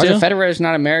tennis Roger too. Federer's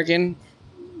not American.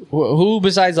 Who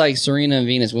besides like Serena and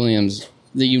Venus Williams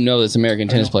that you know that's American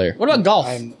tennis player? What about golf?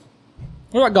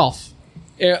 What about golf?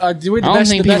 Do we the I don't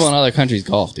best, think the people best- in other countries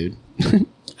golf, dude.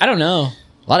 I don't know.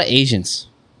 A lot of Asians.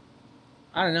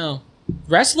 I don't know.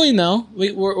 Wrestling though,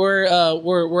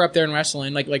 we're up there in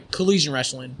wrestling, like collision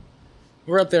wrestling.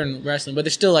 We're up there in wrestling, but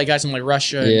there's still like guys from like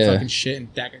Russia Yeah. and fucking shit and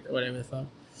whatever the fuck.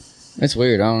 That's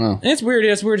weird. I don't know. And it's weird.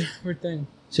 It's weird thing.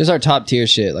 It's just our top tier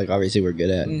shit. Like obviously we're good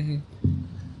at.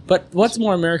 But what's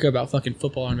more America about fucking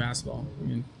football and basketball?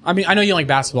 I mean, I know you like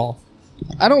basketball.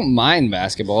 I don't mind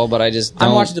basketball, but I just don't.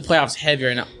 I'm watching the playoffs heavy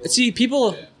right now. See,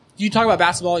 people, you talk about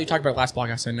basketball, you talk about last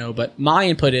podcast, I know, but my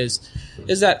input is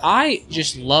that I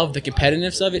just love the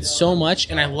competitiveness of it so much,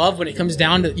 and I love when it comes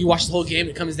down to, you watch the whole game,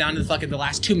 it comes down to the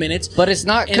last 2 minutes, But it's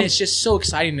not. and it's just so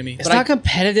exciting to me. it's But not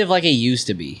competitive like it used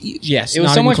to be. yes, It was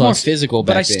not so even much more close. physical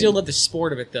But back I still then. love the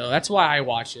sport of it, though. That's why I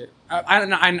watch it.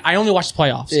 I only watch the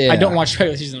playoffs. Yeah. I don't watch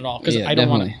regular season at all, because Yeah, I don't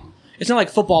want to. definitely. It's not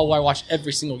like football where I watch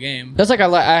every single game. That's like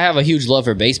I have a huge love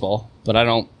for baseball, but I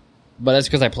don't. But that's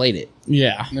because I played it.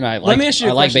 Yeah. I mean, I Let like me ask you a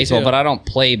I like question, baseball, too. but I don't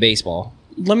play baseball.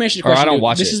 Let me ask you a Or I question. don't dude.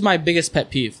 watch This it. is my biggest pet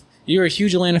peeve. You're a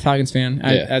huge Atlanta Falcons fan.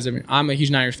 Yeah. I'm a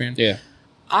huge Niners fan. Yeah.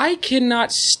 I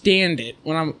cannot stand it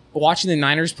when I'm watching the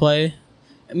Niners play.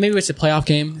 Maybe it's a playoff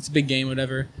game. It's a big game,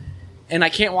 whatever. And I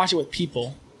can't watch it with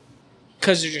people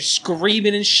because they're just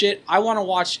screaming and shit. I want to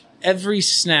watch every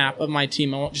snap of my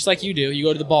team. Just like you do. You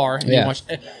go to the bar and you Yeah. watch.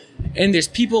 And there's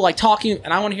people like talking,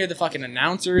 and I want to hear the fucking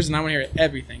announcers, and I want to hear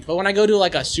everything. But when I go to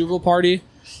like a Super Bowl party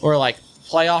or like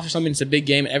playoff or something, it's a big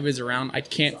game, and everybody's around. I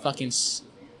can't fucking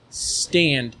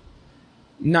stand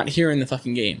not hearing the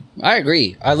fucking game. I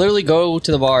agree. I literally go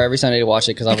to the bar every Sunday to watch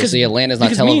it because obviously Atlanta's not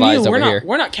because me and you, televised over we're here.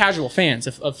 We're not casual fans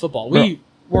of football.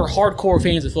 We're hardcore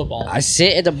fans of football. I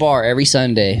sit at the bar every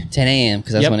Sunday, 10 a.m.,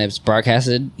 because that's Yep. when it's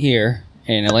broadcasted here.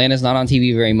 And Atlanta's not on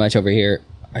TV very much over here.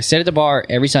 I sit at the bar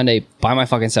every Sunday by my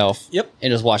fucking self. Yep.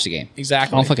 And just watch the game.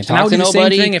 Exactly. I don't fucking And I talk would to do the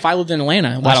nobody. same thing if I lived in Atlanta.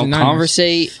 I watching don't Niners.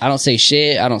 conversate. I don't say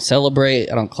shit. I don't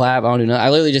celebrate. I don't clap. I don't do nothing. I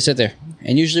literally just sit there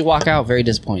and usually walk out very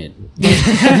disappointed.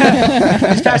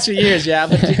 These past few years, yeah,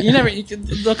 but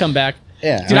they'll come back.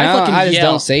 Yeah. Dude, I just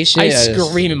yell. don't say shit. I I just-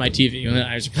 scream at my TV when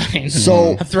I was playing.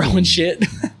 So- I'm throwing shit.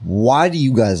 Why do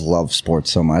you guys love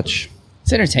sports so much?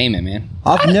 It's entertainment, man.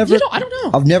 I don't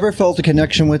know. I've never felt a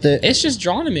connection with it. It's just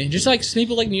drawn to me. Just like some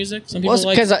people like music, some people Well,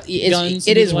 like because guns. it some is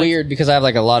people like- weird because I have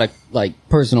like a lot of like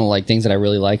personal like things that I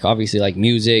really like. Obviously, like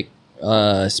music,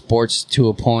 sports to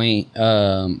a point. I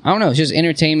don't know. It's just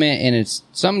entertainment, and it's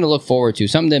something to look forward to.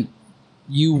 Something that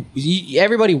you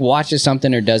everybody watches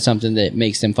something or does something that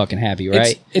makes them fucking happy,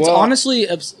 right? It's Well, honestly.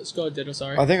 Let's go, Ditto.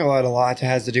 Sorry. I think a lot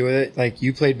has to do with it. Like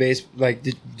you played base. Like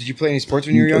did you play any sports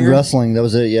when you were younger? Wrestling, that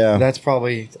was it, yeah. That's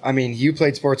probably. I mean, you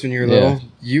played sports when you were Yeah. little.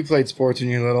 You played sports when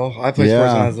you were little. I played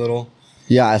sports when I was little.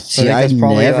 Yeah, So see, I that's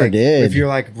probably, never like, did. If you're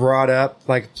like brought up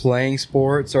like playing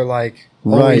sports or like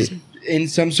Right. always in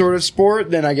some sort of sport,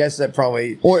 then I guess that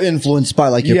probably Or influenced by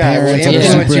like your yeah, parents will that are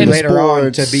influence super you into later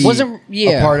on to sports. be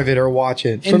a part of it or watch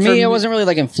it. For me, I wasn't really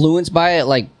like influenced by it.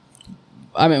 Like,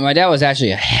 I mean, my dad was actually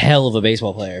a hell of a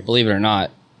baseball player, believe it or not.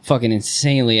 Fucking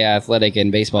insanely athletic in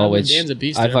baseball, I mean, which Dan's a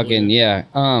beast I there, fucking believe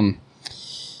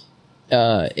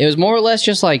it was more or less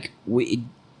just like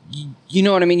you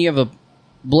know what I mean. You have a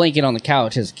blanket on the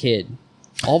couch as a kid,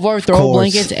 all of our throw Course.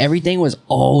 blankets, everything was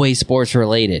always sports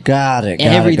related. Got it.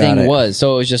 Everything was.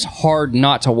 So it was just hard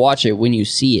not to watch it when you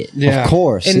see it. Yeah. Of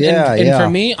course. And, yeah, and yeah. for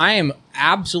me, I am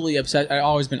absolutely obsessed. I've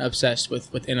always been obsessed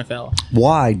with NFL.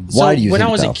 Why? So Why do you when think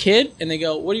I was that? a kid and they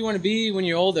go, what do you want to be when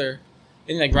you're older?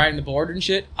 And like writing the board and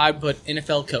shit, I put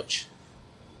NFL coach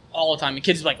all the time. And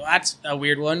kids are like, well, that's a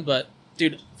weird one. But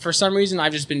dude, for some reason,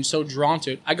 I've just been so drawn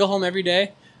to it. I go home every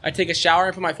day. I take a shower.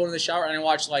 I put my phone in the shower and I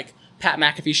watch like Pat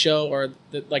McAfee show or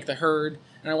the Herd.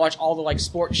 And I watch all the like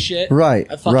sports shit. Right,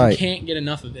 I fucking right. can't get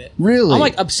enough of it. Really? I'm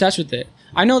like obsessed with it.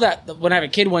 I know that when I have a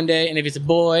kid one day and if it's a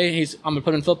boy, I'm going to put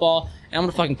him in football and I'm going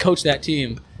to fucking coach that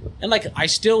team. And like, I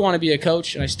still want to be a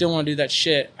coach, and I still want to do that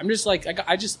shit. I'm just like, I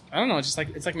don't know. It's just like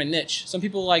it's like my niche. Some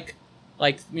people like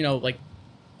you know, like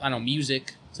I don't know,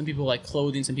 music. Some people like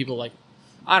clothing. Some people like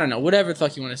I don't know, whatever the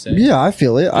fuck you want to say. Yeah, I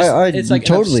feel it. I it's like an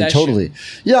totally, obsession. totally.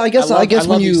 Yeah, I guess I love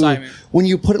when the you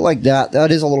excitement. put it like that,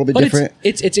 that is a little bit But different.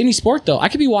 it's any sport though. I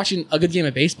could be watching a good game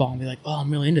of baseball and be like, oh, I'm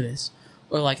really into this,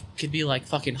 or like it could be like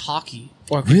fucking hockey,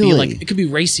 or it could be Really? like it could be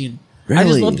racing. I just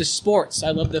Really? love the sports. I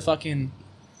love the fucking.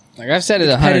 Like I've said it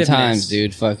 100 Competitiveness. times,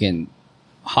 dude. Fucking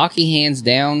hockey, hands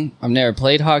down. I've never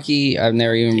played hockey. I've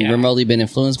never even Yeah. remotely been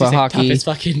influenced by It's like hockey. toughest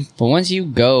fucking. But once you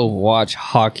go watch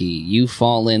hockey, you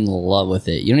fall in love with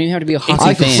it. You don't even have to be a It's hockey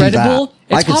I can fan. see that. incredible.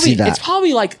 I It's can probably see that. it's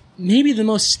probably like maybe the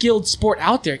most skilled sport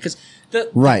out there because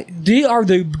Right. they are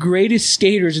the greatest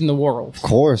skaters in the world. Of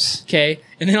course. Okay,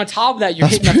 and then on top of that, you're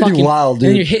That's hitting the pretty fucking wild, and then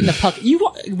dude. you're hitting the puck.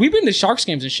 We've been to Sharks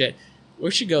games and shit. We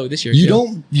should go this year. You too.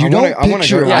 don't I wanna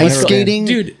picture go. Yeah, ice let's go. skating,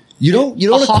 Dude, You don't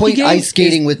a hockey equate game ice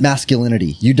skating is- with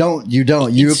masculinity. You don't. You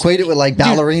It's- equate it with like Dude,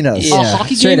 ballerinas. Yeah. a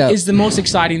hockey straight game up. is the most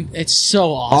exciting. It's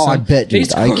so awesome. Oh, I bet, They dude.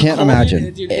 just I go can't cold,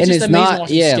 imagine. dude, And just it's amazing not,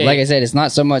 watching yeah, skate. like I said, it's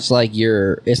not so much like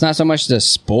it's not so much the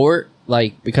sport,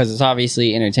 like, because it's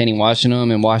obviously entertaining watching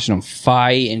them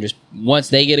fight, and just once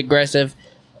they get aggressive,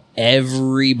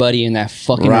 everybody in that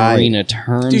fucking Right. arena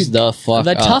turns Dude, the fuck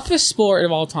the up. toughest sport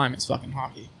of all time is fucking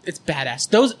hockey. It's badass.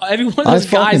 Every one of I those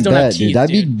guys fucking don't have bet, teeth,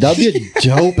 dude. That'd be a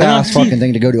dope don't ass have fucking teeth.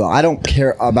 thing to go to. I don't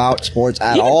care about sports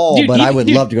at Even- all, dude, but I even- would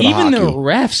dude, love to go to even hockey. the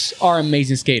refs are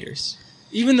amazing skaters.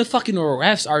 Even the fucking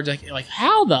refs are like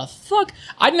how the fuck?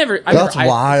 That's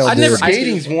wild, I'd dude. never.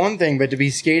 Skating's one thing, but to be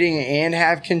skating and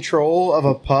have control of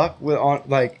a puck with on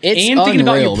like It's and thinking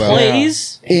about unreal, your bro.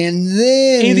 plays. And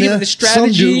then And think of the some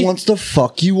strategy. dude wants to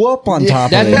fuck you up on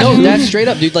top That, of it. no, that's straight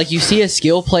up, dude. Like, you see a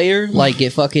skill player like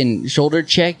get fucking shoulder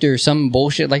checked or some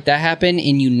bullshit like that happen,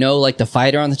 and you know, like, the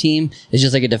fighter on the team is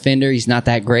just like a defender. He's not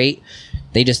that great.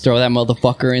 They just throw that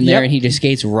motherfucker in there, Yep. and he just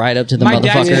skates right up to the My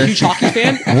dad's a motherfucker. huge hockey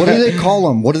fan. What do they call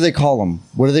them? What do they call them?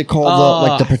 What do they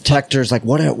call the protectors? Like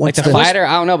what's the the Fighter,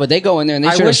 I don't know, but they go in there and they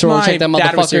I should have wish shoulder my checked that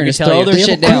dad was motherfucker here and to just tell throw you. their They have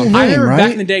shit a cool down. name. I remember right?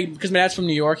 back in the day because my dad's from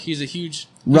New York. He's a huge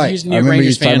Right. New York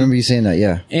Rangers I fan. remember you saying that.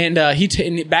 Yeah. And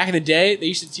and back in the day, they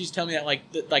used to tell me that like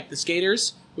the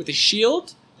skaters with the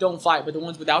shield don't fight, but the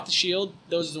ones without the shield,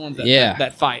 those are the ones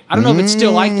that fight. I don't know if it's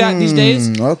still like that these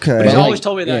days. Okay. But he's Like, always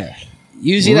told me that. yeah.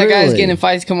 You see that guy's Really? getting in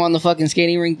fights come on the fucking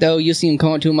skating rink, though. You see him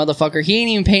coming to a motherfucker. He ain't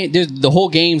even paying. There's the whole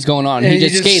game's going on. And He he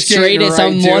just just skates skating straight at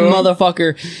some right to one him.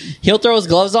 motherfucker. He'll throw his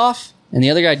gloves off, and the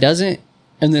other guy doesn't.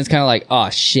 And then it's kind of like, oh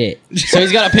shit. So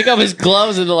he's got to pick up his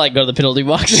gloves and like go to the penalty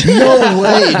box. No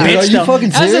way, dude. Are Bitch, you though. fucking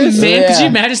As serious? a man, could Yeah. you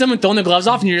imagine someone throwing the gloves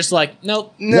off and you're just like,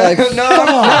 nope. Like, Dude, it no,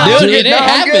 I'm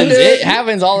happens. good, dude. It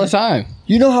happens all the time.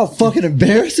 you know how fucking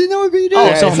embarrassing that would be, dude? Oh,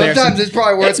 Yeah, so sometimes embarrassing. it's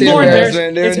probably worth It's the more embarrassment,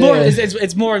 embarrassing. dude.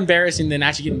 It's more embarrassing than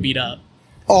actually getting beat up.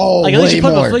 Oh, Like at least way you put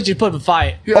more. up a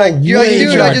fight. You're like, Oh, you're like, way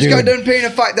dude, more, I just got dude. done paying a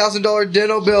 $5,000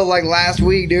 dental bill like last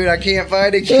week, dude. I can't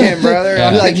fight again, brother.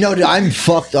 Yeah. You're like, no, dude, I'm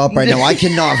fucked up right now. I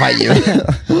cannot fight you.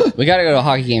 We got to go to a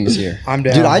hockey game this year. I'm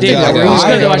down. Dude, I Dude, think Yeah, we're I just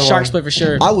gonna I- go watch to Sharks one. play for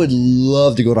sure. I would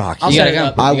love to go to hockey. I'll You set gotta it come.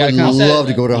 up. I You gotta would come. love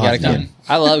to go to You gotta hockey come. game.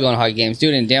 I love going to hockey games,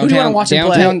 dude. In do you wanna downtown, watch them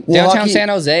play? downtown, Well, downtown hockey- San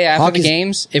Jose after the hockey's-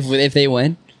 games. If they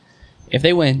win, Is it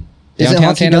downtown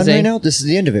hockey San done Jose. right now? This is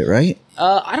the end of it, right?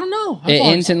 I don't know. How It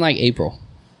far? ends in like April.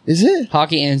 Is it?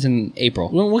 Hockey ends in April.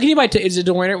 When can you buy? Is it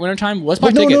the winter time? Let's buy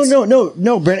Well, tickets.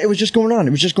 no, Brent. It was just going on. It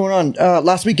was just going on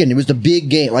last weekend. It was the big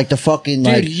game, like the fucking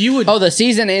Dude, like you would. Oh, the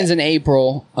season ends in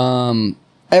April.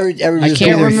 everybody I was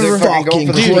can't going remember- fucking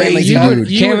Dude, crazy, you would-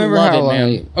 dude. you Can't would remember love how it, long.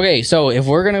 man. Okay, so if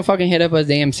we're gonna fucking hit up a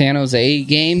damn San Jose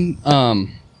game,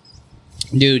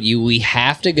 dude, we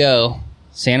have to go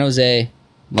San Jose,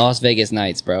 Las Vegas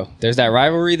Knights, bro. There's that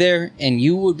rivalry there, and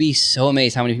you would be so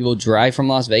amazed how many people drive from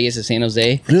Las Vegas to San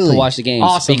Jose Really? to watch the games.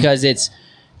 Awesome. Because it's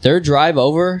their drive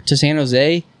over to San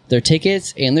Jose, their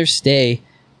tickets and their stay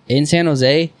in San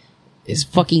Jose is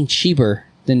fucking cheaper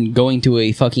than going to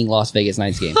a fucking Las Vegas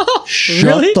Knights game. Shut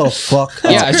Really? the fuck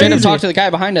up. Yeah, I straight up crazy. talked to the guy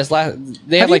behind us. They had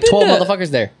Have like you 12 been to- motherfuckers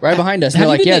there, right behind us. And have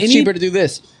they're you like, been yeah, to it's any- cheaper to do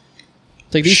this.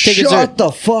 It's like these tickets Shut are.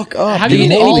 the fuck up. Have you dude.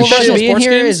 been to All any of us professional being sports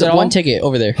here games is at all? one ticket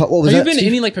over there. What was Have that? you been to Steve?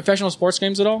 any like professional sports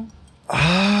games at all?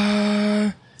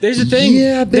 Uh, There's a thing.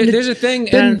 Yeah, I've been to- There's a thing.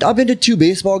 and I've been to 2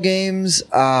 baseball games.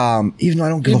 Even though I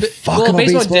don't give a fuck well, about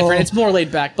baseball's baseball. different. It's more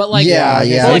laid back, but like yeah.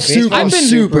 like, I'm super, I've been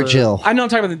super chill. I know I'm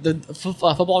talking about the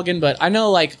football again, but I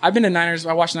know like I've been to Niners.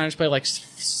 I watched the Niners play like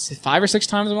 5 or 6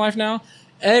 times in my life now.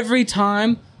 Every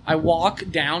time I walk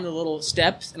down the little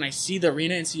steps and I see the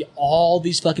arena and see all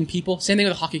these fucking people. Same thing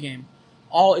with a hockey game.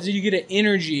 You get an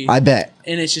energy, I bet.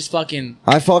 and it's just fucking.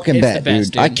 I fucking It's bet, the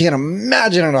best, dude. I dude. can't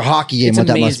imagine at a hockey game It's what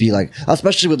that must be amazing. like,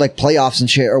 especially with like playoffs and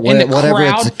shit or And the whatever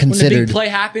crowd, it's when the considered. big play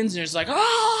happens, and it's like,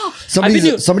 oh,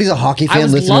 Somebody's a hockey I fan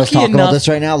was listening to us lucky talk about enough- this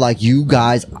right now. Like, you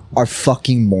guys are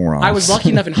fucking morons. I was lucky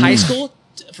enough in high school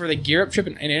for the gear up trip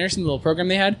in Anderson, the little program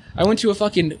they had. I went to a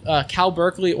fucking Cal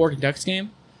Berkeley Oregon Ducks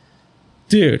game.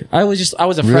 Dude, I was a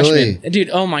Really? freshman. Dude,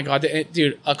 oh my god,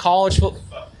 dude, a college football.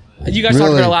 You guys talked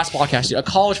Really? about our last podcast, dude. A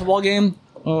college football game.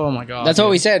 Oh my god, That's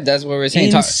what we said. That's what we were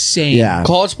saying. Insane. Yeah.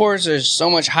 College sports, there's so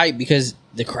much hype because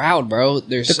the crowd, bro.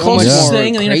 There's The so much closest more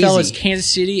thing in the crazy. NFL is Kansas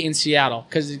City and Seattle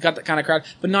because it's got that kind of crowd,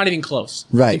 but not even close.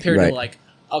 Right, Compared right. to like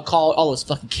all those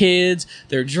fucking kids,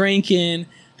 they're drinking,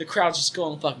 the crowd's just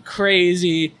going fucking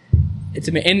crazy. It's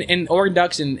amazing. And Oregon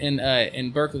Ducks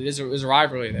and Berkeley, there's a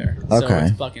rivalry there. So Okay.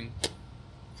 it's fucking.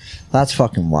 That's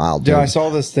fucking wild, Dude, dude. I saw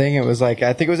this thing. It was like,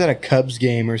 I think it was at a Cubs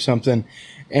game or something,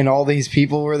 and all these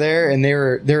people were there, and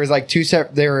there was like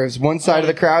there was one side of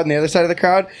the crowd and the other side of the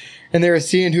crowd, and they were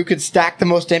seeing who could stack the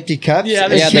most empty cups. Yeah,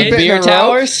 and the keep it in beer a row.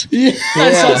 towers. Yeah.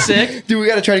 That's so sick. Dude, we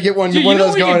got to try to get one Dude, of you know those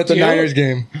what we going could at the do? Niners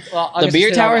game. Well, I The guess beer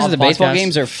it's on towers the at the baseball podcast.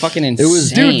 games are fucking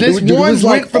was- insane. Dude, this Dude, it one was,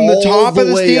 went like, from the all top the of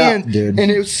the way up, stand, dude. and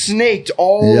it snaked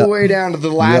all Yep. the way down to the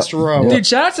last Yep. row. Dude,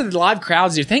 shout out to the live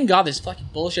crowds, dude. Thank God this fucking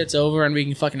bullshit's over and we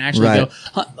can fucking actually Right.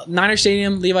 go. Niner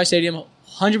Stadium, Levi Stadium,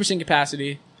 100%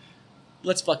 capacity.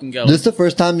 Let's fucking go. This is the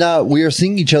first time that we are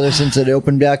seeing each other since it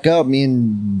opened back up. Me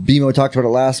and BMO talked about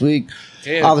it last week.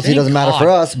 Dude, Obviously, it thank doesn't matter God. for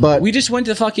us, but We just went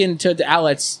to the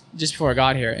outlets just before I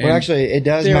got here. And Well, actually, it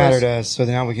does there matter was- to us, so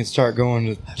now we can start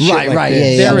going to shit right, like right,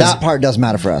 this. yeah. There was- That part does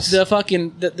matter for us.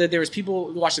 there was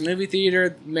people watching the movie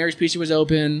theater. Mary's Pizza was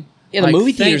open. Yeah, the Like,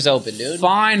 movie thank- theater's open, dude.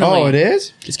 Finally. Oh, it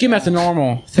is? Just get back to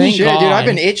normal. Thank Shit, God. dude, I've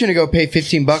been itching to go pay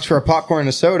 $15 for a popcorn and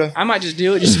a soda. I might just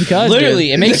do it just because. Literally,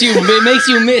 dude. it makes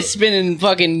you miss spending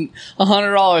fucking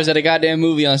 $100 at a goddamn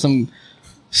movie on some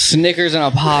Snickers and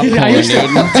a popcorn, I used dude.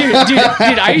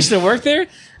 dude, I used to work there.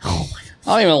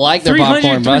 I don't even like their 300%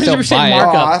 popcorn, but I still buy it.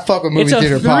 markup. Oh, I fuck with movie It's a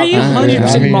theater popcorn.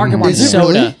 300% I mean, markup on is it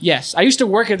soda. really? Yes, I used to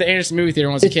work at the Anderson movie theater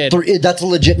when I was a kid. That's a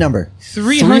legit number.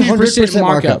 300%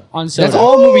 markup on soda. That's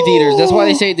all movie theaters. That's why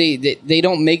they say they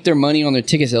don't make their money on their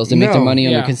ticket sales. They make No. their money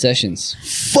on Yeah. their concessions.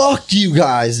 Fuck you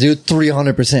guys, dude.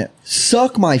 300%.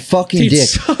 Suck my fucking Dude, dick.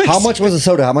 so How much was a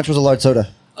soda? How much was a large soda?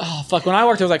 Oh fuck! When I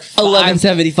worked, there was like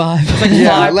 $11.75. Yeah,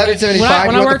 five- $11.75. When You I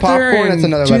want the worked there popcorn? in That's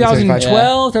another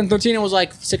 2012, 2013, it was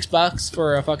like $6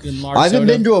 for a fucking large I haven't soda.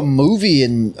 been to a movie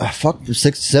in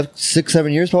six,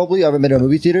 7 years probably. I haven't been to a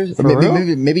movie theater.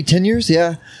 real? Maybe 10 years.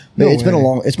 Yeah, No it's been a way.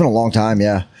 long long time.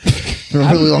 Yeah, it's been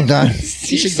a really long time.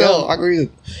 You should go. I agree.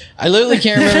 I literally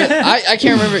can't remember. I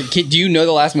can't remember. Do you know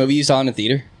the last movie you saw in a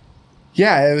theater?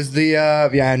 Yeah, it was the. Yeah,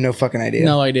 I had no fucking idea.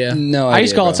 No idea. No I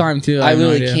used to idea, go all the bro. time too. I have no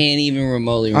literally idea. can't even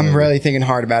remotely remember. I'm really thinking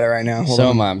hard about it right now. Hold So on.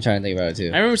 am I. I'm trying to think about it too.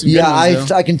 I remember some good Yeah, ones,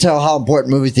 though. I can tell how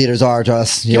important movie theaters are to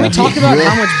us. Can we talk about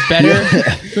how much better?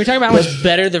 Can we talk about how much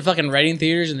better the fucking Reading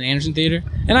theaters and the Anderson theater?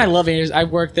 And I love Anderson. I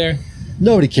worked there.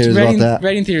 Nobody cares Reading, about that.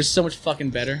 Reading theater is so much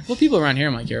fucking better. Well, people around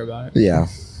here might care about it. Yeah,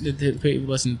 The people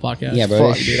listen to the podcast. Yeah, bro.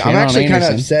 Fuck, dude. Shit I'm on actually kind of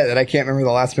Anderson. upset that I can't remember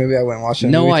the last movie I went and watched. in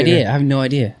a No movie idea. theater. I have no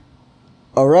idea.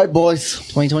 all right, boys.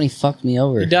 2020 fucked me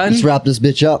over. You done? Let's wrap this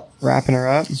bitch up. Wrapping her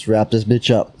up. Let's wrap this bitch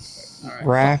up.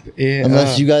 Wrap it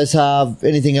Unless up. you guys have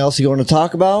anything else you want to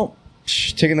talk about.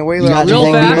 Taking the wheel You out. got Real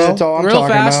Dang fast. Nemo? That's all I'm real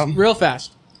talking fast. about. Real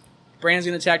fast. Brandon's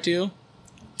gonna attack 2.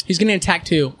 He's gonna attack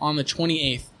 2 on the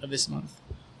 28th of this month.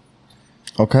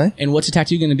 Okay. And what's attack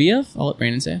 2 gonna be of? I'll let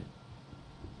Brandon say.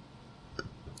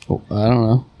 Oh, I don't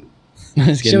know.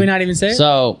 Just Should we kidding. not even say it?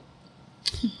 So,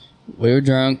 we were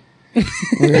drunk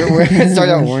Start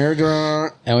out. We're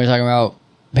drunk. and we were talking about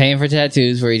paying for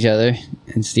tattoos for each other.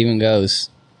 And Steven goes,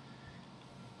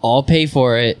 I'll pay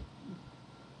for it.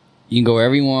 You can go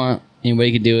wherever you want.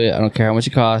 Anybody can do it. I don't care how much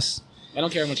it costs. I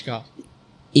don't care how much it costs.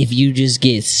 If you just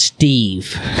get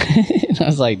Steve. And I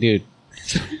was like, dude,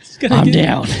 He's gonna I'm get-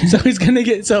 down. So he's gonna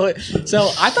get so I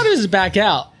thought he was back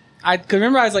out. I could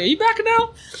remember I was like, "Are you backing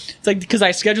out?" It's like because I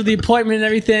scheduled the appointment and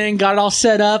everything, got it all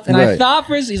set up, and I Right. thought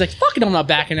for he's like, "Fuck it, I'm not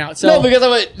backing out." So No, because I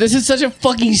went, this is such a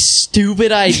fucking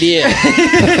stupid idea.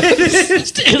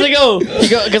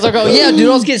 Because I go, yeah, dude,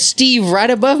 I'll get Steve right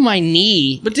above my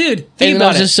knee. but dude, And think then I about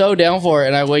was it. just so down for it,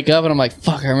 and I wake up and I'm like,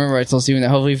 fuck, I remember I told Steven that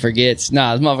hopefully he forgets.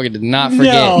 Nah, this motherfucker did not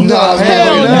forget. No. No,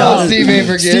 Hell no. no. Steve ain't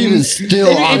forgetting. Steve is still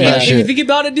on that If you shit. think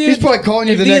about it, dude, He's probably calling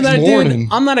you if the think next about it, dude, morning.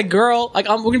 I'm not a girl. Like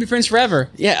we're gonna be friends forever.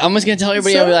 Yeah, I'm just gonna tell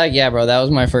everybody, I'll be like, yeah, bro, that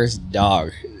was my first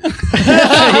dog.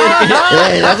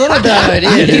 Hey, that's not a bad idea,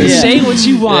 You can dude. say what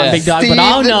you want, Yeah. big dog, Steve but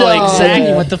I'll the know dog. exactly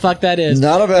Yeah. what the fuck that is.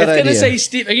 Not a bad It's gonna idea. say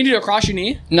Steve. Are you gonna do it across your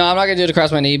knee? No, I'm not gonna do it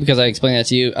across my knee because I explained that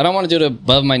to you. I don't want to do it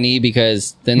above my knee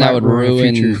because then Might that would ruin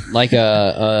ruin future- like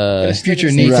a Future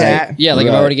knee Right. tat. yeah, like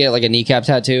if Right. I were to get like a kneecap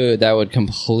tattoo, that would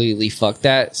completely fuck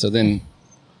that. So I don't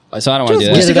want to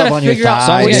do Get that. it up on your figure out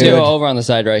So I'm thigh, gonna dude. do it over on the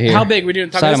side right here. How big? We're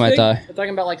doing Side of this my big? thigh. We're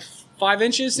talking about like 5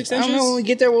 inches, 6 I inches. don't know. When we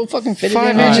get there, we'll fucking fit 5 it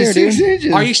in inches, here, dude. 6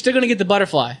 inches. Are you still gonna get the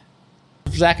butterfly?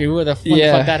 Zachary, where the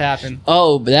Yeah. fuck that happened?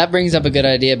 Oh, but that brings up a good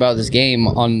idea about this game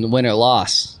on win or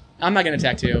loss. I'm not gonna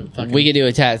tattoo. Fucking, We could do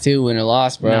a tattoo, win or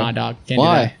loss, bro. Nah, dog. Can't do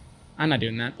Why? that. I'm not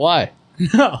doing that. Why?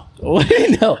 No.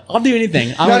 No. I'll do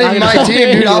anything. I'm Not even gonna- my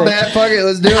team, dude. I'll bet. Fuck it.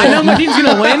 Let's do it. I know my team's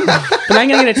gonna win, but I'm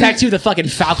gonna get a tattoo of the fucking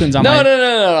Falcons on No,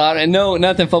 my. no,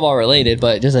 nothing football related,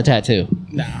 but just a tattoo.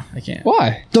 Nah, I can't.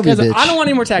 Why? Don't be a Because bitch. I don't want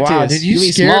any more tattoos. Wow, dude, you You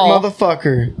be scared small.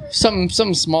 motherfucker.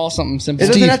 Something small, something simple. It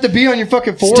doesn't Steve. have to be on your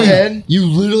fucking Steve, forehead. you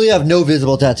literally have no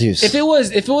visible tattoos. If it was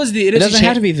the NFC doesn't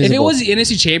have to be If it visible. was the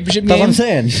NFC Championship game, That's what I'm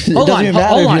saying. It Hold doesn't on, even matter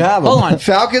hold if on, you have them. hold on.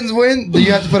 Falcons win. Do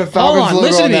you have to put a Hold Falcons on, logo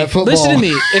listen on to me. that football? Listen to me.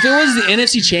 If it was the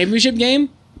NFC Championship game,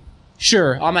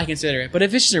 sure, I might consider it. But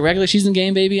if it's just a regular season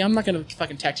game, baby, I'm not gonna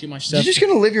fucking tattoo my You're stuff. just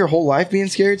gonna live your whole life being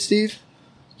scared, Steve?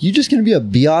 You just gonna be a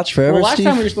biatch forever, Well, last Steve?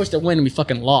 time we were supposed to win and we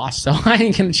fucking lost, so I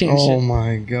ain't gonna change Oh shit.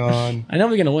 my god. I know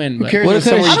we're gonna win, but cares What if if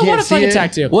someone I don't you want can't a fucking see it?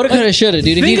 tattoo. What coulda, shoulda,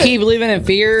 dude. If Think you of- keep living in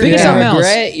fear think of and something else.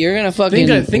 regret, you're gonna fucking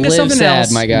Think of live something sad,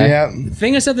 else. my guy. Yeah.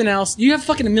 Think of something else. You have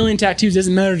fucking a million tattoos.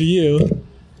 Doesn't matter to you.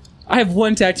 I have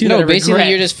one tattoo that I No, basically regret.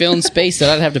 you're just filling space that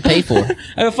I'd have to pay for.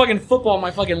 I have a fucking football on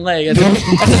my fucking leg. That's a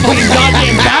fucking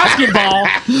goddamn basketball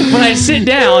when I sit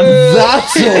down.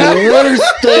 That's the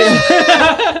worst thing.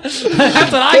 That's what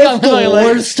I That's got the on my leg.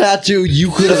 worst tattoo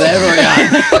you could have ever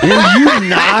gotten. Were you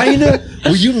 9?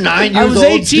 Were you 9 years I was old?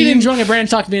 18 Steve? and drunk, and Brandon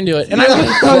talked me into it. And I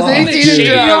was 18 and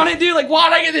shading drunk. on it, dude. Like,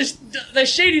 why'd I get this? The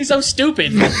shading so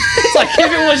stupid. It's like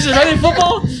if it was just running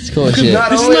football. It's cool shit.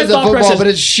 Not This is only my is it thought football, process. but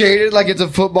it's shaded like it's a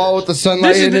football with the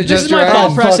sunlight This in it is just my right.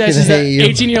 thought process. Is that hate you.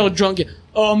 18-year-old drunk?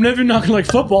 Oh, I'm never not gonna like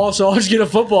football, so I'll just get a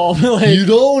football. Like, You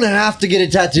don't have to get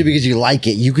a tattoo because you like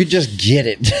it. You could just get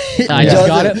it. It I just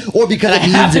got doesn't- it. Or because I it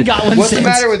means haven't it. got one What's the since.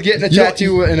 matter with getting a You don't-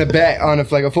 tattoo and a bet on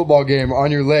like a football game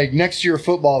on your leg next to your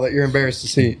football that you're embarrassed to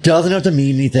see? Doesn't have to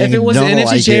mean anything. If it was No an one NFC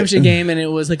like it. Championship game and it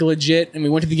was like a legit, and we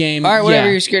went to the game, All right, whatever.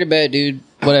 yeah, You're scared of bet, dude.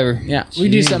 Whatever. yeah, we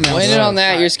do something else. Waiting on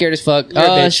that, you're scared as fuck. You're a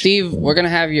bitch. Steve, we're gonna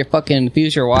have your fucking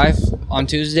future wife on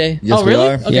Tuesday. Yes, Oh, we really?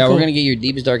 are. Okay, Yeah, cool. we're gonna get your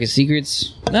deepest, darkest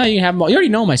secrets. No, you can have them all. You already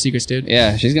know my secrets, dude.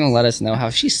 Yeah, she's gonna let us know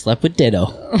how she slept with Ditto.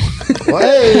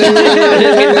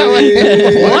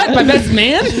 What? My best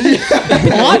man?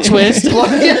 Plot twist. What?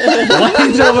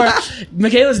 Over.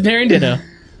 Michaela's marrying Ditto.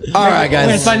 All right, We're gonna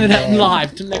guys. find it out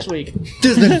live next week.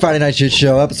 This has been Friday Night Shit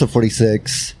Show, episode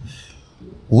 46.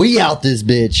 We out this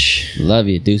bitch. Love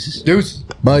you, deuces. Deuce.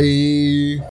 Bye.